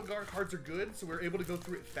we know what cards are good, so we're able to go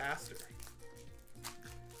through it faster.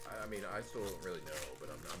 I mean, I still don't really know, but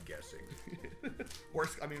I'm guessing.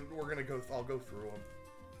 Worst, I mean, we're gonna go. I'll go through them.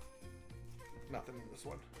 Nothing in this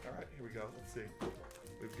one. All right, here we go. Let's see.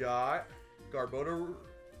 We've got Garbodor,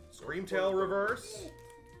 Screamtail Reverse.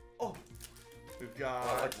 Oh, we've I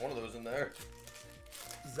got like one of those in there.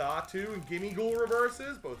 Xatu and Gimme Ghoul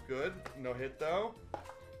reverses, both good. No hit though.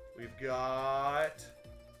 We've got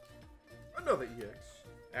Another EX.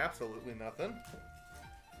 absolutely nothing.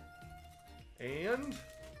 And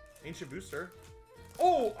Ancient Booster.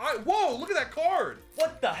 Oh, whoa! Look at that card.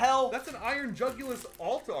 What the hell? That's an Iron Jugulus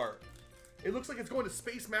alt art. It looks like it's going to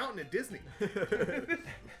Space Mountain at Disney. The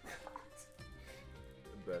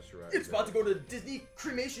best ride. It's about to go to Disney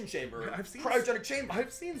Cremation Chamber. I've seen Cryogenic Chamber.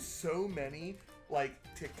 I've seen so many like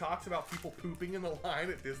TikToks about people pooping in the line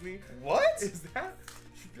at Disney. What? Is that?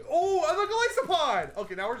 Oh, a Glycopod!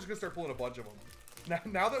 Okay, now we're just gonna start pulling a bunch of them.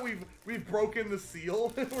 Now that we've broken the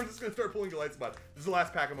seal, we're just gonna start pulling Glycopod. This is the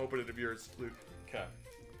last pack I'm opening of yours, Luke, Okay.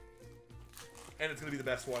 and it's gonna be the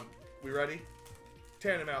best one. We ready?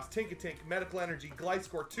 Tandemaus, Tinkatink, Medical Energy,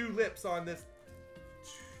 Gliscor, 2 lips on this.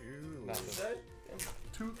 Nothing.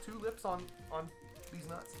 Two lips on these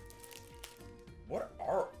nuts. What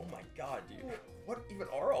are? Oh my god, dude. What even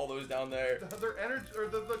are all those down there? They're energy or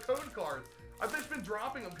the code cards. I've just been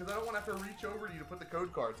dropping them because I don't want to have to reach over to you to put the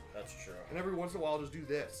code cards. That's true. And every once in a while, I'll just do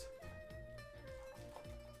this.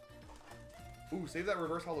 Ooh, save that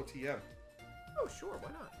reverse hollow TM. Oh, sure,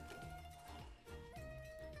 why not?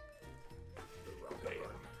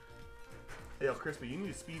 Hey, yo, Crispy, you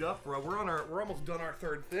need to speed up, bro. We're almost done our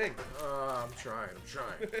third thing. I'm trying.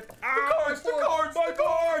 Ow, cards, the cards, my the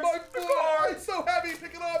cards, my the foot. cards. It's so heavy.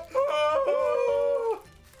 Pick it up.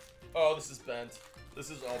 Oh, this is bent.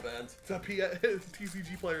 This is all bent. It's a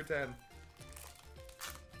TCG Player 10.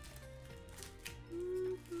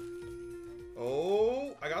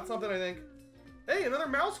 Oh, I got something, I think. Hey, another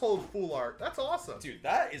Mousehold Fool Art. That's awesome. Dude,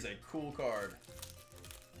 that is a cool card.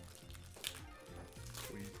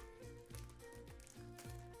 Sweet.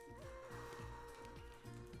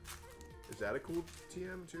 Is that a cool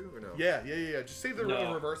TM too, or no? Yeah. Just save the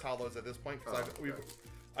No. reverse hollows at this point, because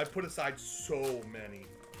I've put aside so many.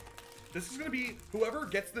 This is gonna be, whoever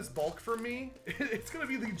gets this bulk from me, it's gonna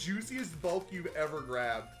be the juiciest bulk you've ever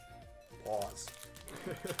grabbed. Pause.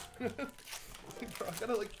 Bro, I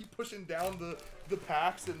gotta like keep pushing down the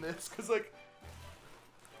packs in this, cause like,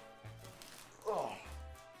 oh,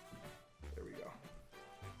 there we go.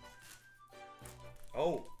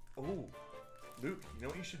 Oh, Luke, you know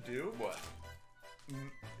what you should do? What?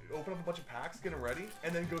 Open up a bunch of packs, get them ready,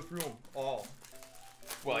 and then go through them all.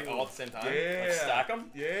 Well, like all at the same time? Yeah. Like stack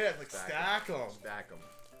them? Yeah, like stack them. Stack them.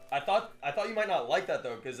 I thought you might not like that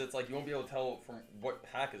though, because it's like you won't be able to tell from what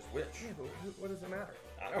pack is which. Yeah, but what does it matter?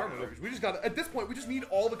 I don't know. We just got, at this point, we just need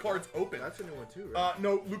all the cards open. That's a new one too, right?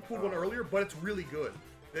 No, Luke pulled one earlier, but it's really good.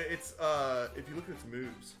 It's, if you look at its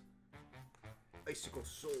moves. Icicle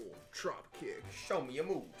Soul, Drop Kick. Show me your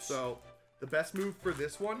moves. So, the best move for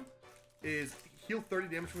this one is heal 30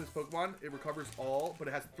 damage from this Pokemon. It recovers all, but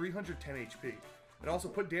it has 310 HP. And also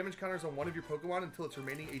put damage counters on one of your Pokemon until its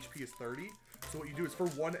remaining HP is 30. So what you do is for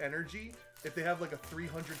one energy, if they have like a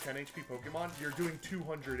 310 HP Pokemon, you're doing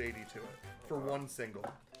 280 to it for one single.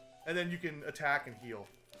 And then you can attack and heal.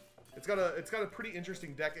 It's got a pretty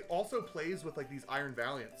interesting deck. It also plays with like these Iron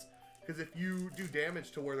Valiants. Because if you do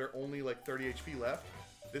damage to where they're only like 30 HP left,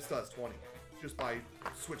 this does 20. Just by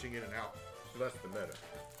switching in and out. So that's the meta.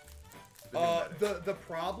 The new meta. The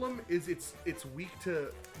problem is it's weak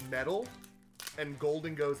to metal. And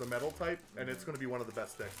Golden Go's a metal type, and it's going to be one of the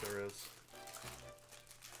best decks there is.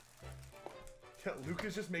 Yeah, Luke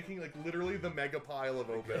is just making, like, literally the mega pile of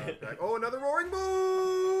open. Oh, another Roaring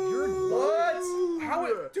Moon! You're What? How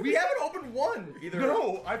it, dude, we haven't opened one either.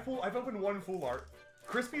 No, I've opened one full art.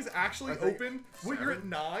 Crispy's actually open. What, you're at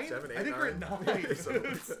 9? 7, 8, I think you're at 9.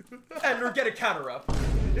 And or get a counter up.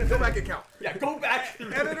 Go back and count. Yeah, go back.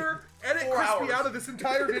 Editor, edit 4 Crispy hours. out of this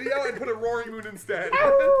entire video and put a Roaring Moon instead. Put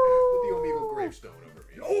the Omegle Gravestone over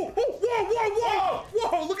me. Oh,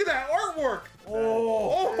 whoa, look at that artwork.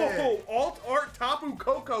 Oh, hey. Alt Art Tapu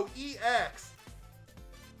Koko EX.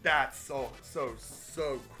 That's so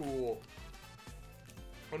cool.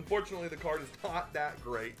 Unfortunately, the card is not that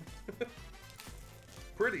great.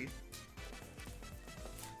 Pretty.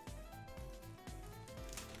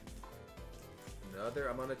 Another,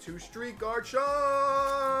 I'm on a 2-streak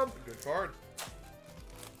Garchomp! Good card.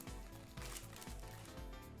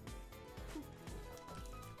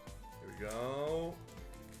 Here we go.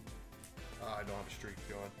 I don't have a streak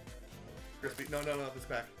going. Crispy, no, this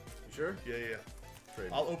back. You sure? Yeah. Trade.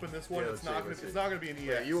 I'll open this one. Yeah, It's let's not see. gonna be an EX.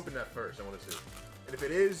 Yeah, you open that first. I want to see. And if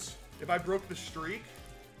it is... If I broke the streak,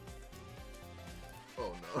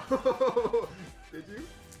 Oh, no. Did you?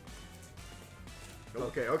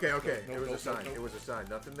 Nope. Okay. Nope, It was a sign. nope. It was a sign.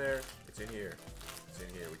 Nothing there. It's in here. It's in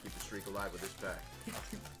here. We keep the streak alive with this pack.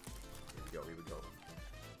 Here we go.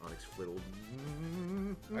 Onyx Flittle.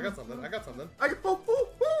 I got something.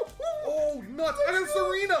 Oh, Nuts! I got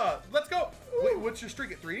Serena! Let's go! Wait, what's your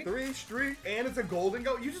streak at 3? 3 streak. And it's a Golden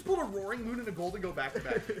Go. You just pulled a Roaring Moon and a Golden Go back to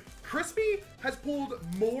back. Crispy has pulled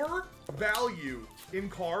more value in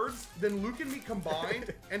cards than Luke and me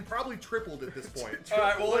combined, and probably tripled at this point. All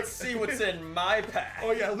right, well let's see what's in my pack.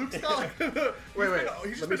 Oh yeah, Luke's got like Wait.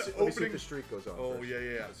 He's just Let been me see if opening. the streak goes on. Oh, first.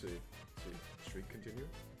 yeah. Let's see. Streak continue.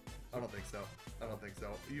 I don't think so.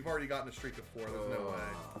 You've already gotten a streak of 4. There's no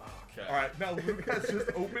way. Okay. All right, now Luke has just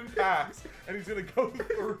opened packs, and he's gonna go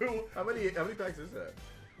through. How many packs is that?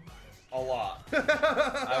 A lot.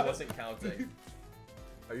 I wasn't counting.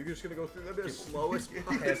 Are you just gonna go through them as slow as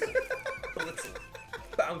Yes. Listen.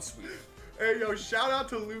 Bounce sweep. Hey, yo, shout out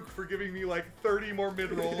to Luke for giving me like 30 more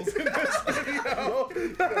mid-rolls in this video.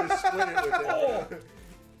 You gotta split it with it.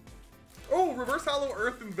 Oh, Reverse Hollow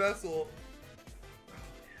Earth and Vessel.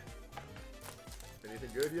 Anything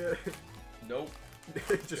good yet? Nope.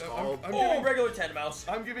 Just I'm- all. I'm Oh, giving- regular 10 mouse.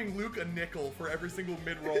 I'm giving Luke a nickel for every single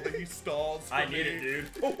mid-roll that he stalls for I me. need it, dude.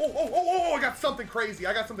 Oh, I got something crazy.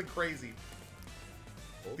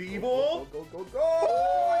 Feeble. Go.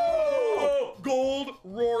 Oh, gold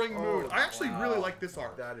Roaring Moon. Oh, I actually wow. really like this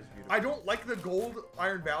art. That is beautiful. I don't like the gold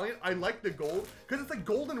Iron Valiant. I like the gold because it's like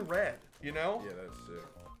gold and red. You know? Yeah, that's sick.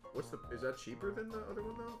 What's the? Is that cheaper than the other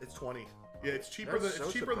one though? It's 20. Yeah, it's cheaper That's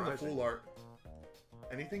than so than the surprising. full art.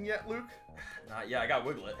 Anything yet, Luke? Not yeah, I got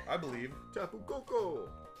Wiglet. I believe. Tapu Koko.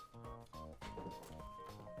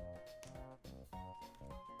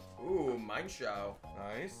 Ooh, Mine Show.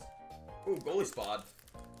 Nice. Ooh, Goalie Spot.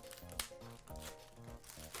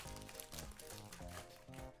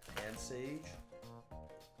 And Sage.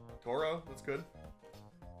 Toro, that's good.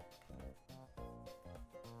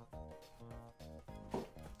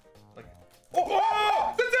 Like,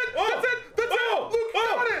 oh! That's it! That's it! That's it! Luke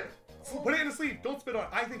got it! Put it in the sleeve. Don't spit on it.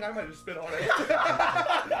 I think I might just spit on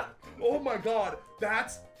it. Oh my god.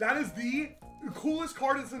 That is the coolest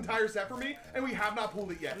card in this entire set for me, and we have not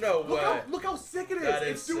pulled it yet. No Look way. how sick it is. That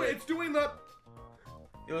It's is sick. it's doing the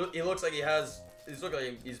He looks like he has. He's looking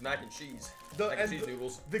like he's mac and cheese. Mac and cheese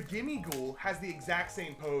noodles. The Gimme Ghoul has the exact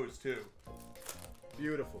same pose too.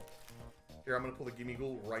 Beautiful. Here, I'm gonna pull the Gimme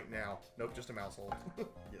Ghoul right now. Nope, just a mouse hole. Yeah,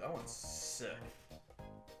 that one's sick.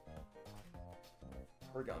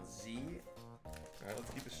 Porygon Z. Alright,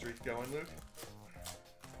 let's keep the streak going, Luke.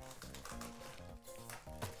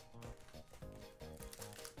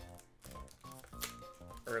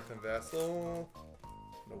 Earthen Vessel.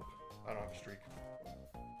 Nope, I don't have a streak.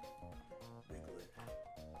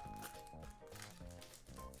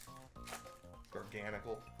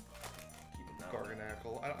 Garganical. Keeping that one.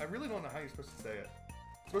 Garganacle. I really don't know how you're supposed to say it.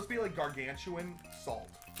 It's supposed to be like gargantuan salt.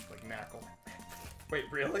 Like knackle. Wait,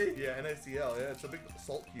 really? Yeah, NaCl. Yeah, it's a big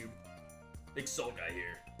salt cube. Big soul guy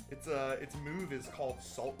here. Its move is called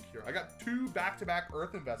Salt Cure. I got 2 back-to-back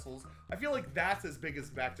Earthen Vessels. I feel like that's as big as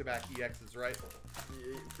back-to-back EXs, right?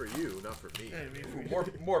 For you, not for me.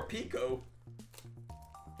 Ooh, more Pico.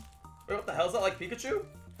 Wait, what the hell is that? Like Pikachu?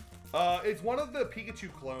 It's one of the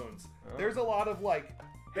Pikachu clones. Oh. There's a lot of like,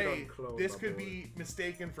 They hey, don't clone this my could boy. be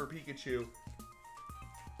mistaken for Pikachu.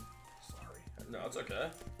 Sorry. No, it's okay.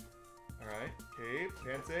 Alright, Cape,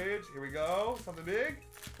 Pansage, here we go. Something big?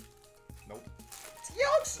 Nope. It's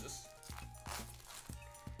Yoxus.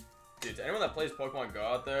 Dude, to anyone that plays Pokemon Go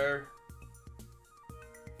out there,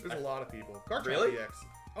 There's a lot of people. Garchomp Really? DX.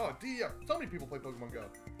 Oh, DX. So many people play Pokemon Go.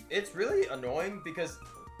 it's really annoying because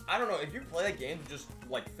I don't know if you play a game to just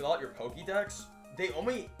like fill out your Pokédex.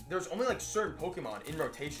 There's only like certain Pokemon in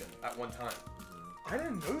rotation at one time. I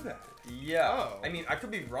didn't know that. Yeah. Oh. I mean, I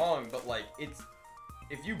could be wrong, but like it's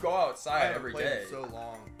if you go I outside haven't every played day. it so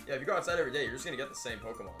long. Yeah, if you go outside every day, you're just gonna get the same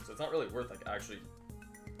Pokemon. So it's not really worth like actually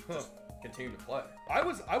just continuing to play. I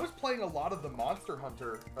was playing a lot of the Monster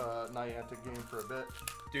Hunter Niantic game for a bit.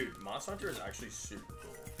 Dude, Monster Hunter is actually super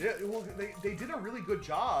cool. Yeah, well, they did a really good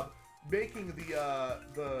job making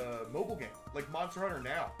the mobile game, like Monster Hunter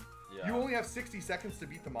Now. Yeah. You only have 60 seconds to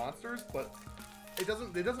beat the monsters, but it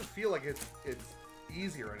doesn't feel like it's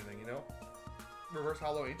easy or anything, you know? Reverse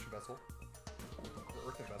Hollow Ancient Vessel. Or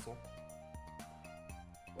Earthen Vessel.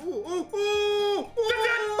 Ooh, ooh, ooh!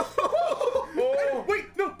 Oh! Wait,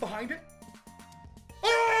 no, behind it.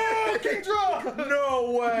 Oh, King Draw!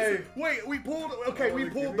 No way! Wait, we pulled. Okay, Oh, we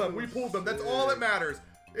the pulled them. We Gimme pulled them. That's Ghoul's all that sick. matters.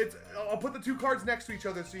 It's. I'll put the 2 cards next to each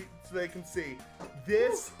other so they can see.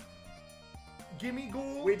 This. Gimme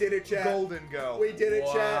Ghoul. We did it, chat. Golden Go. We did it,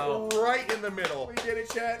 Wow. chat. Right in the middle. We did it,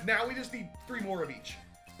 chat. Now we just need 3 more of each.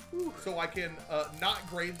 So I can not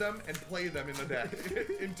grade them and play them in the deck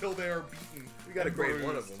until they are beaten. We gotta and grade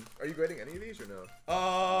one of bruised. them. Are you grading any of these or no?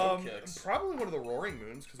 No kicks. Probably one of the Roaring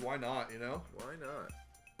Moons, because why not, you know? Why not?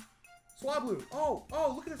 Swablu. Oh,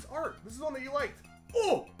 look at this art. This is the one that you liked.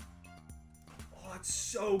 Oh! Oh, that's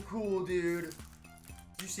so cool, dude.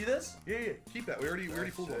 Did you see this? Yeah, keep that. We already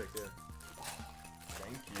pulled one. Sick, yeah.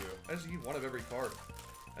 Thank you. I just need one of every card.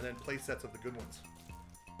 And then play sets of the good ones.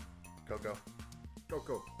 Coco. Go,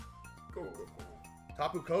 go. Go, go, go.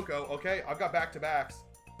 Tapu Koko. Okay, I've got back-to-backs.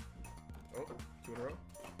 Oh, 2 in a row?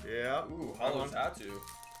 Yeah. Ooh, Hollow Tattoo.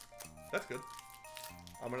 That's good.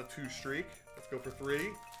 I'm gonna 2 streak. Let's go for 3.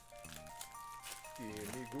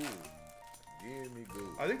 Gimme Ghoul. Gimme Ghoul.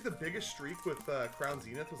 I think the biggest streak with Crown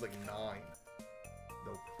Zenith was like 9.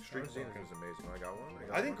 Nope. Crown Streak Zenith broken. was amazing. I got one.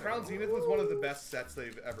 I think Crown Zenith was one of the best sets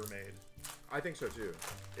they've ever made. I think so too.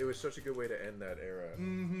 It was such a good way to end that era.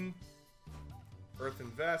 Mm-hmm.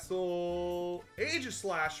 Earthen Vessel.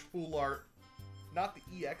 Aegislash Full Art. Not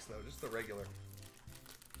the EX though, just the regular.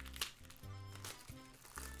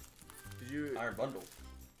 Did you Iron Bundle.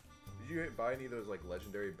 buy any of those like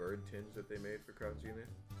legendary bird tins that they made for Crown Zenith?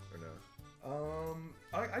 Or no?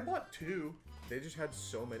 I bought 2. They just had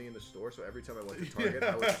so many in the store, so every time I went to Target,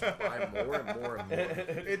 I would just buy more and more and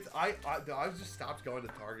more. I just stopped going to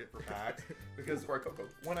Target for packs because Ooh, Coco.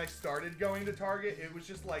 when I started going to Target, it was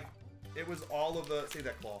just like it was all of the. See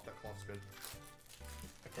that cloth? That cloth's good.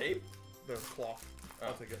 A cape? the cloth.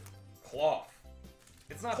 I'll take it. Cloth.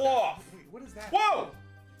 It's not Cloth. That. Wait, what is that? Whoa!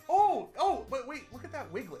 Oh, but wait, look at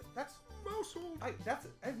that Wiglet. That's Mousehold. I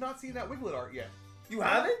have not seen that Wiglet art yet. You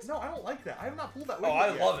haven't? No, I don't like that. I have not pulled that Wiglet Oh, I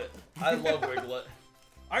yet. love it. I love Wiglet.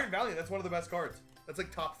 Iron Valiant, that's one of the best cards. That's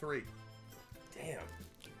like top 3. Damn.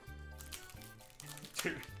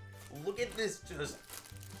 Dude, look at this just...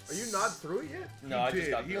 Are you not through it yet? No, I just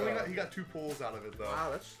got he got 2 pulls out of it though. Wow,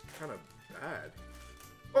 that's kind of bad.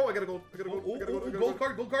 Oh, I got a gold. I got a gold. I got a gold. I got a Gold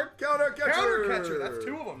card, gold card. Counter catcher. Counter catcher. That's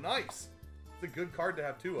 2 of them. Nice. It's a good card to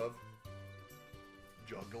have 2 of.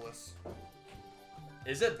 Juggless.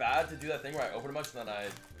 Is it bad to do that thing where I open a bunch and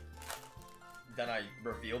then I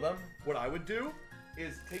reveal them? What I would do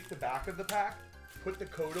is take the back of the pack, put the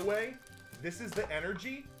code away. This is the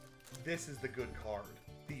energy. This is the good card.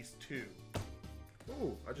 These 2.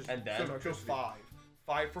 Ooh, I just. And then- So go 5.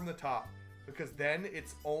 5 from the top. Because then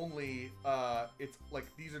it's only, it's like,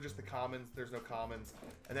 these are just the commons, there's no commons.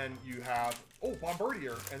 And then you have,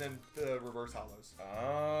 Bombardier, and then the reverse hollows.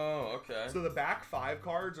 Oh, okay. So the back 5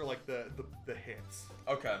 cards are like the hits.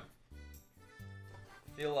 Okay.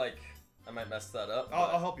 Feel like I might mess that up.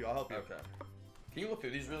 I'll help you, Okay. Can you look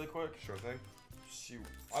through these really quick? Sure thing. Shoot.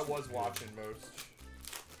 I was watching most.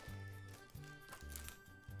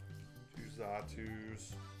 2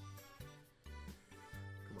 Zatus.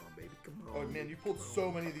 Come on, baby. Come on. Oh man, you pulled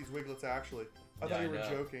so many of these Wiglets actually. I thought Yeah, you were I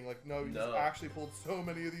know. joking. Like, no, you just No. actually pulled so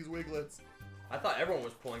many of these Wiglets. I thought everyone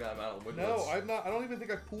was pulling them out of Wiglets. No, I'm not. I don't even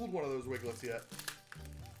think I've pulled one of those Wiglets yet.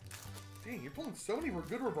 Dang, you're pulling so many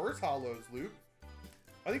good reverse hollows, Luke.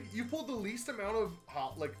 I think you pulled the least amount of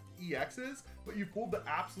EXs, but you pulled the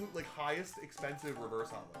absolute highest expensive reverse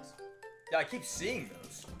hollows. Yeah, I keep seeing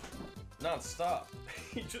those. Non-stop.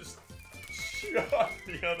 He just shot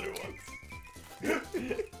the other ones.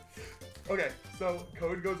 Okay, so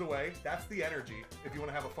code goes away. That's the energy. If you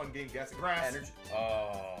want to have a fun game guessing. Grass. Energy.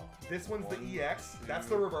 Oh. This one's One, the EX. That's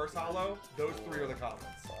two, the reverse hollow. Those 3 are the commons.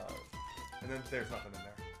 5. And then there's nothing in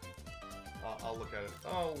there. I'll look at it.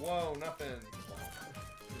 Oh, whoa, nothing.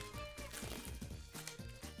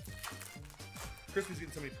 Crispy's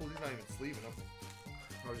getting so many pulls, he's not even sleeving them.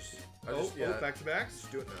 I just, yeah. Back to backs?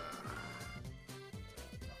 Just do it. Nothing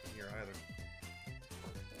here either.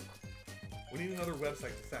 We need another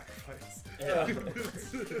website to sacrifice. Yeah.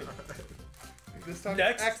 This time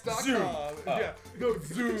Next, X.com. Zoom. Oh. Yeah, no,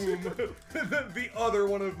 Zoom. The other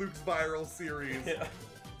one of Luke's viral series. Yeah.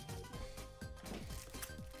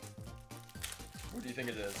 What do you think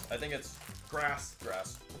it is? I think it's Grass.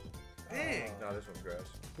 grass. Dang. No, this one's grass.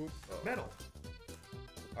 Boop. Oh. Metal.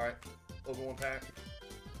 Alright, open 1 pack.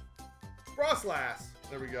 Frostlass.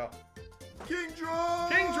 There we go. Kingdra!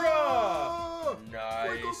 Kingdra!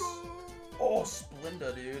 Nice. Oh,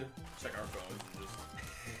 Splinda, dude. Check our phones and just...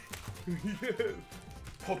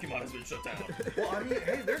 Pokemon has been shut down. Well, I mean,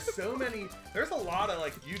 hey, there's so many. There's a lot of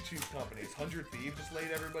YouTube companies. 100 Thieves just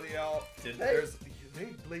laid everybody out. Did they? They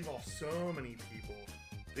laid off so many people.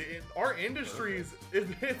 Our industry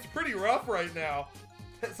it's pretty rough right now.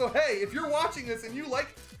 So hey, if you're watching this and you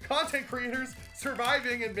like content creators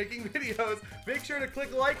surviving and making videos, make sure to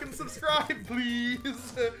click like and subscribe,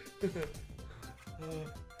 please.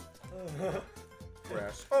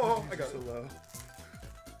 Grass. Oh, I got so it. low.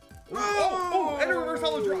 Oh, and a reverse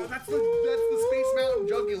hollow draw. That's the Space Mountain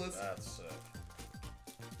Jugulus. That's sick.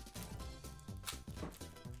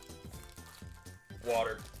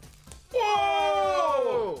 Water.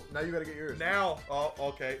 Whoa! Now you gotta get yours. Now, oh,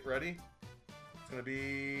 okay, ready? It's gonna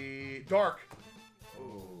be dark.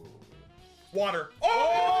 Ooh. Water.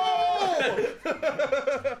 Oh!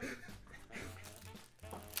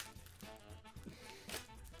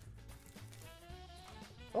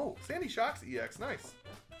 Oh, Sandy Shock's EX, nice.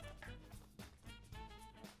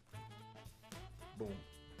 Boom.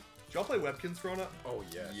 Did y'all play Webkins growing up? Oh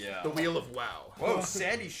yes. Yeah. The Wheel of Wow. Whoa,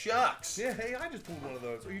 Sandy Shucks. Yeah, hey, I just pulled one of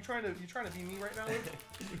those. Are you trying to be me right now? Luke?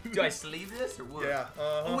 Do I sleeve this or what? Yeah.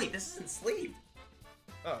 Oh wait, this isn't sleeved.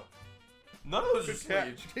 Oh. None of those are Good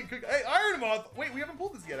catch. sleeved. Hey, Iron Moth. Wait, we haven't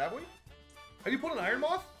pulled this yet, have we? Have you pulled an Iron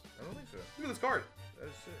Moth? I don't think so. Look at this card. That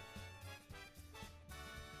is sick.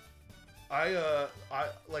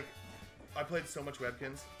 I played so much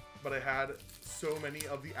Webkins, but I had so many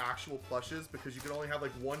of the actual plushes because you could only have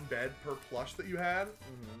like 1 bed per plush that you had.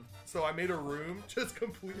 So I made a room just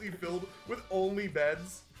completely filled with only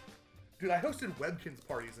beds. Dude, I hosted Webkins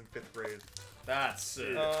parties in 5th grade. That's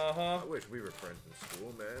sick. Uh-huh. I wish we were friends in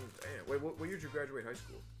school, man. Damn. Wait, what year did you graduate high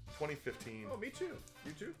school? 2015. Oh, me too.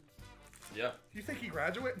 You too? Yeah. You think he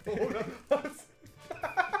graduated? Oh, no.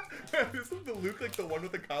 Isn't the Luke like the one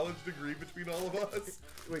with the college degree between all of us?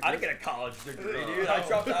 Wait, I didn't get a college degree, dude. I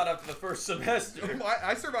dropped out after the first semester.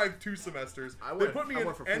 I survived 2 semesters. I They went- put me I in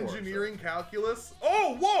went for 4, engineering calculus.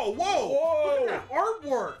 Oh, whoa, whoa! Look at that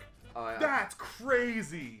artwork! That's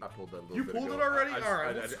crazy. I pulled that a little You bit pulled ago. it already? I-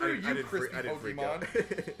 Alright, well, I- screw I you, didn't freak- crispy I didn't freak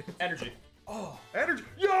Pokemon. out. Energy. Oh. Energy.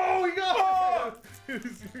 Yo, he got it!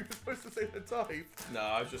 You're supposed to say the type. No,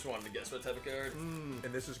 I just wanted to guess what type of card. And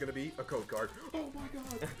this is gonna be a code card. Oh my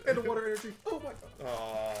god! And a water energy. Oh my god!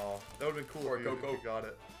 Oh, that would have been cool Or if a you Coco. got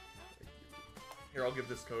it. Here, I'll give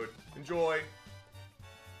this code. Enjoy.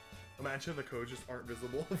 Imagine the codes just aren't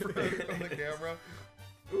visible from the camera.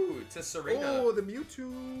 Ooh, it's a Serena. Oh, the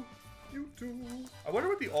Mewtwo. I wonder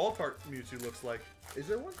what the alt-art Mewtwo looks like. Is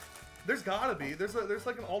there one? There's gotta be. There's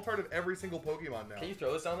like an alt-art of every single Pokemon now. Can you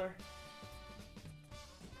throw this down there?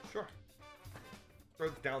 Sure. Throw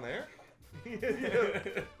it down there? Yeah.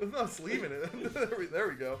 There's no sleeve in it. there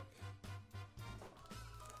we go.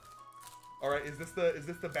 Alright, is this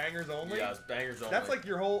the bangers only? Yeah, it's bangers only. That's like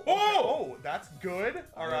your whole... Oh! Okay. Oh, that's good.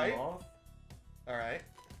 Alright. Off. Alright.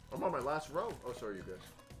 I'm on my last row. Oh, sorry, you guys.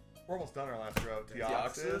 We're almost done our last row.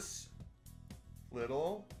 Deoxys. Deoxys.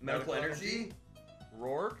 Little. Medical Energy.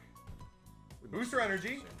 Rourke. Booster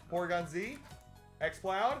Energy. Porygon Z.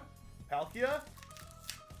 Exploud. Palkia.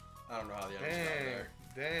 I don't know how the energy's down there.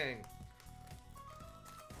 Dang.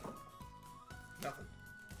 Nothing.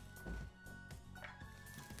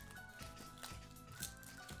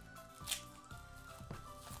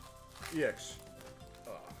 EX.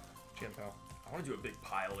 Chien-Pao. I want to do a big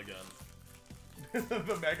pile again.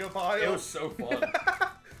 The Mega Pile. It was so fun.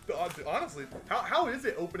 Honestly, how is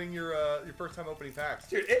it opening your first time opening packs?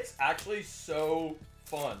 Dude, it's actually so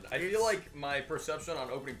fun. I feel like my perception on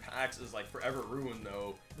opening packs is like forever ruined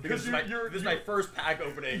though. Because this is my first pack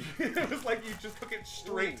opening. It was like you just took it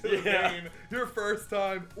straight to the Yeah. vein. Your first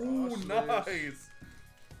time. Ooh, Rossless. nice.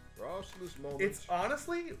 Rossless moment. It's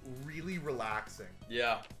honestly really relaxing.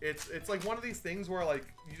 Yeah. It's like one of these things where like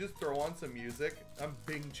you just throw on some music. I'm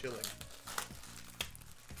Bing chilling.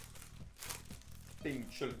 Being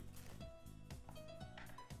chill.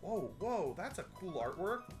 Whoa, that's a cool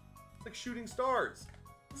artwork. It's like shooting stars.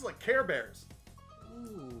 This is like Care Bears.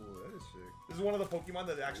 Ooh, that is sick. This is one of the Pokemon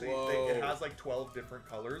that actually it has like 12 different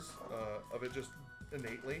colors of it just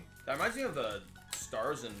innately. That reminds me of the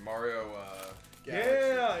stars in Mario.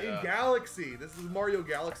 Yeah, Yeah. in Galaxy. This is Mario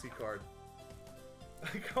Galaxy card.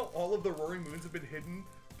 Like how all of the Roaring Moons have been hidden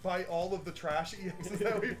by all of the trash EXs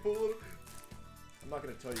that we pulled. I'm not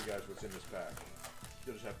gonna tell you guys what's in this pack.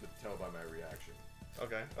 You'll just have to tell by my reaction.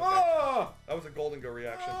 Okay. Oh! That was a Golden Go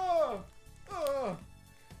reaction. Oh! Oh!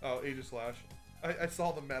 Oh, Aegislash. I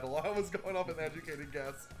saw the metal. I was going off an educated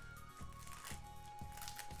guess.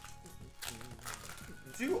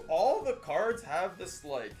 Do all the cards have this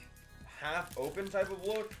like half open type of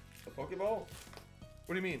look? The Pokeball? What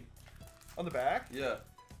do you mean? On the back? Yeah.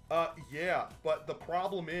 Yeah, but the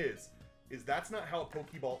problem is that's not how a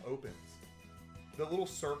Pokeball opens. The little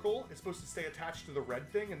circle is supposed to stay attached to the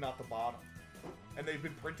red thing and not the bottom. And they've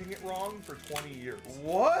been printing it wrong for 20 years.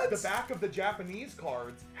 What? The back of the Japanese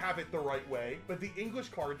cards have it the right way, but the English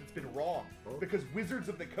cards, it's been wrong. Oh. Because Wizards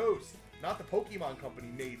of the Coast, not the Pokemon Company,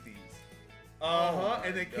 made these. my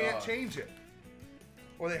And they can't God. change it.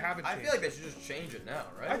 Or they haven't I changed feel like it. they should just change it now,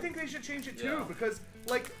 right? I think they should change it too, Yeah. because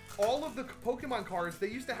like all of the Pokemon cards, they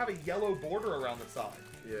used to have a yellow border around the side.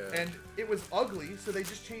 Yeah. And it was ugly, so they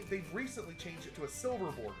just changed. They've recently changed it to a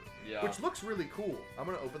silver border, Yeah. which looks really cool. I'm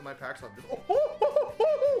gonna open my packs on this.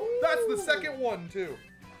 That's the second one too.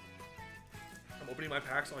 I'm opening my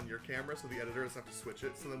packs on your camera, so the editor doesn't have to switch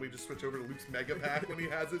it. So then we just switch over to Luke's Mega Pack when he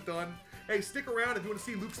has it done. Hey, stick around if you want to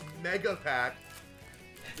see Luke's Mega Pack.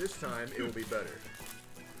 This time it will be better.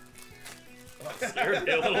 Scared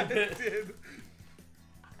me a little bit. It did.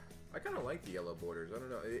 I kind of like the yellow borders. I don't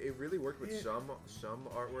know. It really worked with some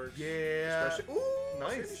artworks. Yeah. Especially, ooh,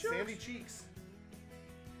 Nice. Sandy Sandy Shocks. cheeks.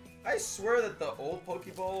 I swear that the old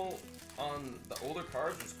Pokeball on the older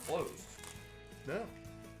cards was closed. No.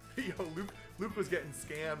 Yo, Luke was getting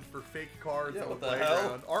scammed for fake cards Yeah, on the what the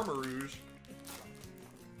playground. Armor Rouge.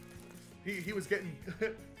 He was getting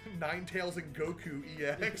Ninetales and Goku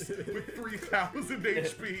EX with 3,000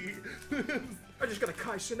 HP. I just got a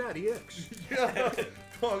Kai Cenat EX. Yeah.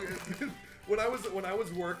 Dog, when I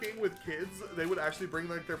was working with kids, they would actually bring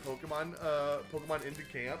like their Pokemon into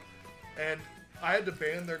camp, and I had to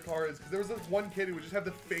ban their cards because there was this one kid who would just have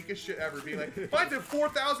the fakest shit ever, being like, "Mine's at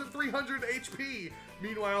 4,300 HP."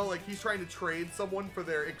 Meanwhile, like he's trying to trade someone for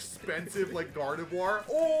their expensive like Gardevoir.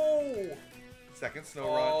 Oh, second Snow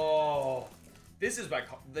Run. Oh, this is by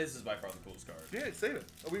far the coolest card. Yeah, save it.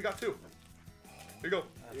 Oh, we got two. Here you go.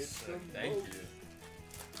 That's It's sick. a Thank moat. you.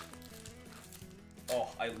 Oh,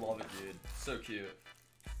 I love it, dude. So cute.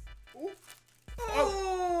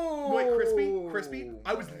 Oh, wait, crispy.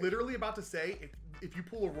 I was literally about to say, if you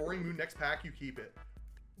pull a Roaring Moon next pack, you keep it.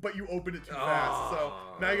 But you opened it too fast, so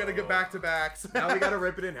now you gotta get back to backs. Now we gotta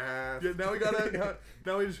rip it in half. Yeah, now we gotta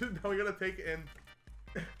now we gotta take it in.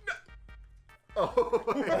 Oh,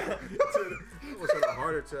 almost had a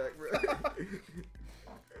heart attack, bro.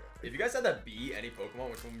 If you guys had that B, any Pokemon,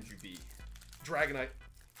 which one would you be? Dragonite.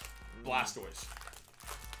 Blastoise.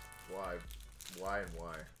 Why? Why and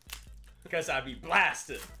why? Because I'd be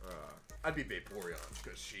blasted. I'd be Vaporeon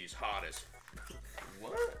because she's hottest.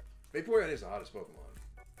 What? Vaporeon is the hottest Pokemon.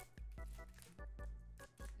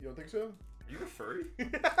 You don't think so? Are you a furry?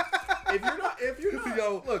 If you're not,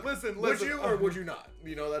 Yo, look, listen, would listen, you or would you not?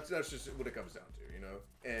 You know, that's just what it comes down to, you know.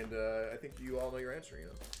 And I think you all know your answer, you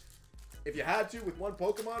know. If you had to with one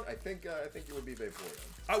Pokemon, I think it would be Vaporeon.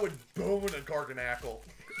 I would bone a Garganacl.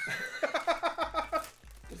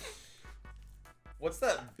 What's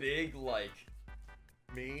that big, like,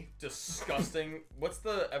 Me. disgusting... What's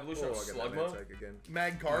the evolution of I got that Slugma? Mantike again.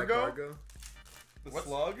 Magcargo. Magcargo. The What's-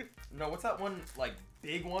 slug. No, what's that one, like,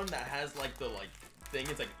 big one that has, like, the, like, thing?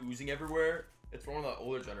 It's, like, oozing everywhere. It's from one of the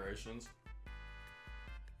older generations. You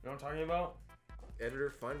know what I'm talking about?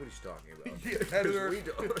 Editor, find what he's talking about. Yeah, 'Cause editor. we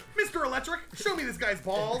don't. Mr. Electric, show me this guy's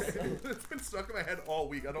balls. It's been stuck in my head all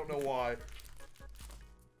week. I don't know why.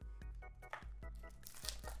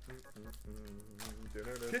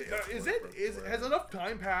 Has enough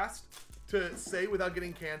time passed to say without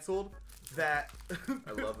getting canceled that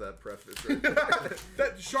I love that preface. Right there.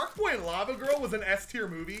 that Shark Boy and Lava Girl was an S tier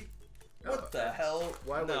movie? What the hell?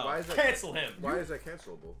 Why- No. why is that- Cancel him. Why is that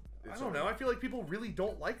cancelable? I don't know. I feel like people really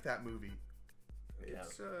don't like that movie.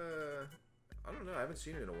 It's I don't know. I haven't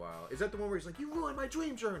seen it in a while. Is that the one where he's like, "You ruined my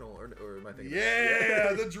dream journal," or am I thinking?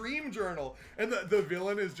 Yeah, the Dream Journal, and the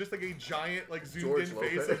villain is just like a giant, like zoomed in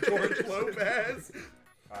face of George Lopez.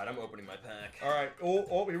 All right, I'm opening my pack. All right.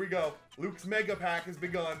 Oh, here we go. Luke's mega pack has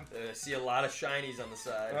begun. I see a lot of shinies on the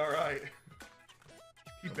side. All right.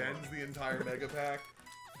 He bends the entire mega pack.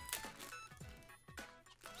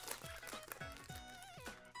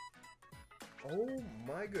 Oh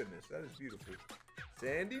my goodness, that is beautiful.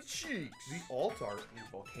 Sandy cheeks. The alt art.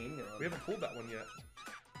 Volcano. We haven't pulled that one yet.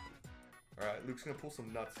 All right, Luke's gonna pull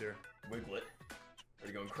some nuts here. Wiglet. Are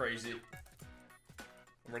you going crazy?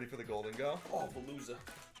 I'm ready for the golden go. Oh, Veluza.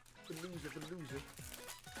 The loser.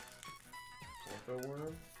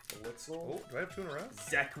 Orthoworm. Blitzel. Oh, do I have two in a row?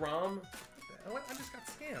 Zekrom. Oh, I just got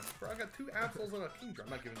scammed, bro. I got two Absols and a Kingdra. I'm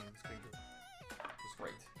not giving you this Kingdra. That's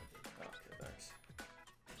right. Okay, thanks.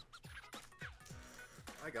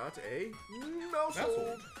 I got a Mouse mouse.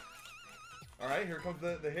 hold. All right, here comes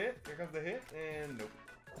the hit. Here comes the hit, and nope.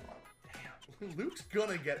 Damn. Luke's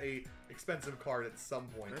gonna get a expensive card at some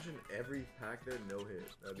point. Imagine every pack there, no hit.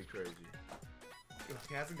 That'd be crazy.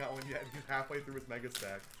 He hasn't got one yet. He's halfway through his mega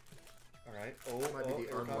stack. All right. Oh, Might be the here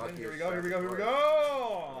we're coming. unluckiest Here we go. Here we go. Here we card.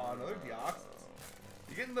 go. Another Deoxys.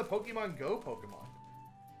 You're getting the Pokemon Go Pokemon.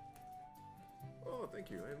 Oh,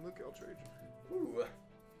 thank you. And look, I'll trade you. Ooh.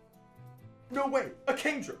 No way! A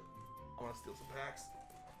Kingdra! I want to steal some packs.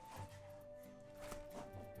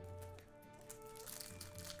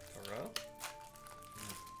 Alright.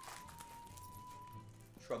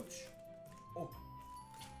 Trubbish. Oh.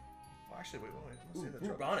 Well, actually, wait. Let's Ooh, see the Blue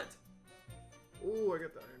truck. Bonnet. Oh, I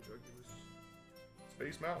got the Iron Jugulus.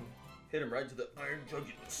 Space Mountain. Hit him right to the Iron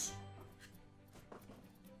Jugulus.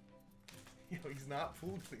 Yo, he's not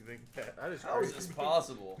pulled anything yet. That is How is crazy. this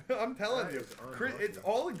possible? I'm telling That you, is it's unlucky.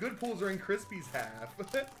 all the good pulls are in Crispy's half.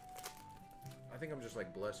 I think I'm just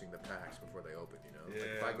like blessing the packs before they open, you know? Like,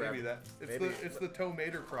 if yeah, I grab, maybe that. It's maybe- the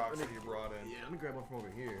Tomater Crocs that you brought in. Yeah, let me grab one from over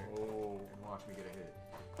here Oh. and watch me get a hit.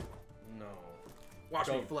 No. Watch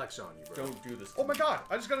me Don't- flex on you, bro. Don't do this. Oh my God!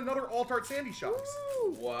 I just got another Alt Art Sandy Shocks.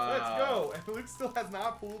 Wow. Let's go! And Luke still has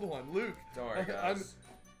not pulled one. Luke. Don't worry, guys.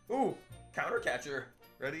 Ooh, Counter Catcher.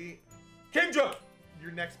 Ready? Kingdra!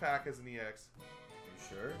 Your next pack is an EX.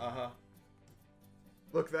 You sure? Uh-huh.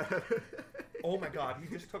 Look that. Oh my God, he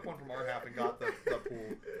just took one from our half and got the pool.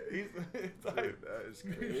 He's, it's like, Dude, that is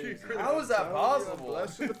crazy. How is that possible?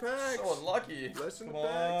 Blessing the packs. So unlucky. Blessing come the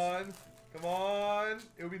packs. on. Come on.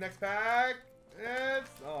 It will be next pack. It's,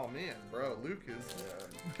 oh man, bro, Luke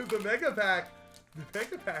is the mega pack. The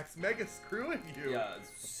mega pack's mega screwing you. Yeah,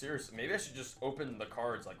 seriously. Maybe I should just open the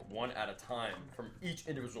cards like one at a time from each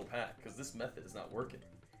individual pack because this method is not working.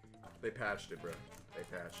 They patched it, bro. They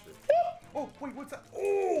patched it. Oh, wait, what's that?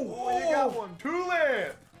 Oh, you got one.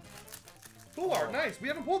 Tulip. Full art, nice. We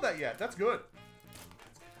haven't pulled that yet. That's good.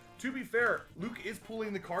 to be fair, Luke is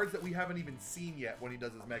pulling the cards that we haven't even seen yet when he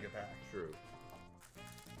does his Mega Pack. True.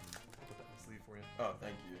 I'll put that in the sleeve for you. Oh,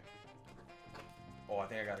 thank you. Oh, I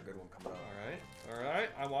think I got a good one coming up. All right.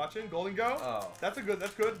 I'm watching. Golden Go. Oh. That's good.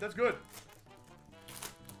 That's good.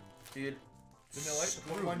 Dude. Vanilla,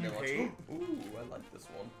 Screw the one you vanilla. hate. Ooh, I like this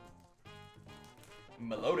one.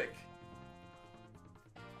 Melodic.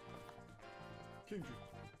 I'm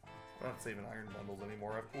not saving iron bundles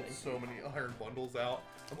anymore. I've pulled so many iron bundles out.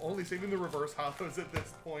 I'm only saving the reverse hollows at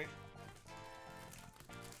this point.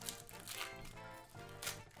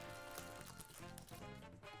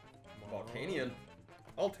 Volcanion.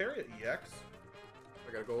 Altaria EX.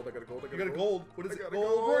 I got a gold. You got a gold. What is it? got a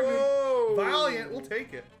Gold. gold. Valiant. We'll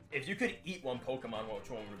take it. If you could eat one Pokemon, which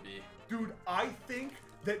one would it be? Dude, I think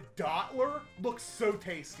that Dottler looks so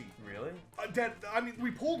tasty. Really? I mean,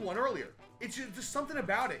 we pulled one earlier. It's just something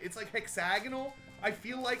about it. It's like hexagonal. I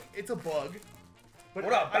feel like it's a bug. But What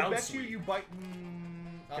about I bet Bounsweet? you bite.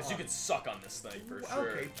 Because you could suck on this thing for sure.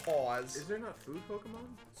 Okay, pause. Is there not food Pokemon?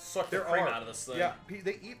 Suck the There cream are. out of this thing. Yeah,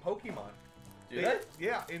 they eat Pokemon. Do they?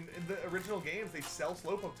 Yeah, in the original games, they sell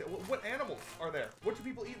Slowpoke. What animals are there? What do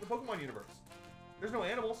people eat in the Pokemon universe? There's no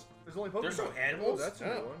animals. There's only Pokemon. There's no Oh, animals? that's a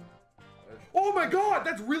Yeah. good one. Oh my god,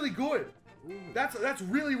 that's really good. Ooh. That's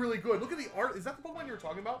really, really good. Look at the art. Is that the Pokemon you were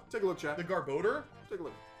talking about? Take a look, chat. The Garbodor? Take a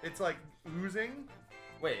look. It's like oozing.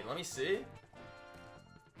 Wait, let me see.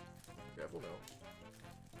 Careful now.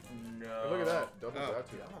 No. Look at that. Double Oh.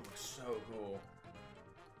 tattoo. That one looks so cool.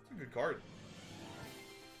 It's a good card.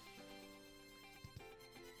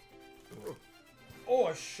 Oh,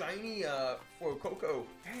 a shiny Fuecoco.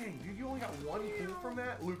 Dang, you only got one pull from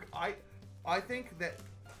that? Luke, I think that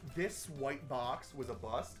this white box was a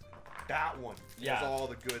bust. That one Yeah. was all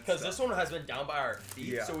the good stuff. Because this one has been down by our feet,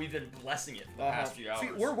 Yeah. so we've been blessing it for the past few hours.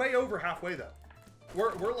 See, we're way over halfway though.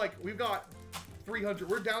 We're like, we've got 300.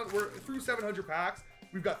 We're through 700 packs.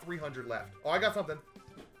 We've got 300 left. Oh, I got something.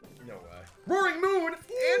 No way. Roaring Moon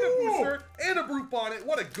and a booster and a Brute Bonnet.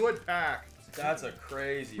 What a good pack. That's a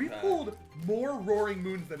crazy We pack. pulled more Roaring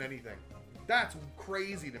Moons than anything. That's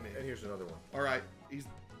crazy to me. And here's another one. All right, he's.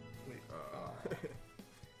 Wait.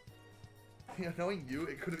 Yeah, knowing you,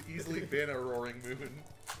 it could have easily been a Roaring Moon.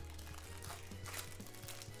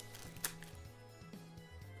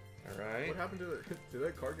 All right. What happened to the? Did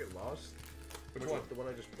that card get lost? Which one? The one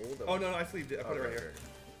I just pulled. Oh no, I sleeved it. I put it right here.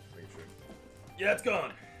 Make sure. Yeah, it's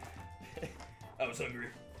gone. I was hungry.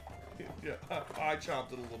 Yeah, I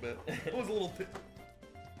chomped it a little bit. It was a little.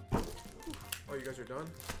 Oh, you guys are done.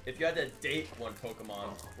 If you had to date one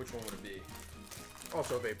Pokemon, which one would it be?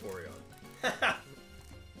 Also, Vaporeon.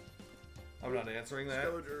 I'm not answering that.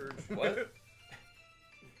 Skeleturge. What?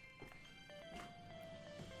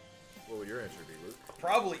 What will your answer be, Luke?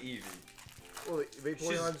 Probably Eevee. Well,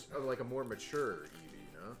 Vaporeon's like a more mature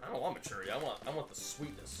Eevee, no? I don't want maturity. I want the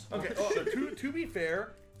sweetness. Okay. To be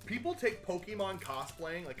fair, people take Pokemon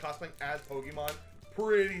cosplaying, like cosplaying as Pokemon,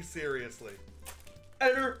 pretty seriously.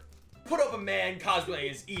 Editor, put up a man cosplaying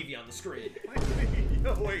as Eevee on the screen.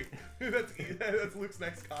 No, wait. That's Luke's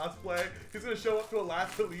next cosplay. He's gonna show up to a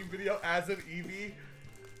Last Believe video as an Eevee.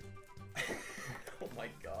 Oh my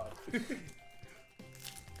god.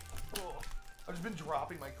 Oh, I've just been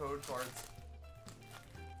dropping my code cards.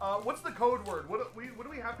 What's the code word? What do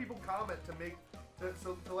we have people comment to make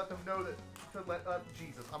to let them know that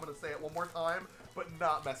Jesus, I'm gonna say it one more time, but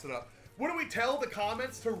not mess it up. What do we tell the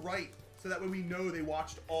comments to write so that way we know they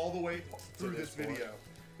watched all the way through this video?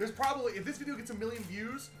 There's probably, if this video gets 1 million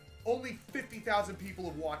views, only 50,000 people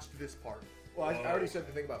have watched this part. Well, I already said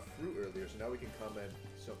the thing about fruit earlier, so now we can comment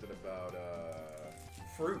something about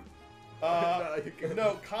Fruit.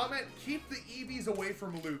 No, comment, keep the Eevees away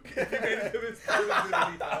from Luke. If you made it to this part of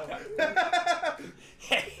the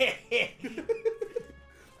video.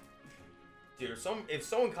 Dude, if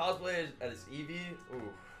someone cosplayed as Eevee, ooh,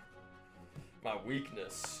 my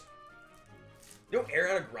weakness. You know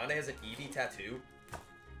Ariana Grande has an Eevee tattoo?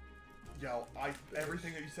 Yo,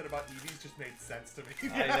 everything that you said about Eevees just made sense to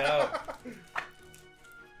me. I know.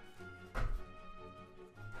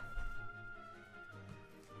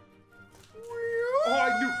 Oh,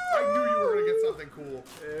 I knew you were gonna get something cool.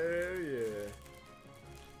 Hell yeah.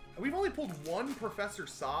 We've only pulled one Professor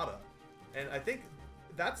Sada, and I think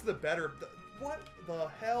that's the better. What the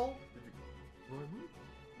hell?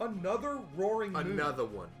 Another Roaring Moon. Another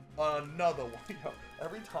one. Another one. You know,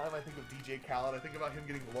 every time I think of DJ Khaled, I think about him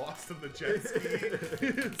getting lost in the jet ski.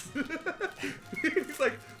 He's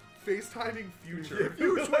like FaceTiming Future.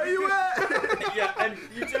 Future, where you at? Yeah, and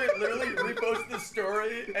Future literally reposted the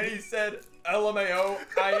story, and he said, LMAO,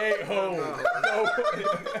 I ain't home.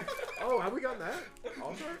 Oh, have we gotten that?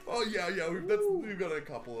 Oh yeah, we've got a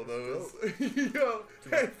couple of those. Yo,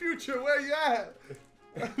 hey, future, where you at?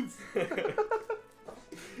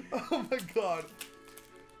 Oh my god.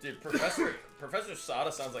 Dude, Professor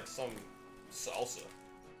Sada sounds like some salsa.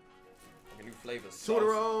 Like a new flavor sauce. Two in a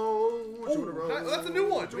row. Two in a row. That's a new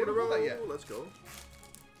one. Two We in a haven't pulled row. that yet. Let's go.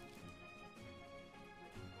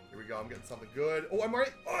 Here we go. I'm getting something good. Oh, I'm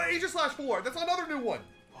already. Oh, Aegis/4. That's another new one.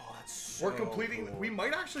 Oh, that's so We're completing. cool. We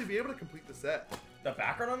might actually be able to complete the set. The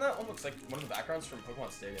background on that one looks like one of the backgrounds from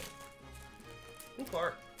Pokemon Stadium. Cool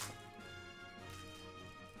card.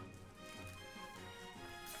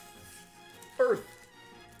 Earth.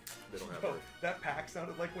 They don't have Yo, Earth. that pack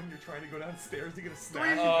sounded like when you're trying to go downstairs to get a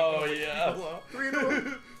snack. Oh, yeah. Three in a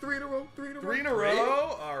row. Three in a row. Three in a row. Three in a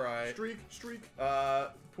row. All right. Streak. Streak.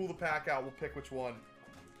 Pull the pack out. We'll pick which one.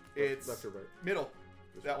 It's left or right? middle.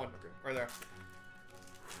 This That one. Okay. Right there.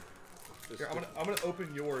 This- Here, I'm gonna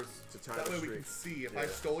open yours. It's a time That of way we can streak. see if I Yeah.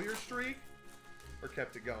 stole your streak or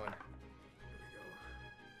kept it going. There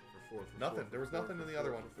we go. For Nothing. There was nothing in the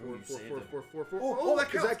other one. Ooh, you saved it. Oh,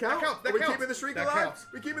 that Does counts. that count? That counts. That Are we counts. keeping the streak That alive? counts.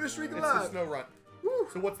 We keeping the streak It's alive. the snow run. Woo.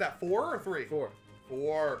 So what's that? 4 or 3? 4.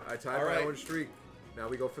 4. I tied All my right. own streak. Now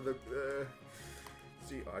we go for the.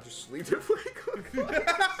 See, I just sleeved it.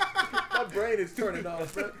 My brain is turning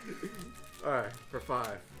off. All right, for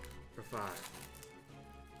 5. For 5.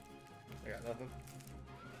 I got nothing.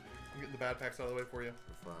 I'm getting the bad packs out of the way for you.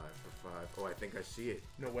 For 5. For 5. Oh, I think I see it.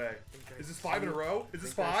 No way. I Is this see 5 in a it. row? Is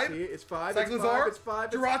this I think I 5? see it. It's 5. Cyclizar? It's 5.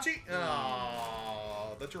 Jirachi?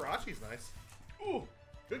 Oh, the Jirachi's nice. Ooh,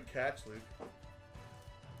 good catch, Luke.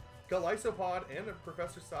 Galysopod and a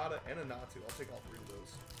Professor Sada and a Natsu. I'll take all 3 of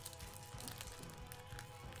those.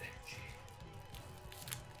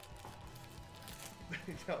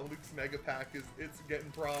 Yeah, Luke's Mega Pack it's getting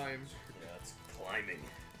primed. Yeah, it's climbing.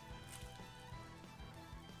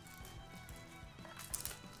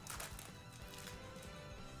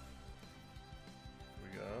 Here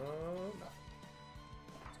we go. No.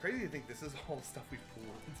 It's crazy to think this is all the stuff we've pulled.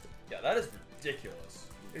 Yeah, that is ridiculous.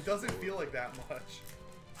 It doesn't feel like that much.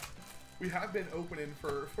 We have been opening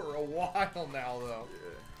for a while now, though.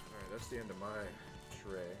 Yeah. Alright, that's the end of my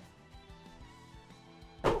tray.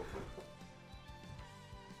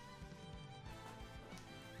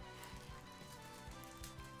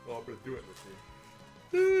 Oh, I'm gonna do it. Let's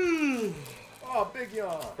see. Oh, big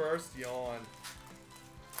yawn. First yawn.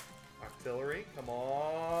 Artillery, come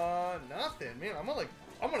on. Nothing, man. I'm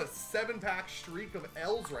on a 7-pack streak of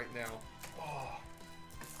L's right now. Oh,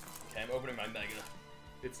 Okay, I'm opening my Mega.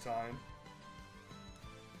 it's time.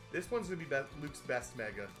 This one's gonna be Luke's best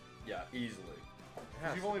Mega. Yeah, easily.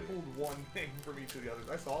 You've only pulled one thing from each of the others.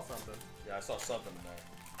 I saw something. Yeah, I saw something in there.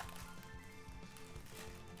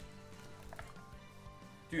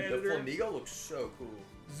 Dude, Editor. the Flamigo looks so cool.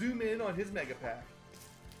 Zoom in on his Mega Pack.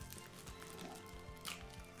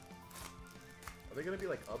 Are they gonna be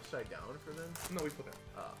like upside down for them? No, we put that.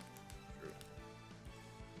 Ah,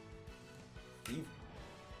 true. Eve.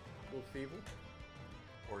 Little feeble.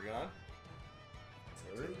 Orgon.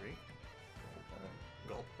 Larry? Artillery.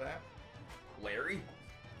 Gulp back. Larry?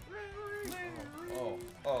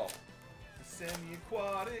 Oh. The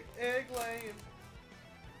semi-aquatic egg laying.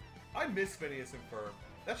 I miss Phineas and Ferb.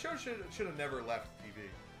 That show should have never left TV.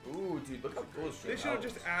 Ooh, dude, look how cool this They show should have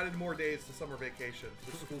is. just added more days to summer vacation.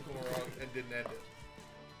 The school come around and didn't end it.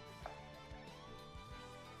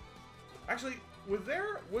 Actually, was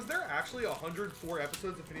there actually 104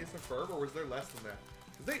 episodes of Phineas and Ferb, or was there less than that?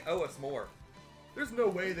 Because they owe us more. There's no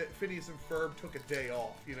way that Phineas and Ferb took a day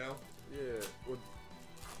off, you know? Yeah. Well,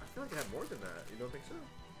 I feel like I had more than that. You don't think so?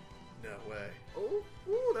 No way. Oh,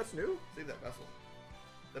 ooh, that's new. Save that vessel.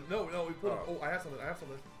 No, we pulled. Oh. Oh, I have something.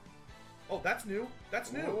 Oh, that's new.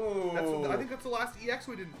 That's new. Whoa. I think that's the last EX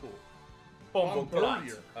we didn't pull. Boom, boom,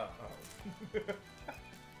 Bombardier. Oh.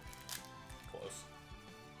 Close.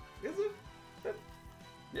 Is it?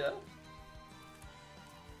 Yeah.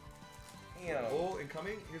 Damn. Oh,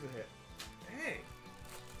 incoming. Here's a hit. Dang.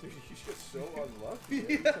 Dude, you just so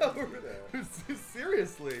unlucky. Yeah,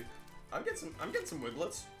 seriously. I'm getting some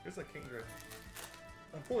Wiglets. Here's a Kingdra.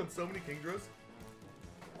 I'm pulling so many Kingdras.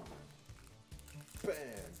 Bam,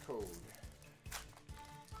 code.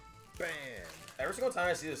 Bam. Every single time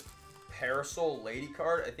I see this Parasol Lady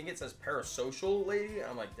card, I think it says Parasocial Lady.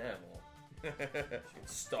 I'm like, damn, well, she can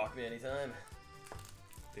stalk me anytime.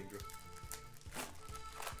 Kingdra.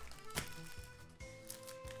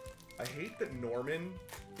 I hate that Norman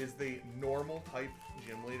is the normal type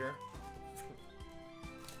gym leader.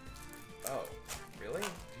 Oh, really?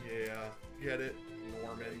 Yeah, get it?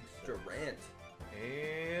 Norman. Durant.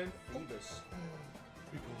 And Phoebus.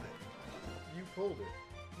 we pulled it. You pulled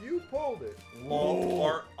it. You pulled it. Low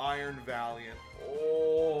Art Iron Valiant.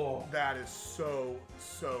 Oh. That is so,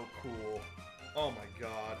 so cool. Oh my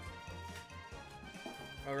god.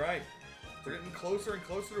 Alright. We're getting closer and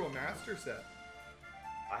closer to a master set.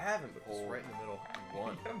 I haven't It's pulled right in the middle.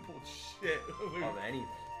 one You haven't pulled shit. of anything.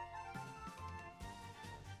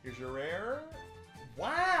 Here's your rare.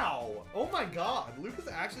 Wow! Oh my god. Luke is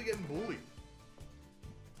actually getting bullied.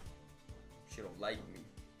 She don't like me.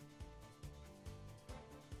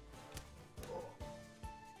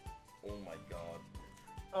 Oh my god.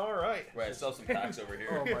 Alright. Wait, I still have some packs over here.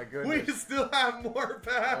 Oh my We goodness. still have more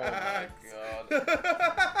Oh my packs. god.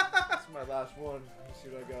 That's my last one. Let's see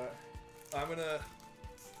what I got. I'm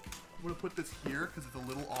gonna put this here because it's a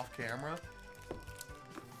little off camera.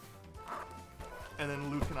 And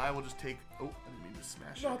then Luke and I will just take. Oh, I didn't mean to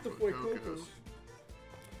smash Not it. the Quick Fuegocos. Cocos.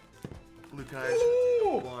 Luke and I just take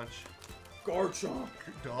Ooh! a bunch. Garchomp.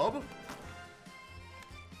 Dub.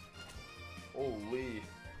 Holy.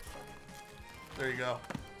 There you go.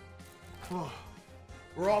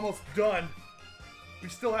 We're almost done. We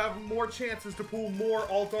still have more chances to pull more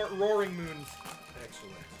Alt Art Roaring Moons.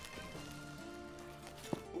 Excellent.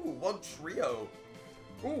 Ooh, one trio.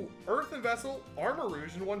 Ooh, Earth and Vessel, Armor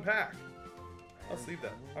Rouge in one pack. I'll sleeve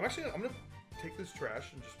that. I'm gonna take this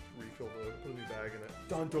trash and just refill put a new bag in it.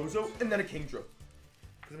 Dondozo, and then a Kingdra.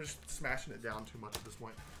 Because I'm just smashing it down too much at this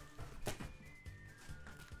point.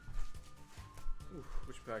 Ooh,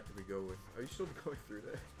 which pack did we go with? Are you still going through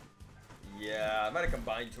that? Yeah, I might have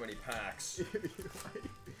combined too many packs.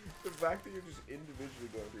 The fact that you're just individually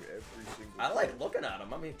going through every single. I like looking at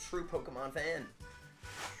them. I'm a true Pokemon fan.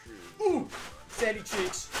 True. Ooh, Sandy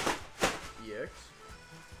Cheeks. EX.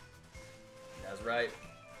 That's right.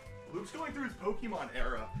 Luke's going through his Pokemon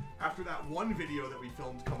era after that one video that we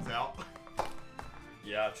filmed comes out.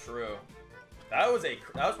 Yeah, true. That was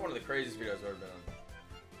one of the craziest videos I've ever been on.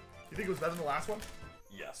 You think it was better than the last one?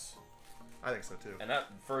 Yes. I think so too. And that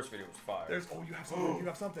first video was fire. There's you have something. You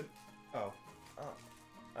have something. Oh. Oh,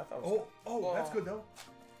 I thought it was. Oh, that's good though.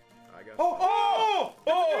 I got. Oh!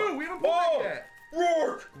 Dude, we haven't pulled that yet.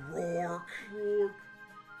 Rourke! Rourke.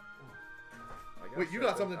 I got Wait, you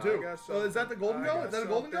got something too. Oh, is that the Golden Go? Is that a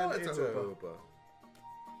Golden Go? It's a Hoopa.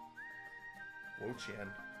 Wo-Chan.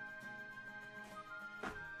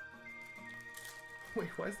 Wait,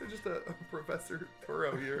 why is there just a Professor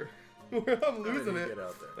Burrow here? I'm losing it. Get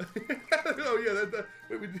out there. Oh yeah,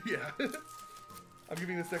 yeah. I'm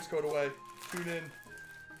giving this next code away. Tune in.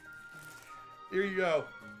 Here you go.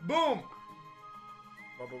 Boom.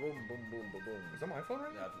 Boom, boom, boom, boom, boom, boom. Is that my phone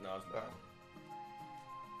right now? No, it's not.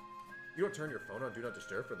 You don't turn your phone on Do Not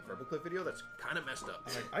Disturb for the Purplecliffe video? That's kind of messed up.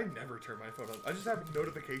 I never turn my phone on. I just have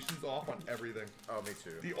notifications off on everything. Oh, me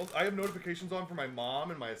too. I have notifications on for my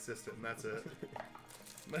mom and my assistant, and that's it.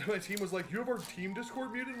 My team was like, "You have our team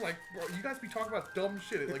Discord muted?" I'm like, bro, you guys be talking about dumb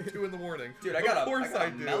shit at like 2 in the morning. Dude, I got a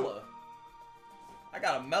do. Mela. I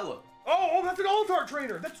got a Mela. Oh, that's an Alt-Art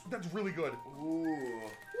trainer. That's really good. Ooh.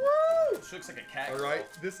 Woo! She looks like a cat. All girl. right,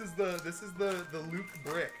 this is the Luke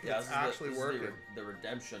brick. Yeah, It's this actually is working. the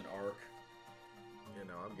redemption arc. You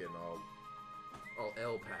know, I'm getting all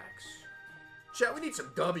L packs. Chat, we need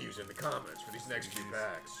some W's in the comments for these next few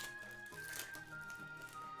packs.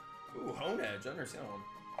 Ooh, Hone Edge. I never seen one.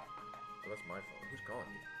 Oh, that's my phone. Who's calling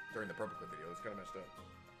me? During the Purplecliffe video. It's kind of messed up.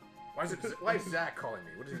 Why is Zach calling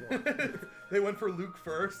me? What does he want? They went for Luke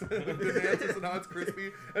first. Didn't answer, so now it's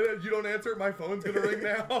Crispy. And then you don't answer, my phone's gonna ring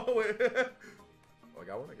now. Oh, I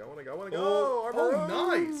got one. Oh, Armor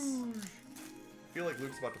nice. I feel like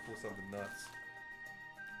Luke's about to pull something nuts.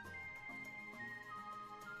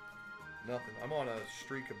 Nothing. I'm on a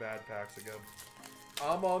streak of bad packs again.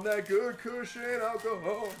 I'm on that good cushion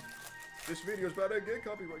alcohol. This video's about to get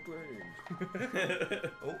copyright claimed.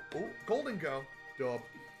 Oh, Golden Go. Dub.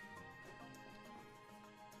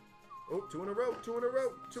 Oh, 2 in a row.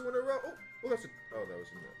 Oh, that's a. Oh, that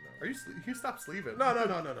was no. Are you? You stop sleeving. No. I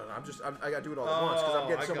gotta do it all at once because I'm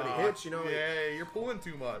getting so many hits. You know. Yeah, you're pulling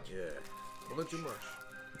too much. Yeah. Pulling too much.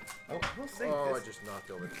 Oh, I will say Oh, this. I just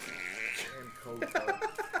knocked over. And coat.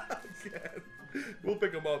 Again. We'll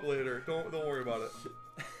pick them up later. Don't worry about it.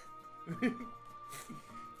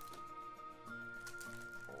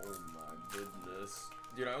 Oh my goodness.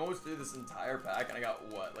 Dude, I almost threw this entire pack and I got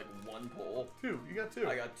what? Like 1 pull? 2. You got 2.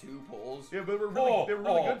 I got 2 pulls. Yeah, but they were really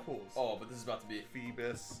good pulls. Oh, but this is about to be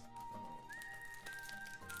Phoebus.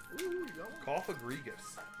 Ooh, you got one.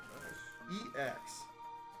 Coffagrigus. Nice. EX.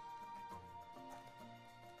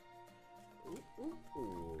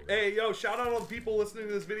 Ooh. Hey, yo, shout out all the people listening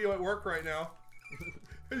to this video at work right now.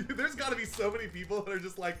 There's got to be so many people that are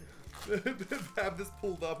just like, have this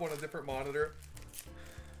pulled up on a different monitor.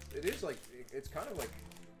 It is like, it's kind of like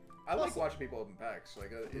I like watching people open packs.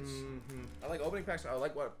 Like it's, I like opening packs. I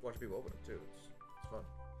like watching people open them too. It's fun.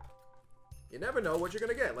 You never know what you're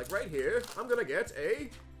gonna get. Like right here, I'm gonna get a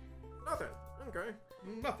nothing. Okay.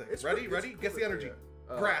 Nothing. It's Ready? cool. Ready? It's Guess cool. the energy.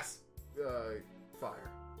 Yeah. Grass. Fire.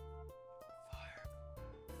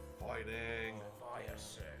 Fighting. Fire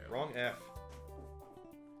sale. Wrong F.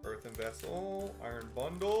 Earthen Vessel. Iron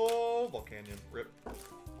Bundle. Volcanion. Rip.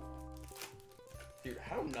 Dude,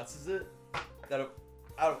 how nuts is it that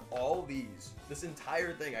out of all these, this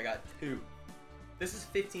entire thing, I got 2. This is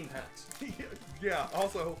 15 packs. Yeah,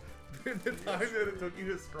 also, the time that it took you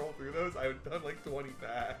to scroll through those, I had done like 20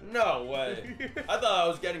 packs. No way. I thought I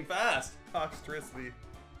was getting fast. Toxtricity.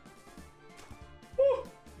 Woo!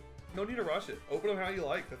 No need to rush it. Open them how you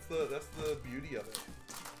like. That's the beauty of it.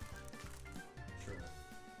 Sure. Here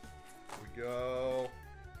we go.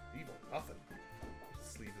 Evil. Nothing.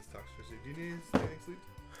 Sleeve this Toxtricity. Do you need anything, Sleeve?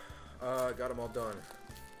 Got them all done.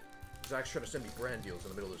 Zach's trying to send me brand deals in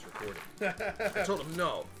the middle of this recording. I told him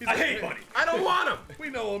no. I hate money. I don't want them. We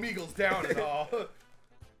know Omeagle's down and all.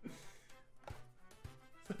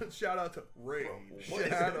 Shout out to Rage. What is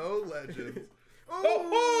Shadow Legends.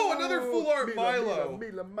 Oh, another full art Milo.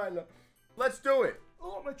 Milo. Let's do it.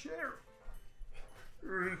 Oh, my chair.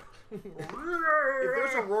 If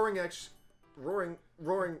there's a roaring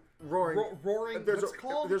roaring. If there's What's a, it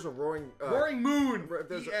called? If there's a roaring. Roaring Moon. If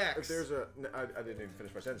there's EX. I didn't even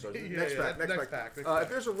finish my sentence. So Yeah, next yeah, pack. Next pack. next If pack.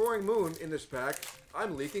 there's a roaring moon in this pack,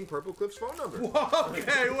 I'm leaking Purplecliffe's phone number.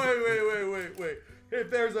 Okay, wait. If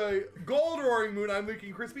there's a gold roaring moon, I'm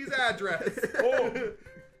leaking Crispy's address. Oh.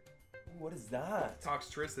 What is that?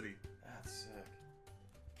 Toxtricity. That's sick.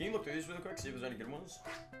 Can you look through these really quick, see if there's any good ones?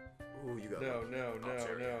 Ooh, you got No.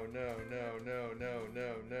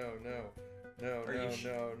 Are you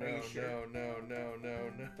sure?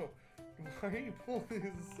 Why are you pulling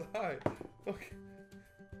this aside? Okay.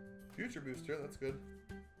 Future booster, that's good.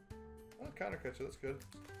 Oh, counter catcher, that's good.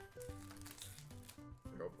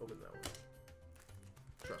 Open that one.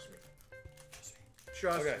 Trust me.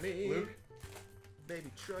 Trust Okay, me. Luke.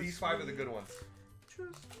 Baby, trust These 5 me. are the good ones.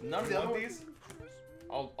 Trust None of You the other want ones? these?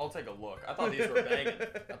 I'll take a look. I thought these were banging.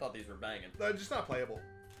 I thought these were banging. They're just not playable.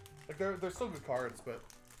 Like they're still good cards, but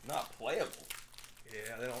Not playable.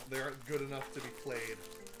 yeah, they aren't good enough to be played.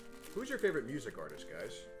 Who's your favorite music artist,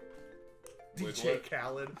 guys? DJ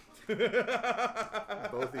Khaled.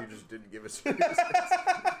 Both of you just didn't give us serious answers.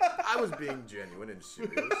 I was being genuine and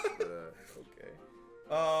serious, but okay.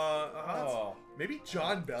 Maybe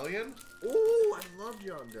John Bellion. Ooh, I love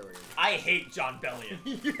John Bellion. I hate John Bellion.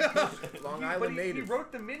 Yeah, Long but Island he native.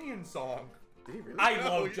 wrote the Minion song. Did he really? I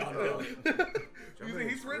No, love he John doesn't. Bellion.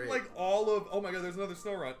 He's written great. like all of. Oh my God, there's another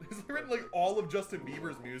snow run. He's written like all of Justin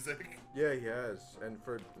Bieber's music. Yeah, he has, and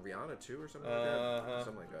for Rihanna too, or something like Uh-huh. that.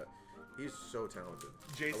 Something like that. He's so talented.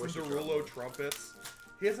 Jason wish he Derulo traveled. trumpets.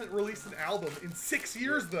 He hasn't released an album in 6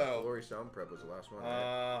 years though. Glory Sound Prep was the last one.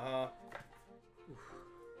 Uh-huh.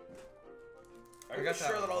 Are I you got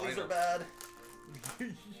sure that that all these vinyl. are bad?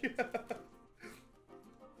 Yeah.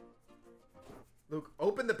 Luke,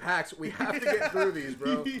 open the packs. We have to get through these,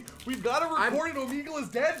 bro. We've got to record an Omegle is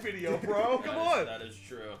dead video, bro. Come on. That is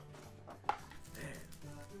true.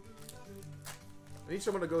 I need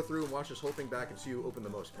someone to go through and watch this whole thing back and see who opened the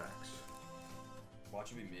most packs.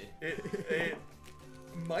 Watch it be me. It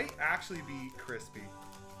might actually be Crispy.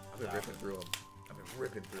 I've been ripping through them. I've been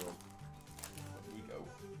ripping through them. Ego.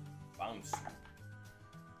 Bounce.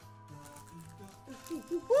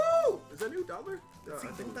 Woo! Is that new dollar? See,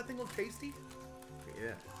 doesn't that thing look tasty?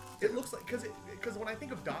 Yeah. It looks like because when I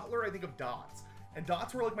think of Dottler, I think of dots, and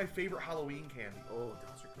dots were like my favorite Halloween candy. Oh,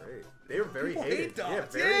 dots are great. They are very People hated. hate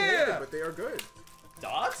dots, Yeah, very yeah! hated, but they are good.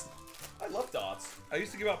 Dots? I love dots. I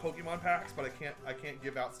used to give out Pokemon packs, but I can't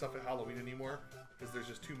give out stuff at Halloween anymore because there's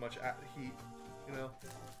just too much heat. You know,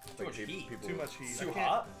 Too much Like, heat. people- too much heat. Too I can't,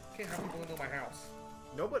 hot? Can't have people into my house.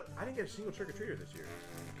 No, but I didn't get a single trick or treater this year.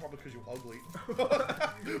 Probably because you're ugly.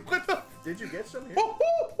 What the? Did you get some here?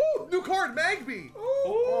 New card, Magby.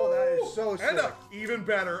 Oh, that is so sick. And even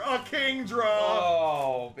better, a Kingdra.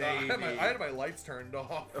 Oh, I baby. had my lights turned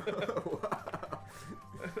off.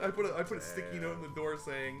 I put a sticky note in the door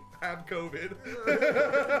saying "Have COVID."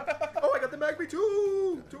 Oh, I got the Magby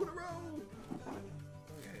too! 2 in a row!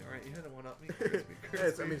 Okay, all right, you had one up me. Crispy,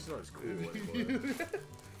 Yeah, I mean, it's not as cool anymore.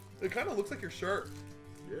 It kind of looks like your shirt.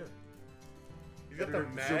 Yeah. You got the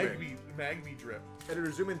Editor, zoom in. Magby drip.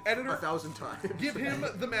 Editor, zoom in Editor, 1,000 times. Give him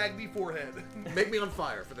the Magby forehead. Make me on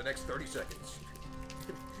fire for the next 30 seconds.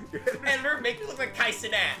 Editor, make me look like Kai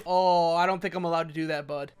Cenat. Oh, I don't think I'm allowed to do that,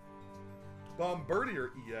 bud.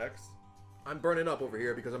 Bombardier EX. I'm burning up over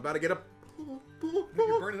here because I'm about to get a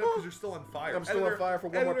You're burning up because you're still on fire. I'm still on fire for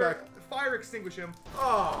one more Editor, pack. Fire extinguish him.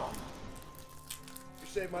 Oh! You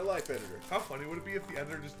saved my life, editor. How funny would it be if the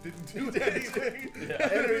editor just didn't do anything? Yeah.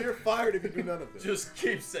 Editor, you're fired if you do none of this. Just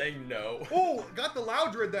keep saying no. Oh, got the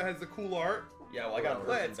Loudred that has the cool art. Yeah, well, I got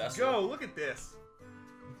Let's Vessel. go. Look at this.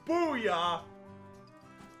 Booyah.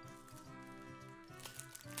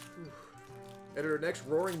 Editor, next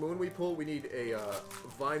Roaring Moon we pull, we need a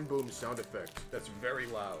Vine Boom sound effect that's very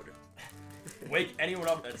loud. Wake anyone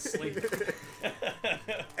up that's sleeping.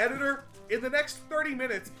 Editor, in the next 30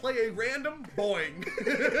 minutes, play a random boing.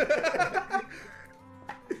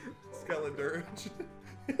 Skeledirge.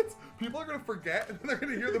 People are gonna forget and they're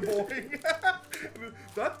gonna hear the boing.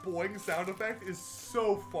 That boing sound effect is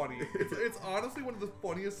so funny. It's honestly one of the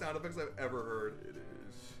funniest sound effects I've ever heard. It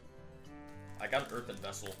is. I got an Earthen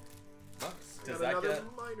Vessel. Nice. Does Got that another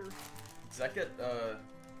get... minor. Does that get,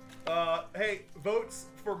 Hey, votes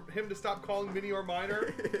for him to stop calling mini or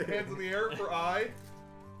minor. Hands in the air for I.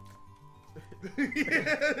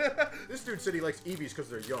 This dude said he likes Eevees because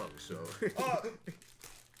they're young, so.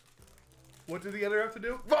 What did the editor have to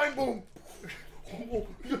do? Vine Boom! Oh,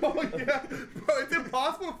 yeah. Bro, it's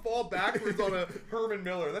impossible to fall backwards on a Herman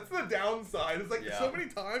Miller. That's the downside. It's like so many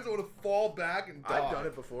times I want to fall back and die. I've done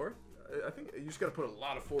it before. I think you just gotta put a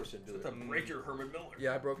lot of force into it. to break your Herman Miller?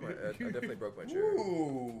 Yeah, I broke my. I definitely broke my chair.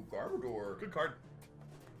 Ooh, Garbodor. Good card.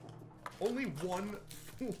 Only one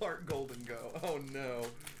full art golden go. Oh no.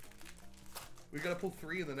 We gotta pull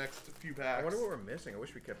 3 in the next few packs. I wonder what we're missing. I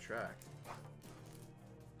wish we kept track.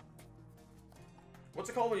 What's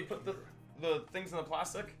it called when you put the things in the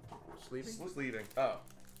plastic? Sleeping? Sleeving. Oh.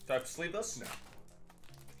 Do I have to sleeve this? No.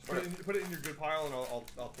 Put it in your good pile, and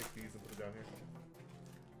I'll take these and put it down here.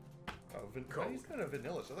 Oh, he's kind of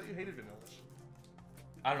vanillish. I thought you hated vanillish.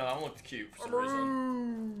 I don't know. That one looked cute for some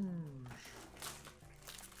reason.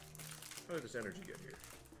 How did this energy get here?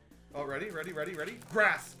 Oh, ready?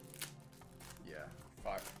 Grass. Yeah.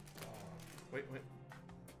 Fire. Wait.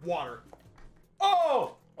 Water.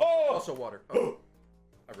 Oh! Oh! Also water. Oh.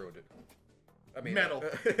 I ruined it. I mean Metal.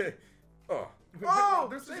 Oh. Oh,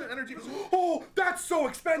 there's an energy. Oh, that's so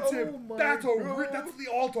expensive. Oh my that's God. that's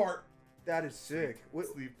the alt art. That is sick. What?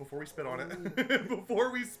 Sleeve before we spit on it.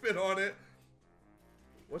 Before we spit on it.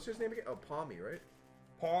 What's his name again? Oh, Palmy, right?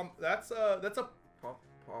 Palm. That's a. Palm.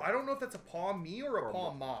 I don't know if that's a palm me or a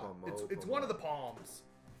palm ma. Palmo, It's one of the palms.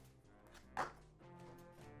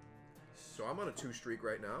 So I'm on a 2 streak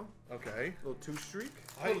right now. Okay. A little 2 streak.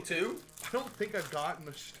 Little 2? I don't think I've gotten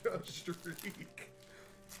a streak.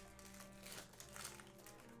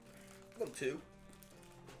 Little 2.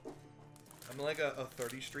 I'm like a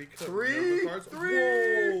 30 streak. 3. Cards. 3.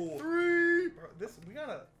 Whoa. 3. Bro, we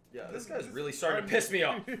gotta. Yeah, this guy's really starting to piss me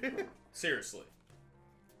off. Seriously.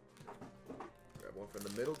 Grab one from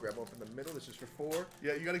the middle. Grab one from the middle. This is for 4.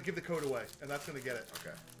 Yeah, you gotta give the code away, and that's gonna get it.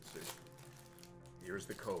 Okay. Let's see. Here's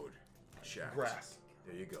the code. Chat. Grass.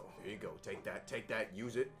 There you go. Here you go. Take that. Take that.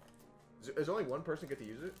 Use it. Does only one person get to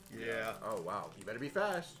use it? Yeah. Oh, wow. You better be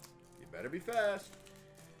fast. You better be fast.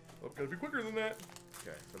 Oh, gotta be quicker than that.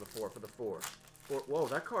 Okay, for the 4. Whoa,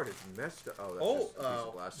 that card is messed up. Oh,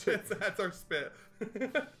 that's just a piece of plastic. that's our spit.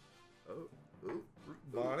 Oh, ooh.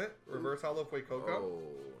 Bonnet, reverse hollow Fuecoco, Oh,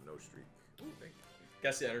 no streak. Thank you.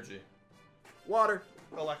 Guess the energy. Water.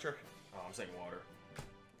 electric. Oh, I'm saying water.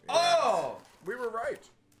 Yes. Oh! We were right.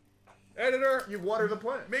 Editor, You water the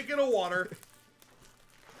plant. make it a water.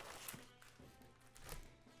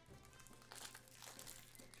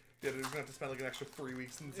 The editor's gonna have to spend like an extra 3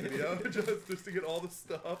 weeks in this video just to get all the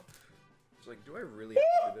stuff. It's like, do I really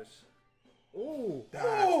have to do this? Oh,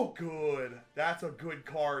 that's good. That's a good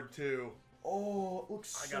card too. Oh, it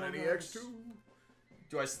looks I so got an nice. EX2.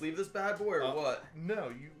 Do I sleeve this bad boy or what? No,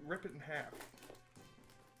 you rip it in half.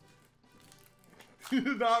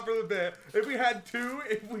 Not for the bit. If we had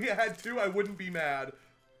two, I wouldn't be mad.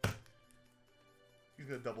 He's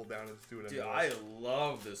gonna double down and just do it Dude, anyway. I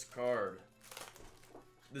love this card.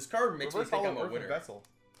 This card makes me think I'm a winner. Vessel.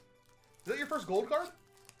 Is that your first gold card?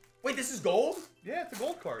 Wait, this is gold? Yeah, it's a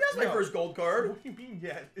gold card. That's my first gold card. What do you mean,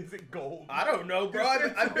 yeah? Is it gold? I don't know, bro.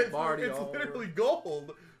 I've been... Marty It's all literally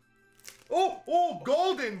gold. Oh,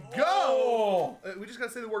 golden, go! Oh! We just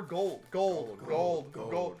gotta say the word gold. Gold.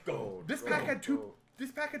 This pack had two. gold.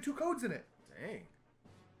 This pack had 2 codes in it. Dang.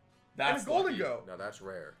 That's and a golden lucky. go. No, that's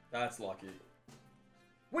rare. That's lucky.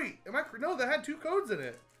 Wait, no? That had 2 codes in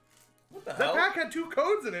it. What the That hell? pack had 2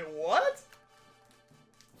 codes in it. What?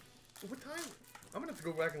 What time? I'm gonna have to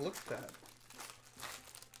go back and look at that.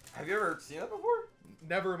 Have you ever seen that before?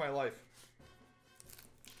 Never in my life.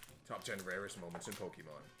 Top 10 rarest moments in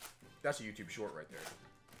Pokemon. That's a YouTube short right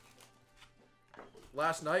there.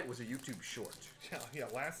 Last night was a YouTube short. Yeah,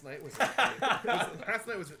 last night was last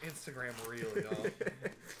night was an Instagram reel, y'all.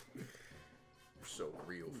 You're so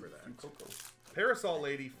real for that. Parasol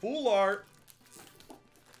Lady, full art.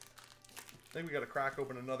 I think we gotta crack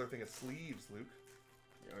open another thing of sleeves, Luke.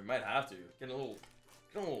 Yeah, we might have to. Getting a little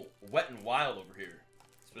wet and wild over here.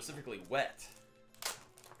 Specifically wet.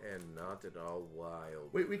 And not at all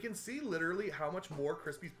wild. Wait, we can see literally how much more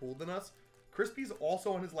Crispy's pulled than us. Crispy's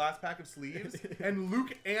also on his last pack of sleeves, and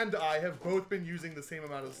Luke and I have both been using the same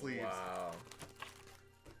amount of sleeves. Wow.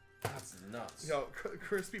 That's nuts. Yo,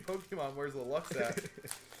 Crispy Pokemon, where's the Lux at?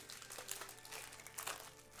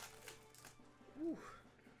 Whew.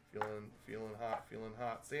 Feeling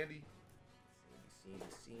hot. Sandy.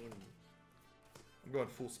 I'm going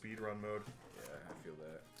full speedrun mode. Yeah, I feel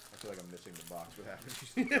that. I feel like I'm missing the box. What happened?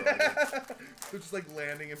 They're just like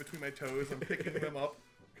landing in between my toes. I'm picking them up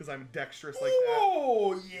because I'm dexterous like that.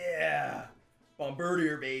 Oh, yeah!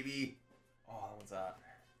 Bombardier, baby. Oh, that one's that.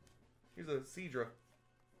 Here's a Seadra.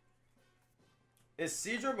 Is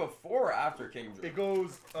Seadra before or after Kingdra? It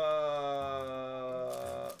goes,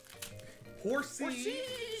 Horsey,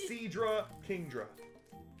 Seadra, Kingdra.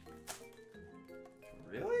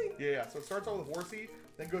 Really? Yeah, so it starts out with Horsey,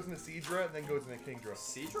 then goes into Seadra, and then goes into Kingdra.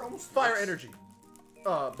 Seadra almost Fire looks- energy.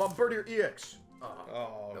 Bombardier EX.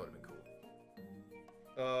 Oh. That would have been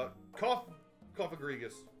cool.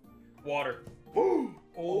 Coffagrigus. Water.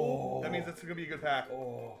 Oh. That means it's gonna be a good pack.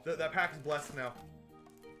 Oh. That pack is blessed now.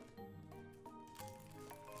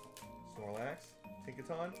 Snorlax.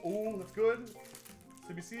 Tinkaton. Oh, that's good.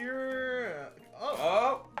 Seer. Oh.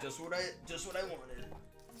 Oh, just what I wanted.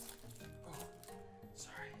 Oh,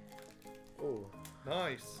 sorry. Oh.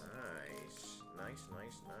 Nice. Nice.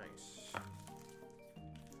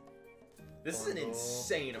 This is an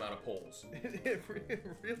insane amount of pulls. It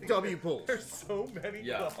really W pulls. There's so many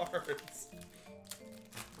Yeah. cards.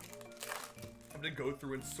 I'm gonna go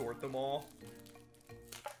through and sort them all.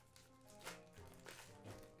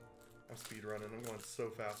 I'm speedrunning. I'm going so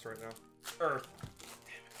fast right now. Earth.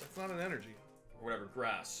 That's not an energy. Or whatever,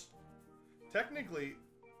 grass. Technically,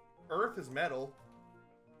 Earth is metal.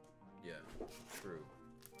 Yeah, true.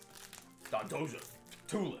 Dondoja.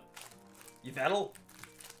 Tulip. Yveltal.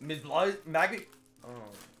 Maggie.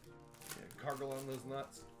 Oh. Yeah, gargle on those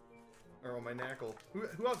nuts. Or on my knackle.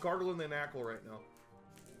 Who else gargling their knackle right now?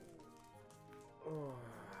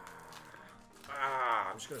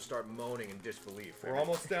 I'm just gonna start moaning in disbelief. We're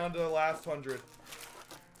almost down to the last 100.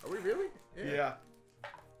 Are we really? Yeah.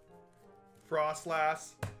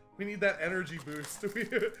 Frostlass. We need that energy boost.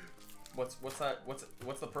 What's that? What's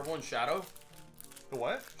the purple one? Shadow? The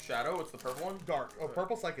what? Shadow? What's the purple one? Dark. Oh,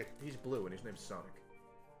 purple psychic. He's blue and his name's Sonic.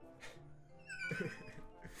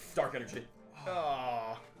 Dark energy.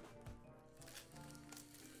 Ah.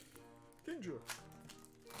 Kingdra.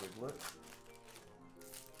 Wiglet.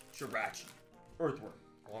 Jirachi. Earthworm.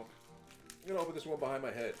 Bonk. I'm gonna open this one behind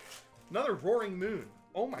my head. Another roaring moon.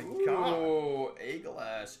 Oh my god. Oh,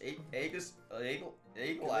 Aeglash. Aegis.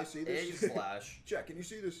 Can I see this? Aegislash. Jack, can you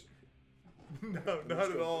see this? No,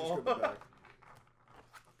 not at all.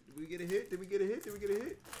 Did we get a hit? Did we get a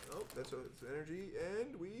hit? Oh, that's energy,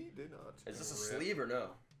 and we did not. Is this a sleeve or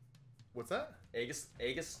no? What's that?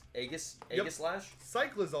 Aegislash?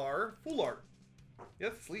 Cyclizar. Full art. Yeah,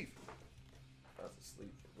 that's a sleeve. That's a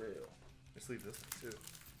sleeve for real. I sleeved this one too.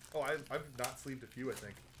 Oh, I've not sleeved a few, I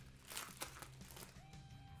think.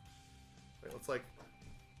 Wait, let's like...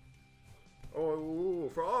 Oh,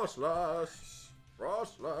 Frostlass.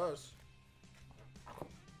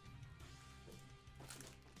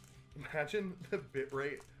 Imagine the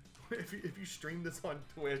bitrate if you stream this on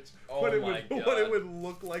Twitch. Oh what it my would, God. What it would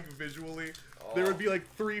look like visually. There would be like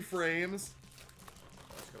 3 frames.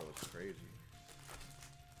 That's gonna look crazy.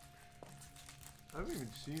 I haven't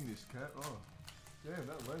even seen this cat. Oh, damn,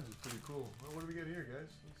 that lens is pretty cool. Well, what do we get here,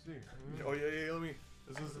 guys? Let's see. Oh yeah. Let me.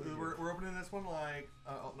 We're opening this one like.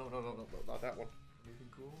 Oh no, not that one. Anything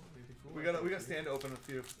cool? We gotta stand to open a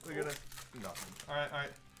few. We gotta. Nothing. All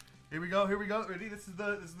right. Here we go. Ready? This is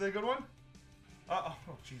the good one. Oh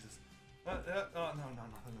Jesus. No, nothing.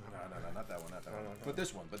 No, not that one. No. But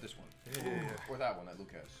this one. Yeah. Or that one that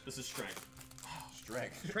Luke has. This is strength.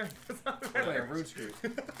 Strength. Strength. That's not We're playing better. RuneScape.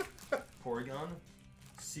 Porygon.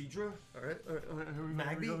 Seadra. All right. Here we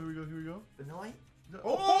go. Vanillite.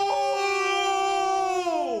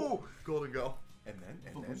 Oh! Golden Go. And then.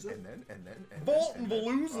 Bolt and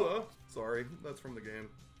Veluza. Sorry, that's from the game.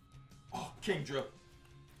 Oh, Kingdra.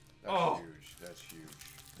 That's huge.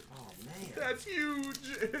 Oh, man. That's huge.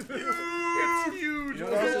 It's huge. You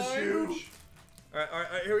know what else is huge? All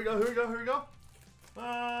right. Here we go. No.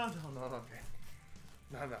 Okay.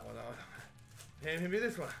 Not that one. No. Hand me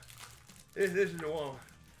this one. This is the one.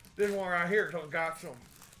 This one right here got some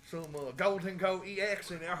Golden Go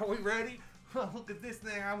EX in there. Are we ready? Look at this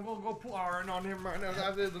thing. I'm gonna go put on him right now.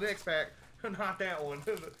 That's the next pack. Not that one.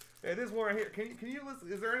 Hey, this one right here. Can you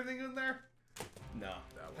listen? Is there anything in there? No.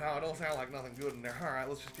 No, it don't sound like nothing good in there. All right,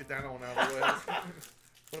 let's just get that one out of the way.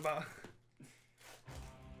 What about?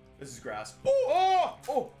 This is grass.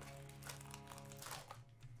 Oh!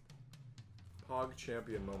 Pog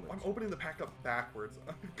champion moment. I'm opening the pack up backwards.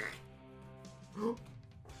 Oh,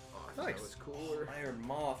 Nice. That was cooler. Iron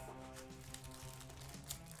Moth.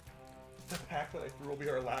 The pack that I threw will be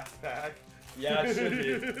our last pack. Yeah, it should be.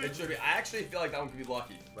 It should be. I actually feel like that one could be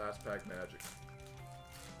lucky. Last pack magic.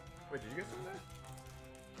 Wait, did you get some there?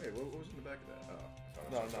 Wait, what was in the back of that?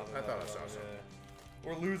 Oh, I thought I saw something.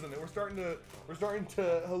 We're losing it. We're starting to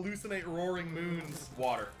hallucinate roaring moons.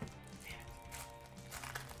 Water.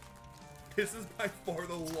 This is by far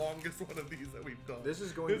the longest one of these that we've done. This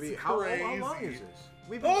is going to be It's how long crazy. is this?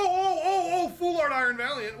 We've been, Full art Iron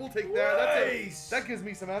Valiant. We'll take that. Nice. That gives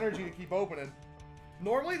me some energy to keep opening.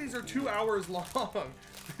 Normally these are 2 hours long.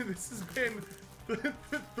 This has been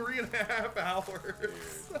 3.5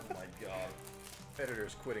 hours. Oh my god.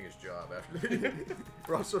 editor's quitting his job after.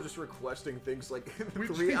 We're also just requesting things like We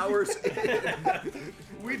 3 hours.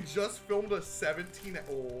 We just filmed a 17.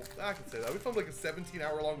 Oh, I can say that. We filmed like a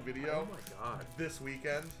 17-hour long video. Oh my god. This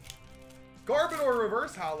weekend. Garbin or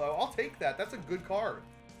reverse hollow. I'll take that. That's a good card.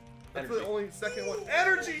 That's the Energy. only second one.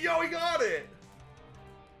 Energy! Yo, he got it!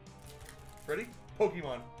 Ready?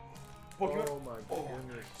 Pokemon. Pokemon. Oh my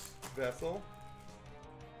goodness. Vessel.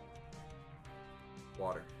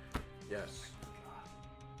 Water. Yes.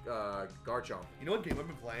 Garchomp. You know what game I've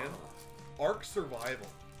been playing? Ark Survival.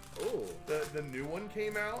 Oh. The new one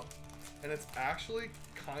came out, and it's actually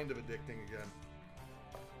kind of addicting again.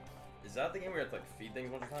 Is that the game where you have to like feed things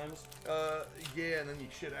a bunch of times? Yeah, and then you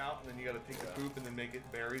shit out, and then you gotta take a poop and then make it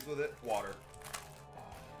berries with it. Water.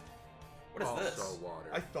 What is Also this? water.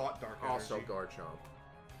 I thought Dark Energy. Also Garchomp.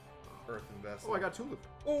 Earth and Vessel. Oh, I got Tulip.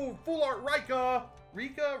 Oh, full art Rika!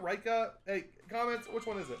 Rika. Hey, comments, which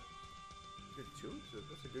one is it? Good Tulip?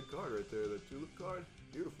 That's a good card right there. The Tulip card.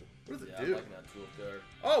 Beautiful. What does it Yeah, do? I'm liking that tulip there.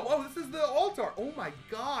 Oh, this is the altar. Oh my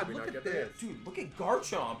god, Did we look not at get this. that? Dude, look at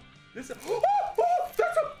Garchomp. This is,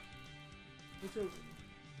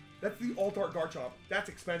 that's the altar Garchomp. That's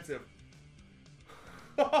expensive.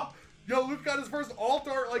 Yo, Luke got his first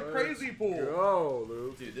altar like crazy pool. Go,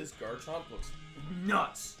 Luke. Dude, this Garchomp looks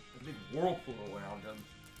nuts. A big whirlpool around him.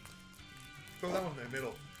 Throw that one in the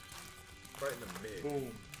middle. Right in the mid.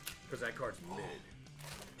 Boom. Because that card's mid.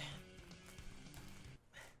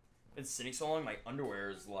 Been sitting so long, my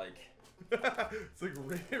underwear is like. It's like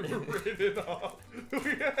written off.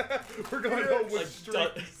 We're going home with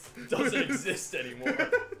Like strings. doesn't exist anymore.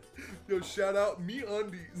 Yo, shout out me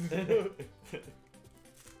undies.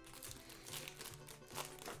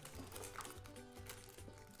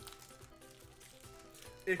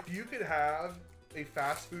 If you could have a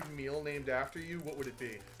fast food meal named after you, what would it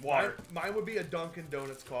be? Water. Mine would be a Dunkin'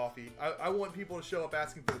 Donuts coffee. I want people to show up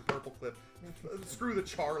asking for the Purplecliffe. Screw the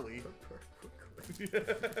Charlie.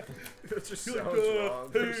 That just You're sounds like, wrong.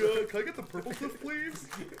 hey, can I get the Purplecliffe, please?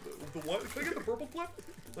 The what? Can I get the Purplecliffe?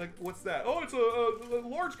 Like, what's that? Oh, it's a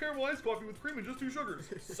large caramel iced coffee with cream and just 2 sugars.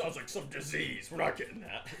 Sounds like some disease. We're not getting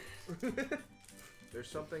that. There's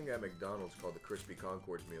something at McDonald's called the Crispy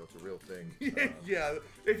Concords meal. It's a real thing. Yeah,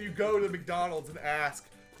 if you go to McDonald's and ask,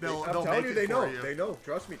 they'll I'm make telling you, it they for know. you. They know.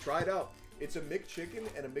 Trust me. Try it out. It's a McChicken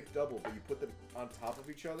and a McDouble, but you put them on top of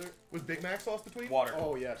each other. With Big Mac sauce between? Water.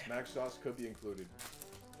 Oh yes, mac sauce could be included.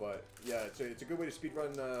 But yeah, it's a good way to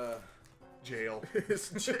speedrun. Jail.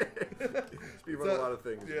 Speedrun a lot of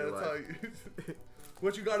things. Yeah, in your that's how life. you...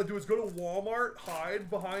 What you gotta do is go to Walmart, hide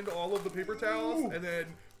behind all of the paper towels, and then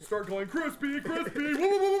start going, crispy, woo, woo, woo,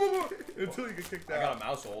 woo, woo, until you get kicked I out. got a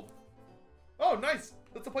mouse hold. Oh, nice.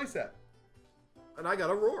 That's a playset. And I got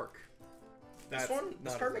a Rourke. This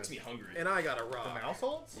not card as makes good. me hungry. And I got a The Rock. mouse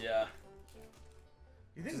holds? Yeah.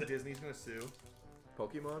 You think Disney's gonna sue?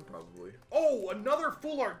 Pokemon, probably. Oh, another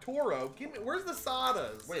full art Toro. Give me. Where's the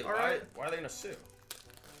Sadas? Wait, all why? right. Why are they gonna sue?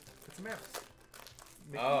 It's a mouse.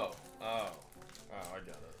 Oh, I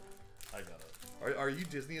got it. Are you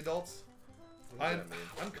Disney adults? What does I'm that mean?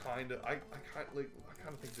 I'm kind of I kind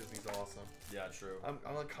of think Disney's awesome. Yeah, true. I'm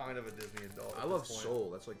like kind of a Disney adult. I at love this point. Soul.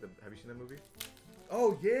 That's like the. Have you seen that movie?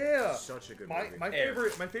 Oh yeah. Such a good My movie.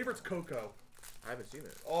 my favorite's Coco. I haven't seen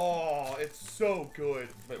it. Oh, it's so good.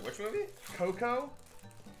 Wait, which movie? Coco.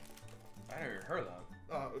 I never even heard of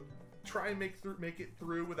that. Try and make it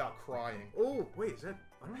through without crying. Oh wait, is that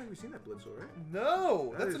I don't think we've seen that Blitzel, right?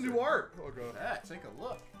 No, That that's a is new art. Oh god. Ah, take a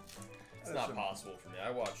look. It's not possible for me.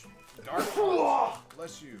 I watch Dark.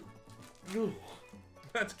 Bless you.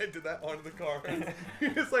 That's I did that onto the car.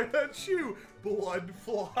 It's like that shoe. Blood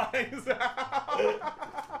flies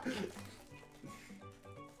out.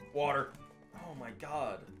 Water. Oh my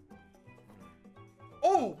god.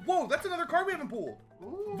 Oh, whoa, that's another card we haven't pulled.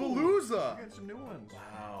 Ooh, Veluza. we got some new ones.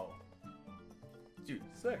 Wow. Dude,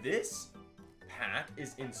 Sick. this pack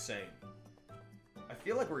is insane. I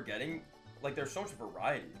feel like we're getting, like, there's so much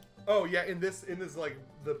variety. Oh yeah, in this like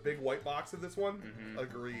the big white box of this one. Mhm.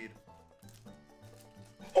 Agreed.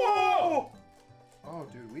 Oh! Oh,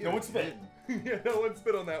 dude, we No are one spit. hidden. Yeah, no one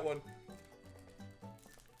spit on that one.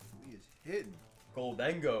 We is hidden.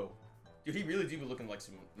 Goldango. Dude, he really do be looking like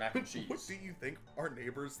some mac and cheese. What do you think our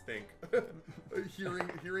neighbors think?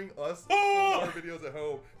 hearing us on our videos at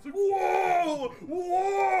home. It's like, whoa!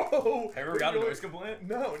 Whoa! Have you ever got a noise complaint?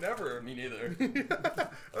 No, never. Me neither.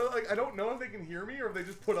 Like, I don't know if they can hear me or if they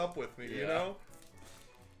just put up with me, you Yeah. know?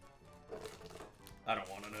 I don't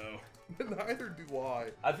want to know. Neither do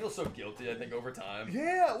I. I feel so guilty, I think, over time.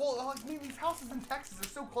 Yeah, well, like, I mean, these houses in Texas are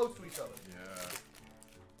so close to each other. Yeah.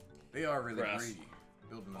 They are really Grass. greedy.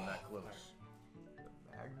 Building them that close.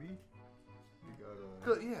 Magby? You got a...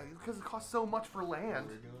 Good, yeah, because it costs so much for land.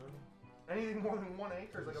 Anything more than 1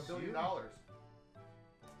 acre is like $1 billion. Oh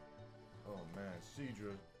man,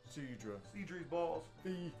 Cedra. Cedri's balls.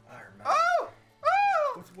 Iron Man. Oh!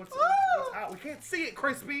 Oh! What's out? We can't see it,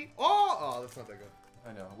 Crispy. Oh, that's not that good.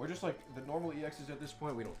 I know. We're just like the normal EXs at this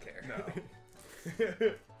point. We don't care. No.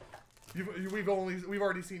 We've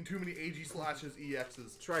already seen too many AG slashes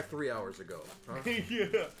EXs. Try 3 hours ago. Huh?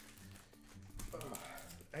 Yeah.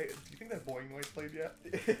 Hey, do you think that boing noise played yet?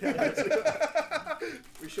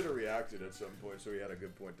 We should have reacted at some point, so we had a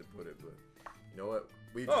good point to put it. But you know what?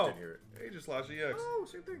 We just didn't hear it. AG slash EX. Oh,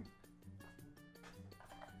 same thing.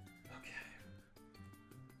 Okay.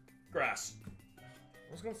 Grass.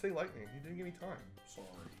 I was gonna say lightning. You didn't give me time. Sorry.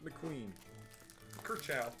 McQueen.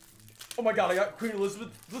 Kerchow. Oh my god, I got Queen Elizabeth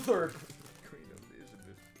III. Queen of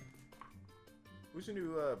Elizabeth. Who's the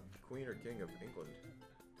new queen or king of England?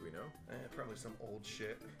 Do we know? Probably some old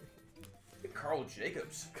shit. Carl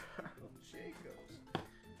Jacobs. Carl Jacobs.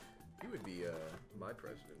 He would be my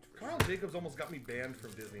president. For Carl Jacobs almost got me banned from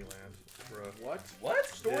Disneyland, bro. What? What?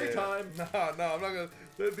 Story Yeah. time. No, I'm not gonna.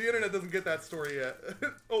 The internet doesn't get that story yet.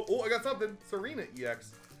 oh, I got something. Serena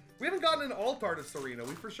EX. We haven't gotten an alt art of Serena.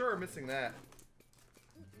 We for sure are missing that.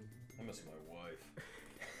 I'm missing my wife.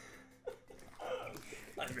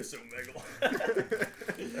 I miss Omegle.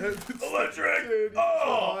 Electric!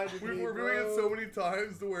 Oh! We're doing it so many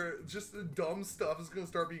times to where just the dumb stuff is gonna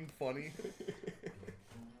start being funny.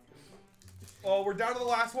 Oh, we're down to the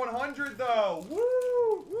last 100 though.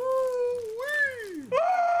 Woo! Woo! Wee!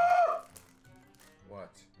 Ah!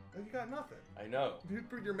 What? Oh, you got nothing. I know.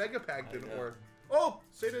 Your mega pack didn't know. work. Oh,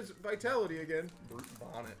 Sata's vitality again. Brute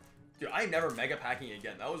bonnet. Dude, I ain't never mega packing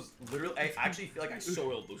again. That was literally. I actually feel like I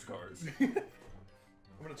soiled those cards.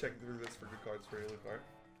 I'm gonna check through this for good cards for you, Luke.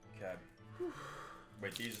 Okay.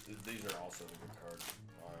 Wait, these are also the good cards.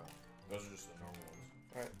 Wow. Those are just the normal ones.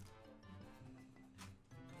 Alright.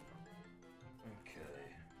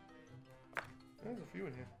 Okay. There's a few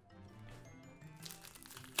in here.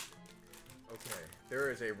 Okay,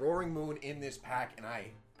 there is a roaring moon in this pack, and I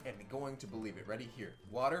am going to believe it. Ready? Here.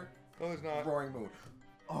 Water. No, there's not. Roaring moon.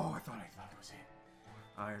 Oh, I thought it was it.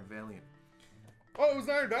 Iron Valiant. Oh, it was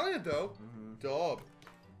Iron Valiant though. Dub.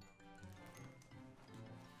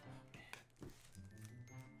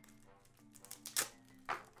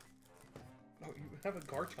 Oh, you have a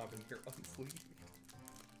Garchomp in here, unsleeved.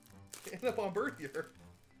 And a Bombirdier.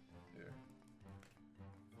 Yeah.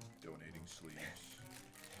 Donating sleeves.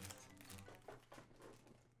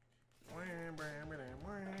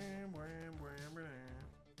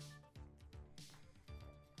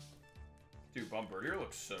 Dude, Bombirdier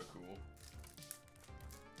looks so cool.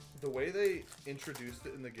 The way they introduced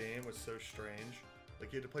it in the game was so strange.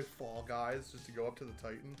 Like, you had to play Fall Guys just to go up to the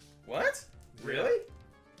Titan. What? Really?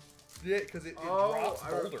 Yeah, because it Oh, drops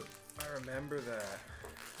boulders. I remember that.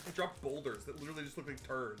 It dropped boulders that literally just looked like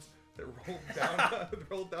turds that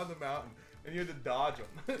rolled down the mountain, and you had to dodge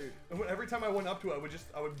them. And every time I went up to it,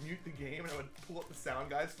 I would mute the game and I would pull up the sound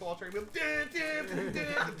guys fall track and be like, dun, dun, dun,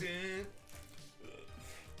 dun, dun.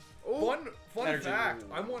 Oh, Fun Energy. fact.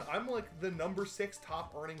 I'm like the #6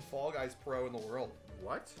 top earning Fall Guys pro in the world.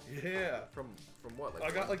 what? Yeah. From what?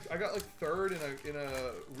 I got like third in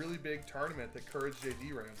a really big tournament that Courage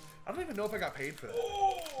JD ran. I don't even know if I got paid for that.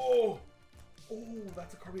 Oh,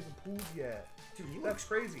 that's a card we haven't pulled yet. Dude, he That's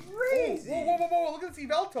crazy. crazy. Oh, whoa, look at this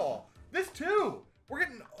Eveltal. This too. We're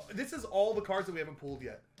getting. This is all the cards that we haven't pulled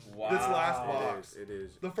yet. Wow. This last box. It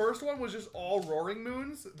is. The first one was just all Roaring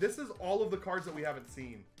Moons. This is all of the cards that we haven't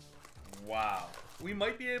seen. Wow. We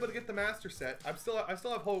might be able to get the master set. I still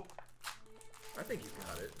have hope. I think you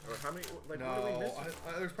got it. Or how many? Like, No, what are we missing?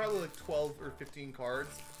 there's probably like 12 or 15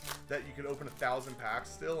 cards that you could open 1,000 packs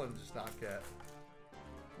still and just not get.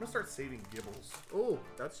 I'm gonna start saving Gibbles. Oh,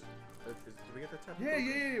 that's. Did we get that Tapu Yeah, Koko?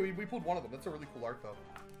 yeah, yeah. We pulled one of them. That's a really cool art though.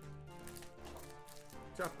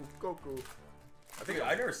 Tapu Koko. I think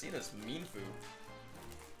I've never seen this Meanfu.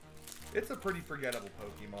 It's a pretty forgettable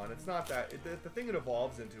Pokemon. It's not that. The thing it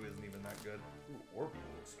evolves into isn't even that good. Ooh,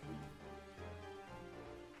 Orbeez looks cool.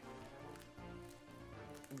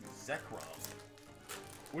 Ooh, Zekrom.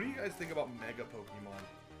 What do you guys think about Mega Pokemon?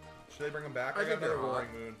 Should they bring them back? I I got think they're another hot.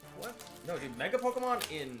 Roaring Moon. What? No, dude, Mega Pokemon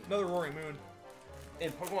Another Roaring Moon.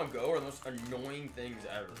 in Pokemon Go are the most annoying things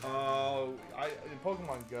ever. Oh, in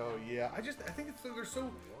Pokemon Go, yeah. I think they're so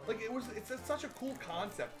like it's such a cool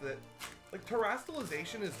concept that like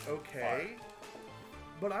terrestrialization is okay,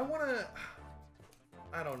 but I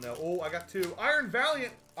don't know. Oh, I got 2. Iron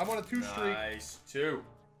Valiant. I'm on a 2 streak. Nice. 2.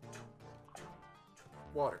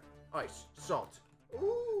 Water, ice, salt.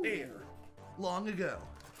 Ooh. Air. Long ago.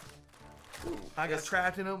 I got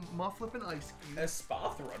trapped in a flipping ice cube.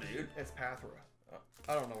 Espathra, dude. Espathra.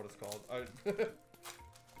 I don't know what it's called.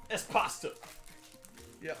 Espasta.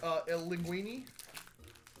 Yeah, El Linguini.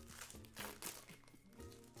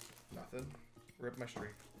 Nothing. Rip my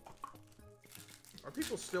streak. Are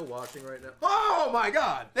people still watching right now? Oh my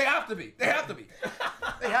God! They have to be. They have to be.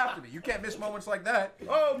 They have to be. You can't miss moments like that.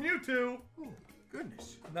 Oh, Mewtwo.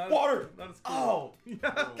 Goodness. Not Water. Not as cool. Oh,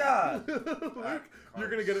 Yeah. God. Luke, you're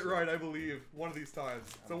gonna get it right, I believe. One of these times.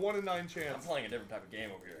 It's a 1 in 9 I'm chance. playing a different type of game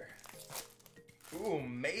over here. Ooh,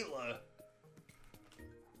 Mela.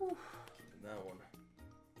 Whew. That one.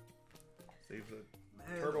 Save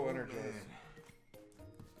the Turbo Energize.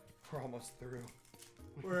 We're almost through.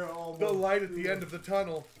 We're almost The light at the end of the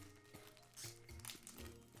tunnel.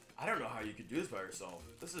 I don't know how you could do this by yourself.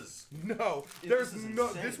 This is... No, This is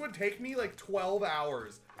insane. This would take me like 12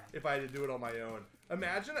 hours if I had to do it on my own.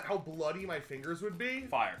 Imagine how bloody my fingers would be.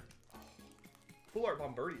 Fire. Full Art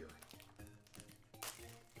Bombardier.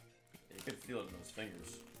 You can feel it in those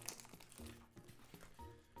fingers.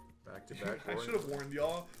 Back to back. I should have warned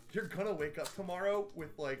y'all. You're gonna wake up tomorrow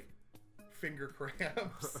with like finger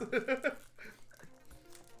cramps.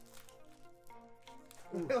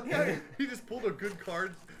 He just pulled a good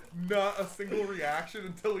card. Not a single reaction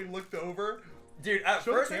until he looked over. Dude, at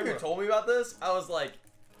Show the first when you camera. told me about this, I was like,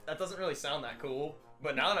 that doesn't really sound that cool.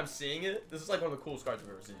 But now that I'm seeing it, this is like one of the coolest cards I've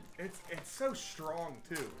ever seen. It's so strong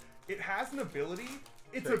too. It has an ability.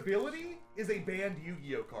 Its ability is a banned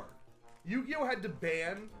Yu-Gi-Oh card. Yu-Gi-Oh had to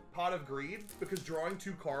ban Pot of Greed because drawing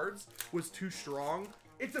 2 cards was too strong.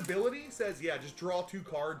 Its ability says, yeah, just draw 2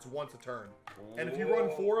 cards once a turn. And if you run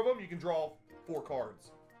 4 of them, you can draw 4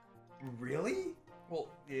 cards. Really? Well,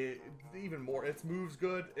 even more. Its move's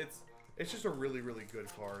good. It's just a really, really good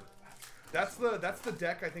card. That's the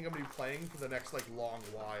deck I think I'm gonna be playing for the next like long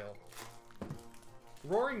while.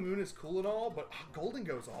 Roaring Moon is cool and all, but Golden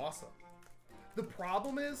Go's awesome. The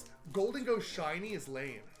problem is Golden Go Shiny is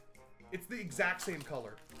lame. It's the exact same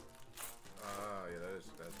color. Ah, yeah, that's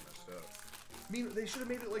messed up. I mean, they should have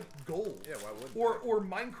made it like gold. Yeah, why wouldn't? Or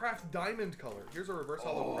Minecraft Diamond color. Here's a reverse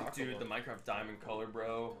hollow Oh, Rockable. dude, the Minecraft Diamond color,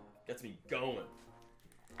 bro, gets me going.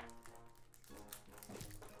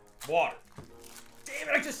 Water. Damn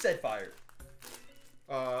it, I just said fire.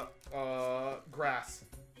 Grass.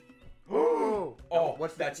 Oh, Oh,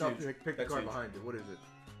 what's that's that? No, huge. pick the That's card huge. behind it. What is it?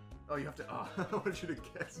 Oh, you have to. Oh, I want you to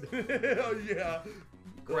guess. Oh yeah.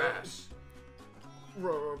 Grass.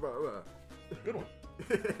 Good one.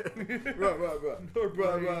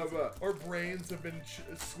 Bruh. Our brains have been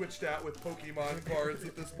switched out with Pokemon cards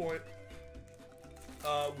at this point.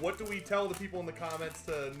 What do we tell the people in the comments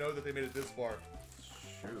to know that they made it this far?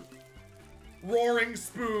 Shoot. Roaring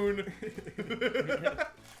Spoon!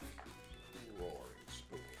 Roaring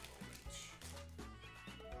spoon.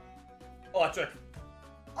 Electric.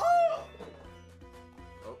 Oh,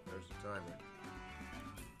 there's the timer.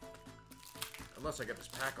 Unless I get this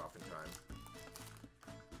pack off in time.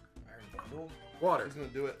 Iron Bundle? Water. He's gonna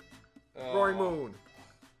do it. Roaring Moon.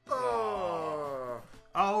 Oh.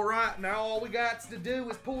 Alright, now all we got to do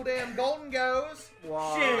is pull them Golden Goes.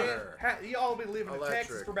 Water. Y'all been living in Texas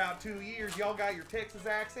Electric. for about 2 years. Y'all got your Texas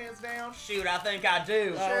accents down? Shoot, I think I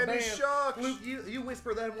do. Shandy man. Shucks. Luke, you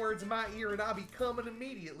whisper them words in my ear and I'll be coming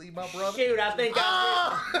immediately, my brother. Shoot, I think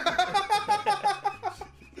I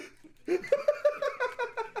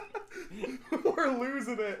We're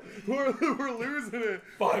losing it. We're losing it.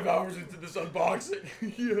 5 hours into this unboxing.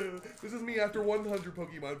 Yeah, this is me after 100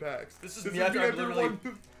 Pokemon packs. This is me after I'm literally.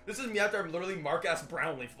 This is me after I'm literally Mark ass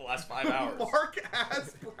Brownlee for the last 5 hours. Mark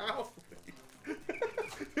ass Brownlee.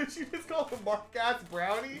 Did you just call him Mark ass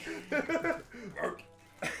Brownie? Mark.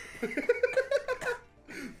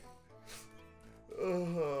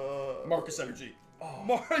 Marcus Energy.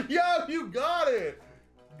 Oh. Yeah, you got it.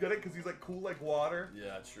 Got it because he's like cool like water.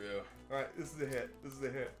 Yeah, true. All right, this is a hit. This is a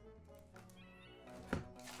hit.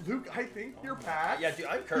 Luke, I think your pack. Yeah, dude,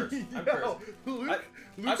 I'm cursed. I'm Yo, cursed. Luke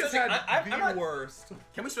I'm has switching- had the I'm not- worst.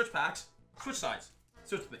 Can we switch packs? Switch sides.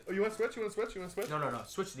 Switch the. Oh, you want to switch? You want to switch? You want to switch? No.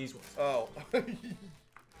 Switch these ones. Oh.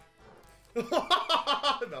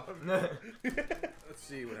 No. Let's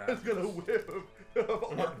see what It's happens. gonna whip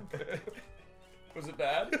of armpit. Was it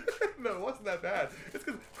bad? No, it wasn't that bad. It's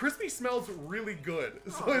because crispy smells really good,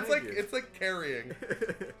 so Oh, it's like thank you. carrying.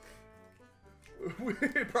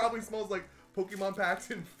 It probably smells like Pokemon packs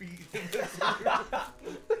and feet. In this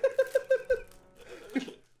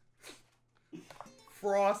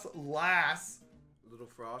Frost Lass. Little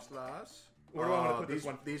Frost Lass. Where do I want to put this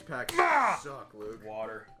one? These packs suck, Luke.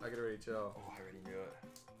 Water. I can already tell. Oh, I already knew it.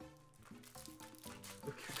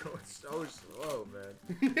 Look, you're going so slow, man.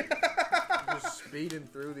 I'm just speeding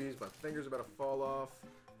through these. My fingers about to fall off.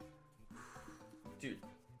 Dude.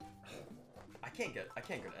 I can't get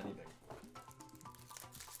anything.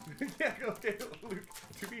 Yeah, okay, Luke,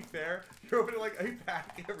 to be fair, you're opening like a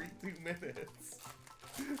pack every 2 minutes.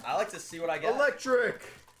 I like to see what I get. Electric!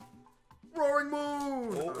 Roaring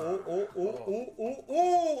Moon!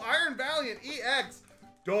 Oh, Iron Valiant EX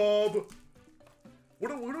dub. What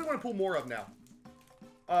do we want to pull more of now?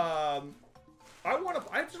 I just want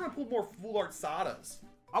to pull more Full Art Sadas.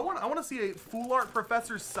 I want to see a Full Art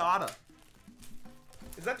Professor Sada.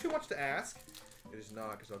 Is that too much to ask? It is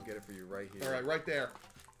not, because I'll get it for you right here. All right, right there.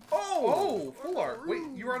 Oh, Full Art. Wait,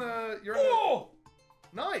 you're on a. Oh!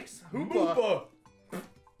 Nice. Hoopa.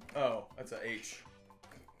 Oh, that's a H.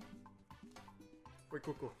 Wait,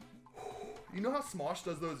 cool. You know how Smosh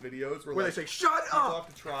does those videos where Where like, they say, shut people up!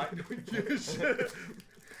 have to try?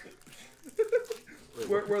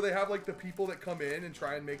 where they have like the people that come in and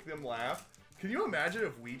try and make them laugh. Can you imagine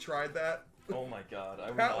if we tried that? Oh my god, I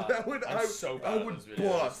would That, not. that would I'm so bad I at would those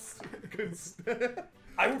videos. bust.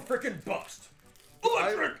 I would freaking bust.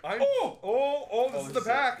 Electric! This is the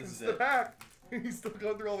pack. This This is is the it. pack. He's still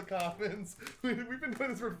going through all the commons. We've been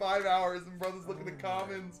doing this for 5 hours, and brother's looking at the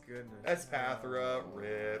commons. Goodness. Espathra,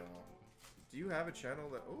 rip. Do you have a channel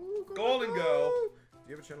that... Oh, Golden Go. Do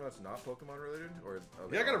you have a channel that's not Pokemon related? Or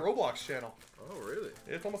Yeah, I got a Roblox channel. Oh, really?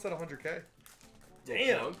 It's almost at 100K.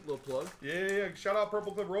 Damn. Little plug. Yeah. Shout out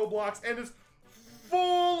Purplecliffe Roblox and his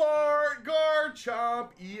Full Art Garchomp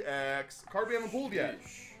EX. Card we haven't pulled yet.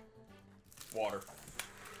 Sheesh. Water.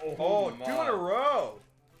 Oh, my. 2 in a row.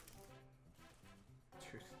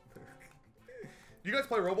 Do you guys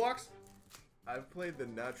play Roblox? I've played the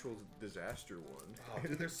Natural Disaster one. Oh,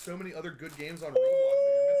 dude, there's so many other good games on Roblox that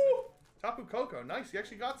you're missing. Tapu Koko, nice. You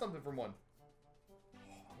actually got something from one.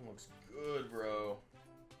 That looks good, bro.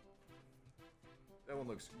 That one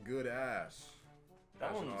looks good ass.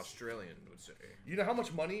 That As an one's- Australian would say. You know how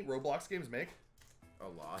much money Roblox games make? A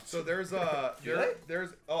lot. So there's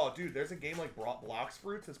there's a game like Blox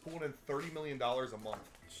Fruits that's pulling in $30 million a month.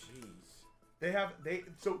 Jeez.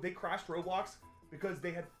 They crashed Roblox because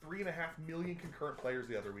they had 3.5 million concurrent players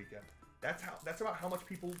the other weekend. That's about how much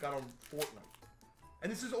people got on Fortnite.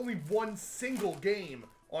 And this is only one single game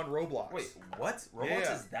on Roblox. Wait, what? Roblox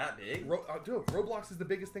Yeah. is that big? Dude, Roblox is the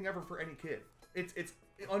biggest thing ever for any kid. It's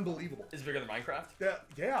unbelievable. Is it bigger than Minecraft?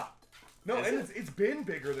 Yeah. No, Is and it? it's been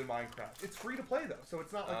bigger than Minecraft. It's free to play though, so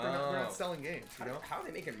it's not like they're Oh. not selling games, you know? How are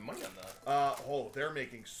they making money on that? They're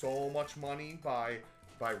making so much money by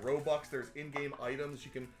Robux. There's in-game items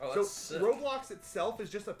you can. Oh, so that's sick. Roblox itself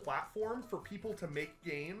is just a platform for people to make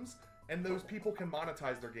games, and those people can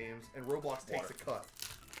monetize their games, and Roblox takes a cut.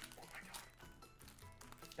 Oh my god.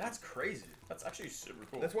 That's crazy. That's actually super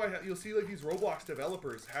cool. That's why you'll see like these Roblox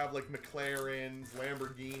developers have like McLarens,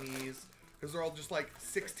 Lamborghinis, because they're all just like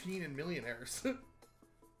 16 and millionaires.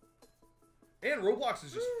 And Roblox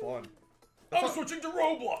is just fun. I'm switching to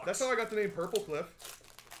Roblox! That's how I got the name Purplecliffe.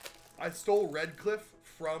 I stole Redcliffe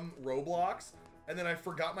from Roblox, and then I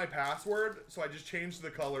forgot my password, so I just changed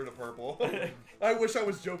the color to purple. I wish I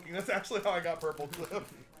was joking. That's actually how I got Purplecliffe.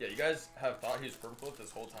 Yeah, you guys have thought he was Purplecliffe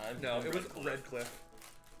this whole time? No, it was Redcliffe. Redcliffe.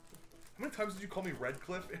 How many times did you call me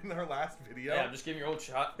Redcliffe in our last video? Yeah, I'm just giving your old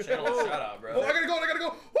channel a shout out, bro. Oh, I gotta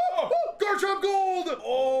go! Oh, Garchomp Gold!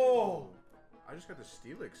 Oh! I just got the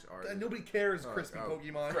Steelix art. Nobody cares, Oh, crispy oh.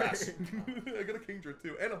 Pokemon. Grass. I got a Kingdra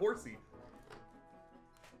too, and a Horsey.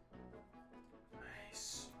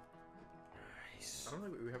 I don't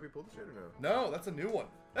think have we pulled this yet or no? No, that's a new one.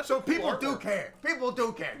 That's So a cool people do artwork. care. People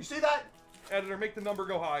do care. You see that? Editor, make the number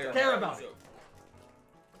go higher. Care about it.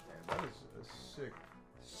 Man, that is a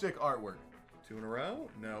sick artwork. 2 in a row?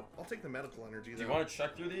 No. I'll take the medical energy, Do though. you want to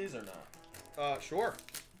check through these or not? Sure.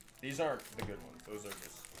 These aren't the good ones. Those are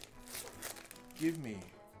just... Give me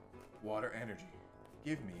water energy.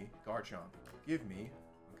 Give me Garchomp. Give me.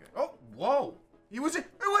 Okay. Oh, whoa! It was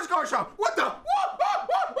Garchomp. What the?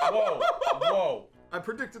 Whoa! Whoa! I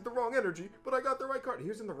predicted the wrong energy, but I got the right card. He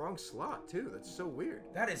was in the wrong slot too. That's so weird.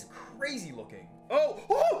 That is crazy looking. Oh,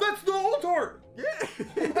 that's the old art! Yeah.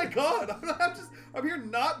 Oh my god, I'm here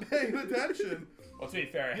not paying attention. Well, to be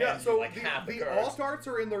fair, I Yeah, handed so you like half the the cards. All-Starts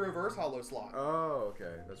are in the reverse hollow slot. Oh,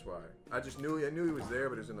 okay. That's why. I knew he was there,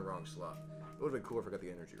 but he was in the wrong slot. It would have been cool if I got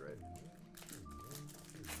the energy right.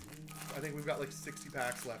 I think we've got like 60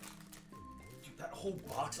 packs left. Dude, that whole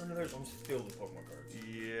box under there is almost filled with Pokemon cards.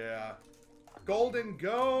 Yeah. Golden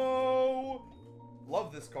Go!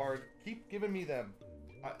 Love this card. Keep giving me them.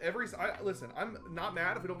 Listen, I'm not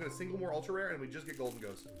mad if we don't get a single more Ultra Rare and we just get Golden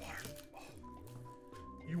Goes.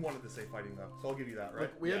 You wanted to say fighting though, so I'll give you that, right?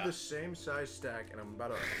 Look, we have Yeah. the same size stack, and I'm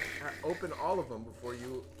about to open all of them before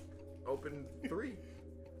you open 3.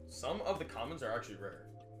 Some of the commons are actually rare.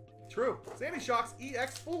 True. Sandy Shocks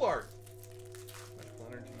EX Full Art. Medical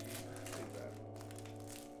Energy. Save that.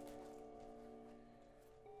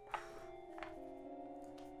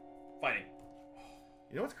 Fighting.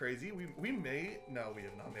 You know what's crazy? We have not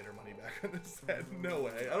made our money back on this set. No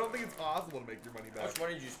way. I don't think it's possible to make your money How back. much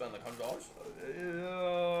money did you spend? Like $100?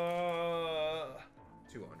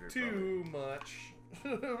 200. Too much.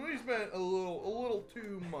 We spent a little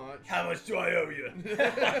too much. How much do I owe you?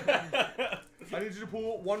 I need you to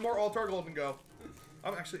pull one more Altar Golden Go.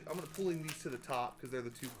 I'm gonna pulling these to the top because they're the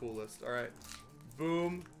 2 coolest. All right.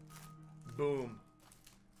 Boom. Boom.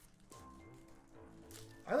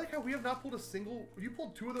 I like how we have not pulled a single. You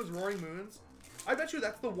pulled 2 of those Roaring Moons. I bet you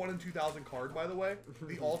that's the 1 in 2,000 card, by the way.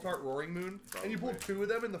 The Altart Roaring Moon. And you pulled 2 of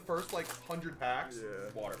them in the first like 100 packs. Yeah.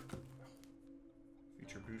 Water.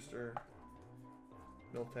 Feature Booster.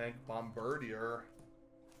 Miltank. Bombardier.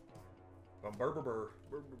 Bombardier.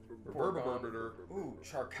 Ooh,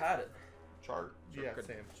 Charcadet. Chart. Yeah,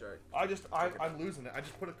 same. Check. I'm losing it. I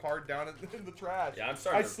just put a card down in the trash. Yeah, I'm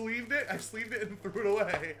starting I sleeved it and threw it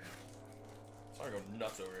away. I'm starting to go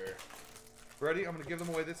nuts over here. Ready? I'm gonna give them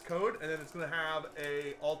away this code, and then it's gonna have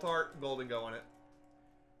a Altart Golden Go on it.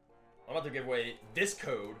 I'm about to give away this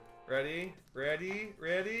code. Ready? Ready?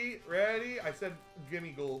 Ready? Ready? I said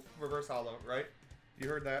gimme gold reverse hollow, right? You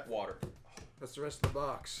heard that? Water. That's the rest of the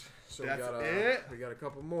box. So That's we got it? we got a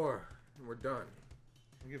couple more, and we're done.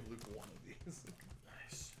 I'll give Luke one of these.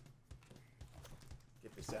 Nice.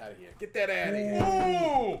 Get this out of here. Get that out of here.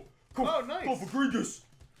 Whoa! Oh, nice. Go for Grigus.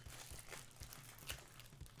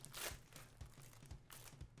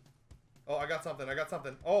 Oh, I got something.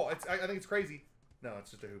 Oh, I think it's crazy. No,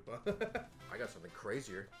 it's just a Hoopa. I got something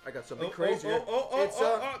crazier. I got something crazier. It's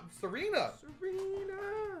Serena. Serena.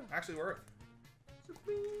 Actually worth.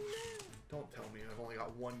 Serena. Don't tell me I've only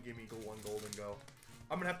got one gimme go, one golden go.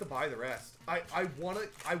 I'm gonna have to buy the rest. I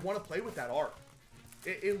wanna play with that art.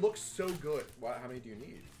 It looks so good. What? How many do you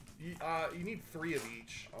need? You need 3 of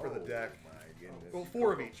each for the deck. Oh my goodness. Well,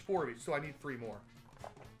 4 of each. So I need 3 more.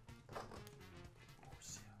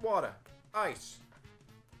 Water, ice,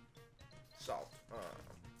 salt.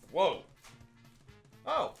 Whoa.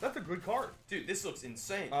 Oh, that's a good card. Dude, this looks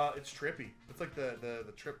insane. It's trippy. It's like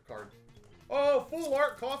the trip card. Oh, full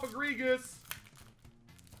art Cofagrigus.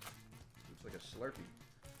 Looks like a Slurpee.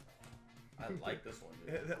 I like this one,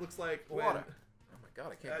 dude. That looks like Water. Oh my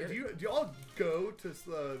god, I can't get it. do y'all go to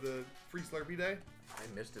the free Slurpee day? I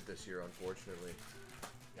missed it this year, unfortunately.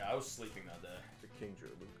 Yeah, I was sleeping that day. The King Drew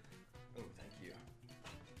Luke. Oh, thank you.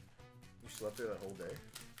 You slept there that whole day?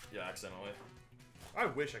 Yeah, accidentally. I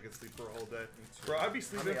wish I could sleep for a whole day. Bro, I'd be How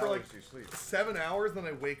sleeping many for like hours do you sleep? 7 hours, then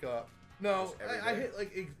I wake up. No, Just every I day? hit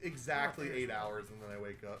like exactly Oh, 8 hours, and then I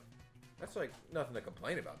wake up. That's like nothing to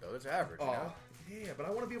complain about, though. That's average, you Oh, know? yeah, but I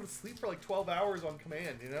want to be able to sleep for like 12 hours on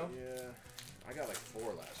command, you know? Yeah. I got like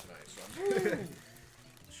 4 last night, so I'm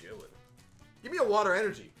chilling. Give me a water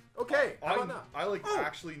energy. Okay, how about now? I like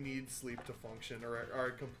actually need sleep to function, or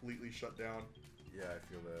I completely shut down. Yeah, I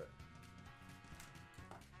feel that.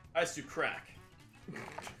 Ice to crack.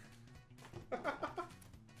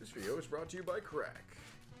 This video is brought to you by Crack.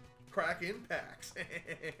 Crack in packs.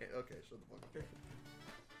 Okay, shut the fuck up.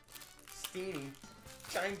 Skinny.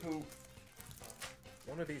 Shine poop.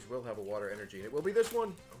 One of these will have a water energy, and it will be this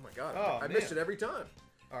one. Oh my god, Oh, I man. missed it every time.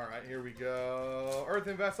 All right, here we go.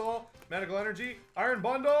 Earthen Vessel, Medical Energy, Iron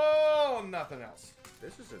Bundle, nothing else.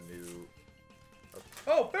 This is a new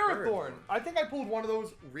Oh, Ferrothorn. I think I pulled one of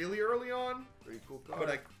those really early on, Pretty cool card. but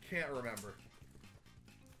I can't remember.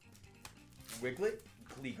 Wiglet,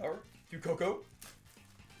 Gligar, Coco,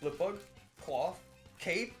 Flipbug, Cloth,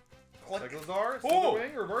 Cape, Clink, Cyclizar, Oh!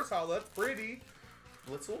 Silverwing, Reverse Hollow. That's pretty.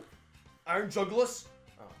 Blitzel, Iron Junglus,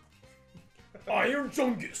 Iron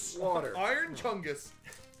Jungus. Water. Iron Chungus.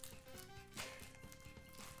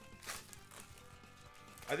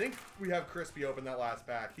 I think we have Crispy open that last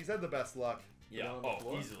pack. He's had the best luck. Yeah, on the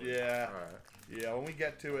floor? easily. Yeah. Alright. Yeah, when we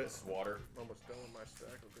get to it. This is water. I'm almost done with my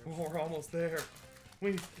stack. Okay. We're almost there.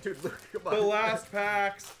 We Dude, look, come the on. last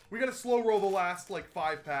packs. We gotta slow roll the last like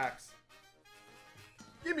 5 packs.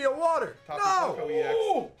 Give me a water. Tapu No! Koko EX.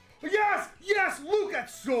 Oh! Yes! Yes! Luke,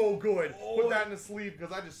 that's so good! Oh. Put that in the sleeve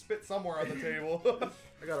because I just spit somewhere on the table.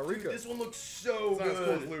 I got a Rika. This one looks so It's not as cool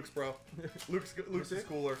as good. Luke's, bro. Luke's is it?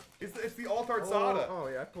 cooler. It's the Altart Sada. Oh,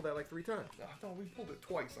 yeah, I pulled that like 3 times. No, we pulled it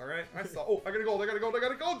twice, alright? I saw. Oh, I got a gold, I got a gold, I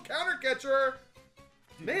got a gold! Counter catcher!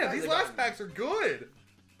 Man, guys these have last gotten- packs are good!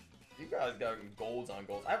 You guys got golds on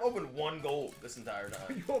golds. I've opened 1 gold this entire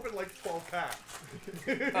time. You opened like 12 packs.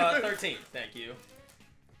 13, thank you.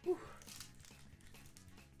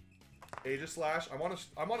 Aegis Slash, I'm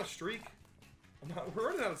on a streak. We're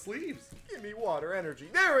running out of sleeves. Give me water energy.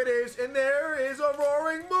 There it is, and there is a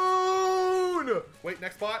roaring moon! Wait,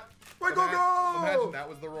 next spot. Wait, go, go! Imagine that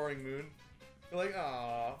was the Roaring Moon. You're like,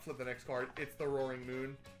 ah, flip the next card. It's the Roaring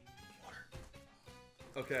Moon.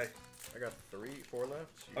 Okay, I got 4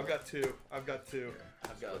 left. I've got 2. I've got 2.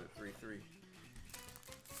 I've got it. 3-3.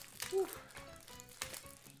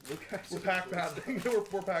 We're pack battling.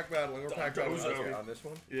 we're pack battling. We're pack battling. Dozo. Okay, on this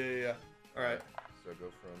one? Yeah. All right. So go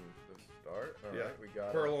from the start. All Yeah. right, we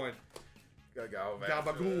got Purloin, Got go.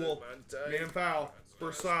 Gabagool, Manfowl,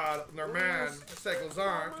 Bursad, Nerman,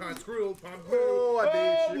 Cyclizar, Time Screw, Pump Oh, I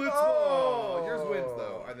beat you. Blitzball. Oh. Yours wins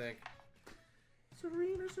though, I think.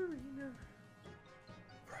 Serena.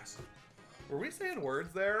 Impressive. Were we saying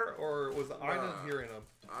words there, or was I not hearing them?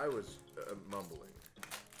 I was mumbling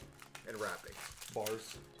and rapping.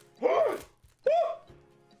 Bars.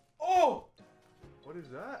 Oh! What is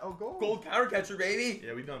that? Oh, gold. Gold counter catcher, baby!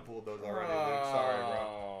 Yeah, we done pulled those already. Luke. Sorry,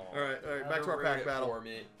 bro. All right, back to our pack battle. For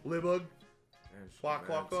me. Libug, And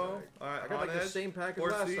Quaquaco, all right, I got like the same pack as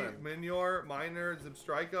last Horsey, time. Minior, Miner,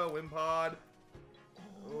 Zipstrika, Wimpod,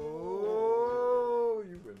 Oh,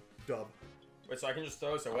 you win. Dub. Wait, so I can just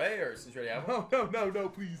throw this away, or since you already have one? No,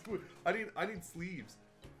 please. I need sleeves.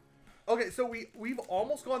 Okay, so we've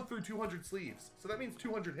almost gone through 200 sleeves. So that means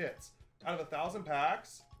 200 hits. Out of 1,000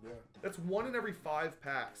 packs, Yeah. that's 1 in every 5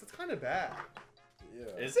 packs. That's kind of bad. Yeah.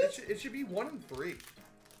 Is It it? should, it should be 1 in 3.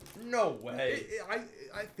 No way.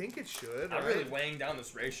 I think it should. I'm right? really weighing down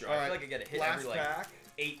this ratio. All I right, feel like I get a hit last every like pack.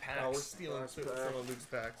 8 packs. Oh, we're stealing Last some pack. of Luke's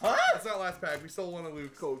packs. Huh? That's not last pack. We stole one of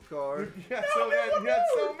Luke's. Code card. He had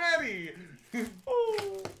so many.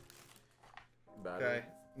 Battle. Okay.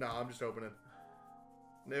 No, I'm just opening.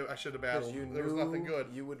 No, I should have Because battled. you There was nothing knew good.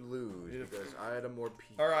 you would lose Yeah. because I had a more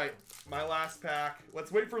peak. All right, my last pack.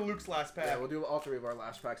 Let's wait for Luke's last pack. Yeah, we'll do all 3 of our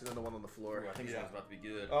last packs and then the one on the floor. Ooh, I think this Yeah. one's about to be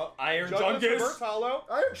good. Oh, Iron Jungus Reverse Jungus! Hollow.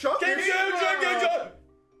 Iron Chunky!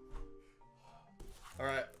 All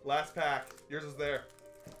right, last pack. Yours is there.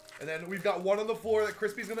 And then we've got one on the floor that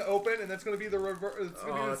Crispy's gonna open, and that's gonna be the reverse. It's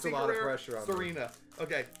gonna be the that's a secret lot of rare pressure on me. Serena.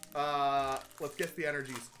 Okay, let's guess the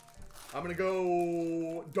energies. I'm gonna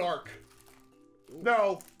go dark.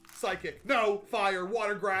 No, psychic. No, fire,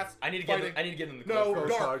 water, grass. I need to fighting. give them, I need to give them the No, code.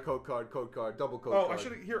 dark. Code card, double code Oh, card. I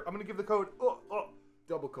should here. I'm gonna give the code.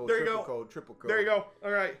 Double code, There you triple go. code, triple code. There you go.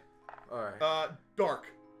 All right. Alright. Dark.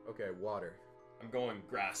 Okay, water. I'm going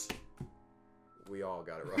grass. We all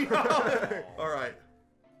got it right. All right.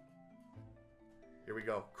 Here we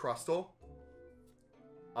go. Crustal.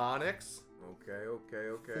 Onyx.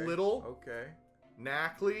 Okay. Little. Okay.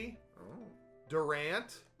 Knackley. Oh.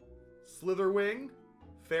 Durant. Slitherwing.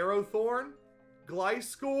 Ferrothorn.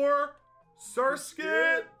 Gliscor.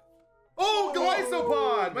 Surskit. Oh,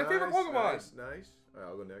 Glisopod! My favorite Pokemon! Nice. Alright,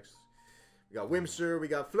 I'll go next. We got Wimser, we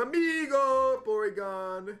got Flamigo,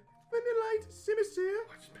 Porygon, Vanillite, Simisear,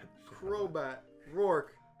 Crobat,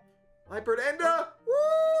 Rourke, Hyperdenda,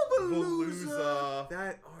 woo, Veluza. Veluza.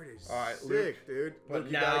 That art is All right, sick, Luke. dude. But Luke,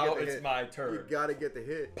 you gotta now get the it's hit. my You turn. gotta get the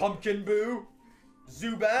hit. Pumpkin Boo,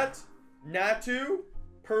 Zubat, Natu,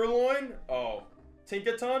 Purloin, oh,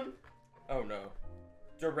 Tinkaton, oh no,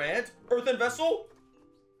 Durant, Earthen Vessel,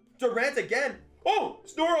 Durant again, oh,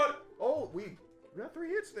 Snorunt, Oh, we got 3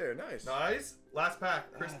 hits there. Nice. Nice. Last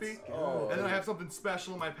pack. Crispy. Oh, And then I have something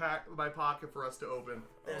special in my pocket for us to open.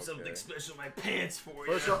 there's Okay. something special in my pants for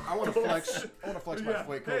First you. off, I want to flex. I want to flex my Yeah.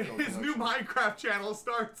 Flake Hey, Coco his new collection. Minecraft channel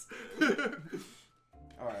starts.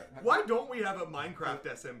 All right. Why don't we have a Minecraft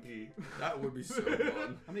SMP? That would be so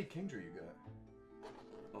fun. How many kings are you got?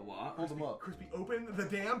 A lot? Hold them up. Crispy, open the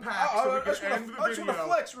damn pack I so we just can end the I just want to video.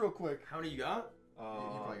 flex real quick. How many you got? You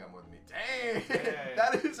probably got more than me. Dang! Dang.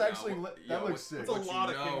 That is Yo, actually that yo, looks sick. That's a lot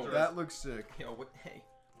of know? kings. That looks sick. Yo, what? Hey,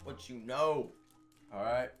 what you know? All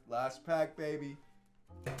right, last pack, baby.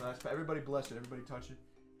 Last pack. Everybody bless it. Everybody touch it.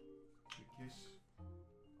 Kiss.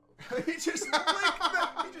 He just licked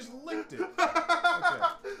that. He just licked it. Okay.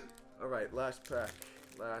 All right, last pack.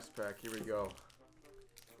 Last pack. Here we go.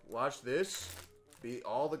 Watch this. Be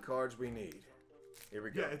all the cards we need. Here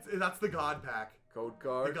we go. Yeah, that's the God pack. Code The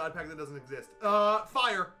card. God pack that doesn't exist.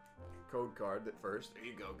 Fire. Code card that first. There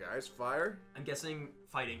you go, guys. Fire. I'm guessing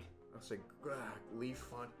fighting. I'll say leaf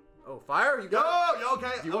fun. Oh, fire! You got Yo,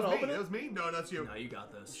 okay. Do you that wanna was open me. it? That was me. No, that's you. No, you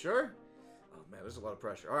got it? this. Sure? Oh man, there's a lot of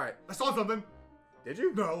pressure. All right. I saw something. Did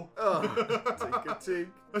you? No. Oh, take a tink.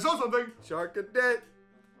 I saw something. Shark a debt.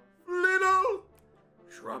 Little.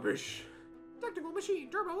 Shrubbish. Technical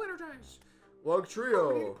machine. Turbo energize. Log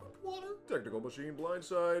trio. Water. Technical machine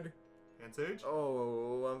blindside. Hand sage.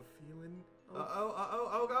 Oh, I'm feeling.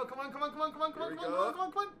 Oh, come on. Here we go.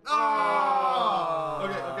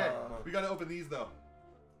 Oh! Okay. We gotta open these though.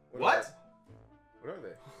 What? What are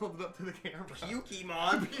they? Hold it up to the camera.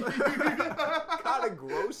 Pokemon. Gotta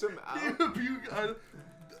gross them out. I don't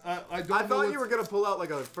I know thought you were gonna pull out like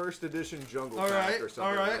a first edition jungle All pack right, or something.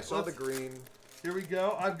 all right, I saw the let's- green. Here we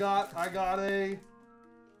go. I got a.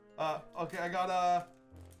 Okay, I got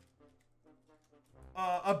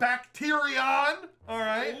a Bacterion. All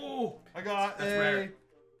right. Ooh. I got That's a rare.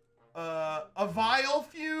 a Vile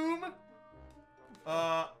Fume.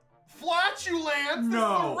 Flatulence.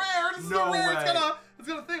 No. This is No a rare. way. It's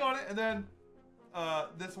got a thing on it, and then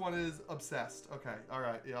this one is Obsessed. Okay. All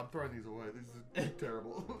right. Yeah, I'm throwing these away. This is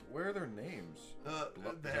terrible. Where are their names?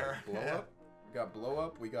 There. Blow up. We got blow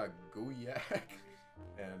up. We got Gooyak,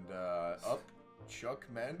 and up Chuck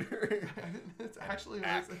Mander. it's actually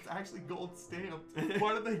gold stamped.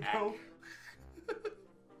 Why did they go?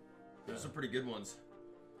 Those are pretty good ones.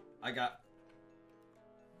 I got.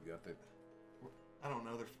 You got the. I don't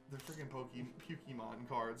know. They're freaking Pokemon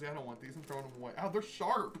cards. Yeah, I don't want these. I'm throwing them away. Oh, they're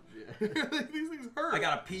sharp. Yeah. These things hurt. I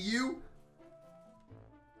got a PU.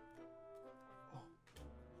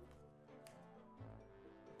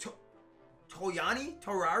 Toyani?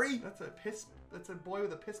 Torari? That's a piss. That's a boy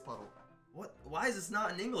with a piss puddle. What? Why is this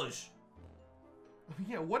not in English?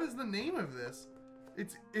 Yeah. What is the name of this?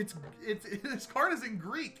 It's this card is in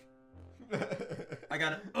Greek. I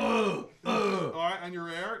got it. All right, and your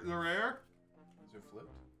rare, the rare. Is it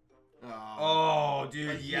flipped? Oh,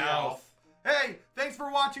 dude, Yowf. Hey, thanks for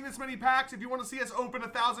watching this many packs. If you want to see us open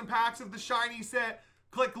 1,000 packs of the shiny set,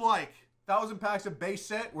 click like. 1,000 packs of base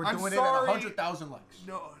set. We're I'm doing sorry. it at 100,000 likes.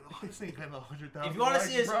 No, it's ain't been 100,000. If you want to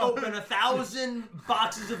see us open 1,000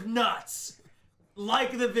 boxes of nuts,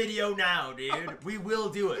 like the video now, dude. We will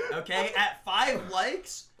do it, okay? At 5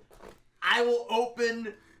 likes, I will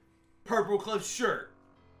open Purplecliffe's shirt.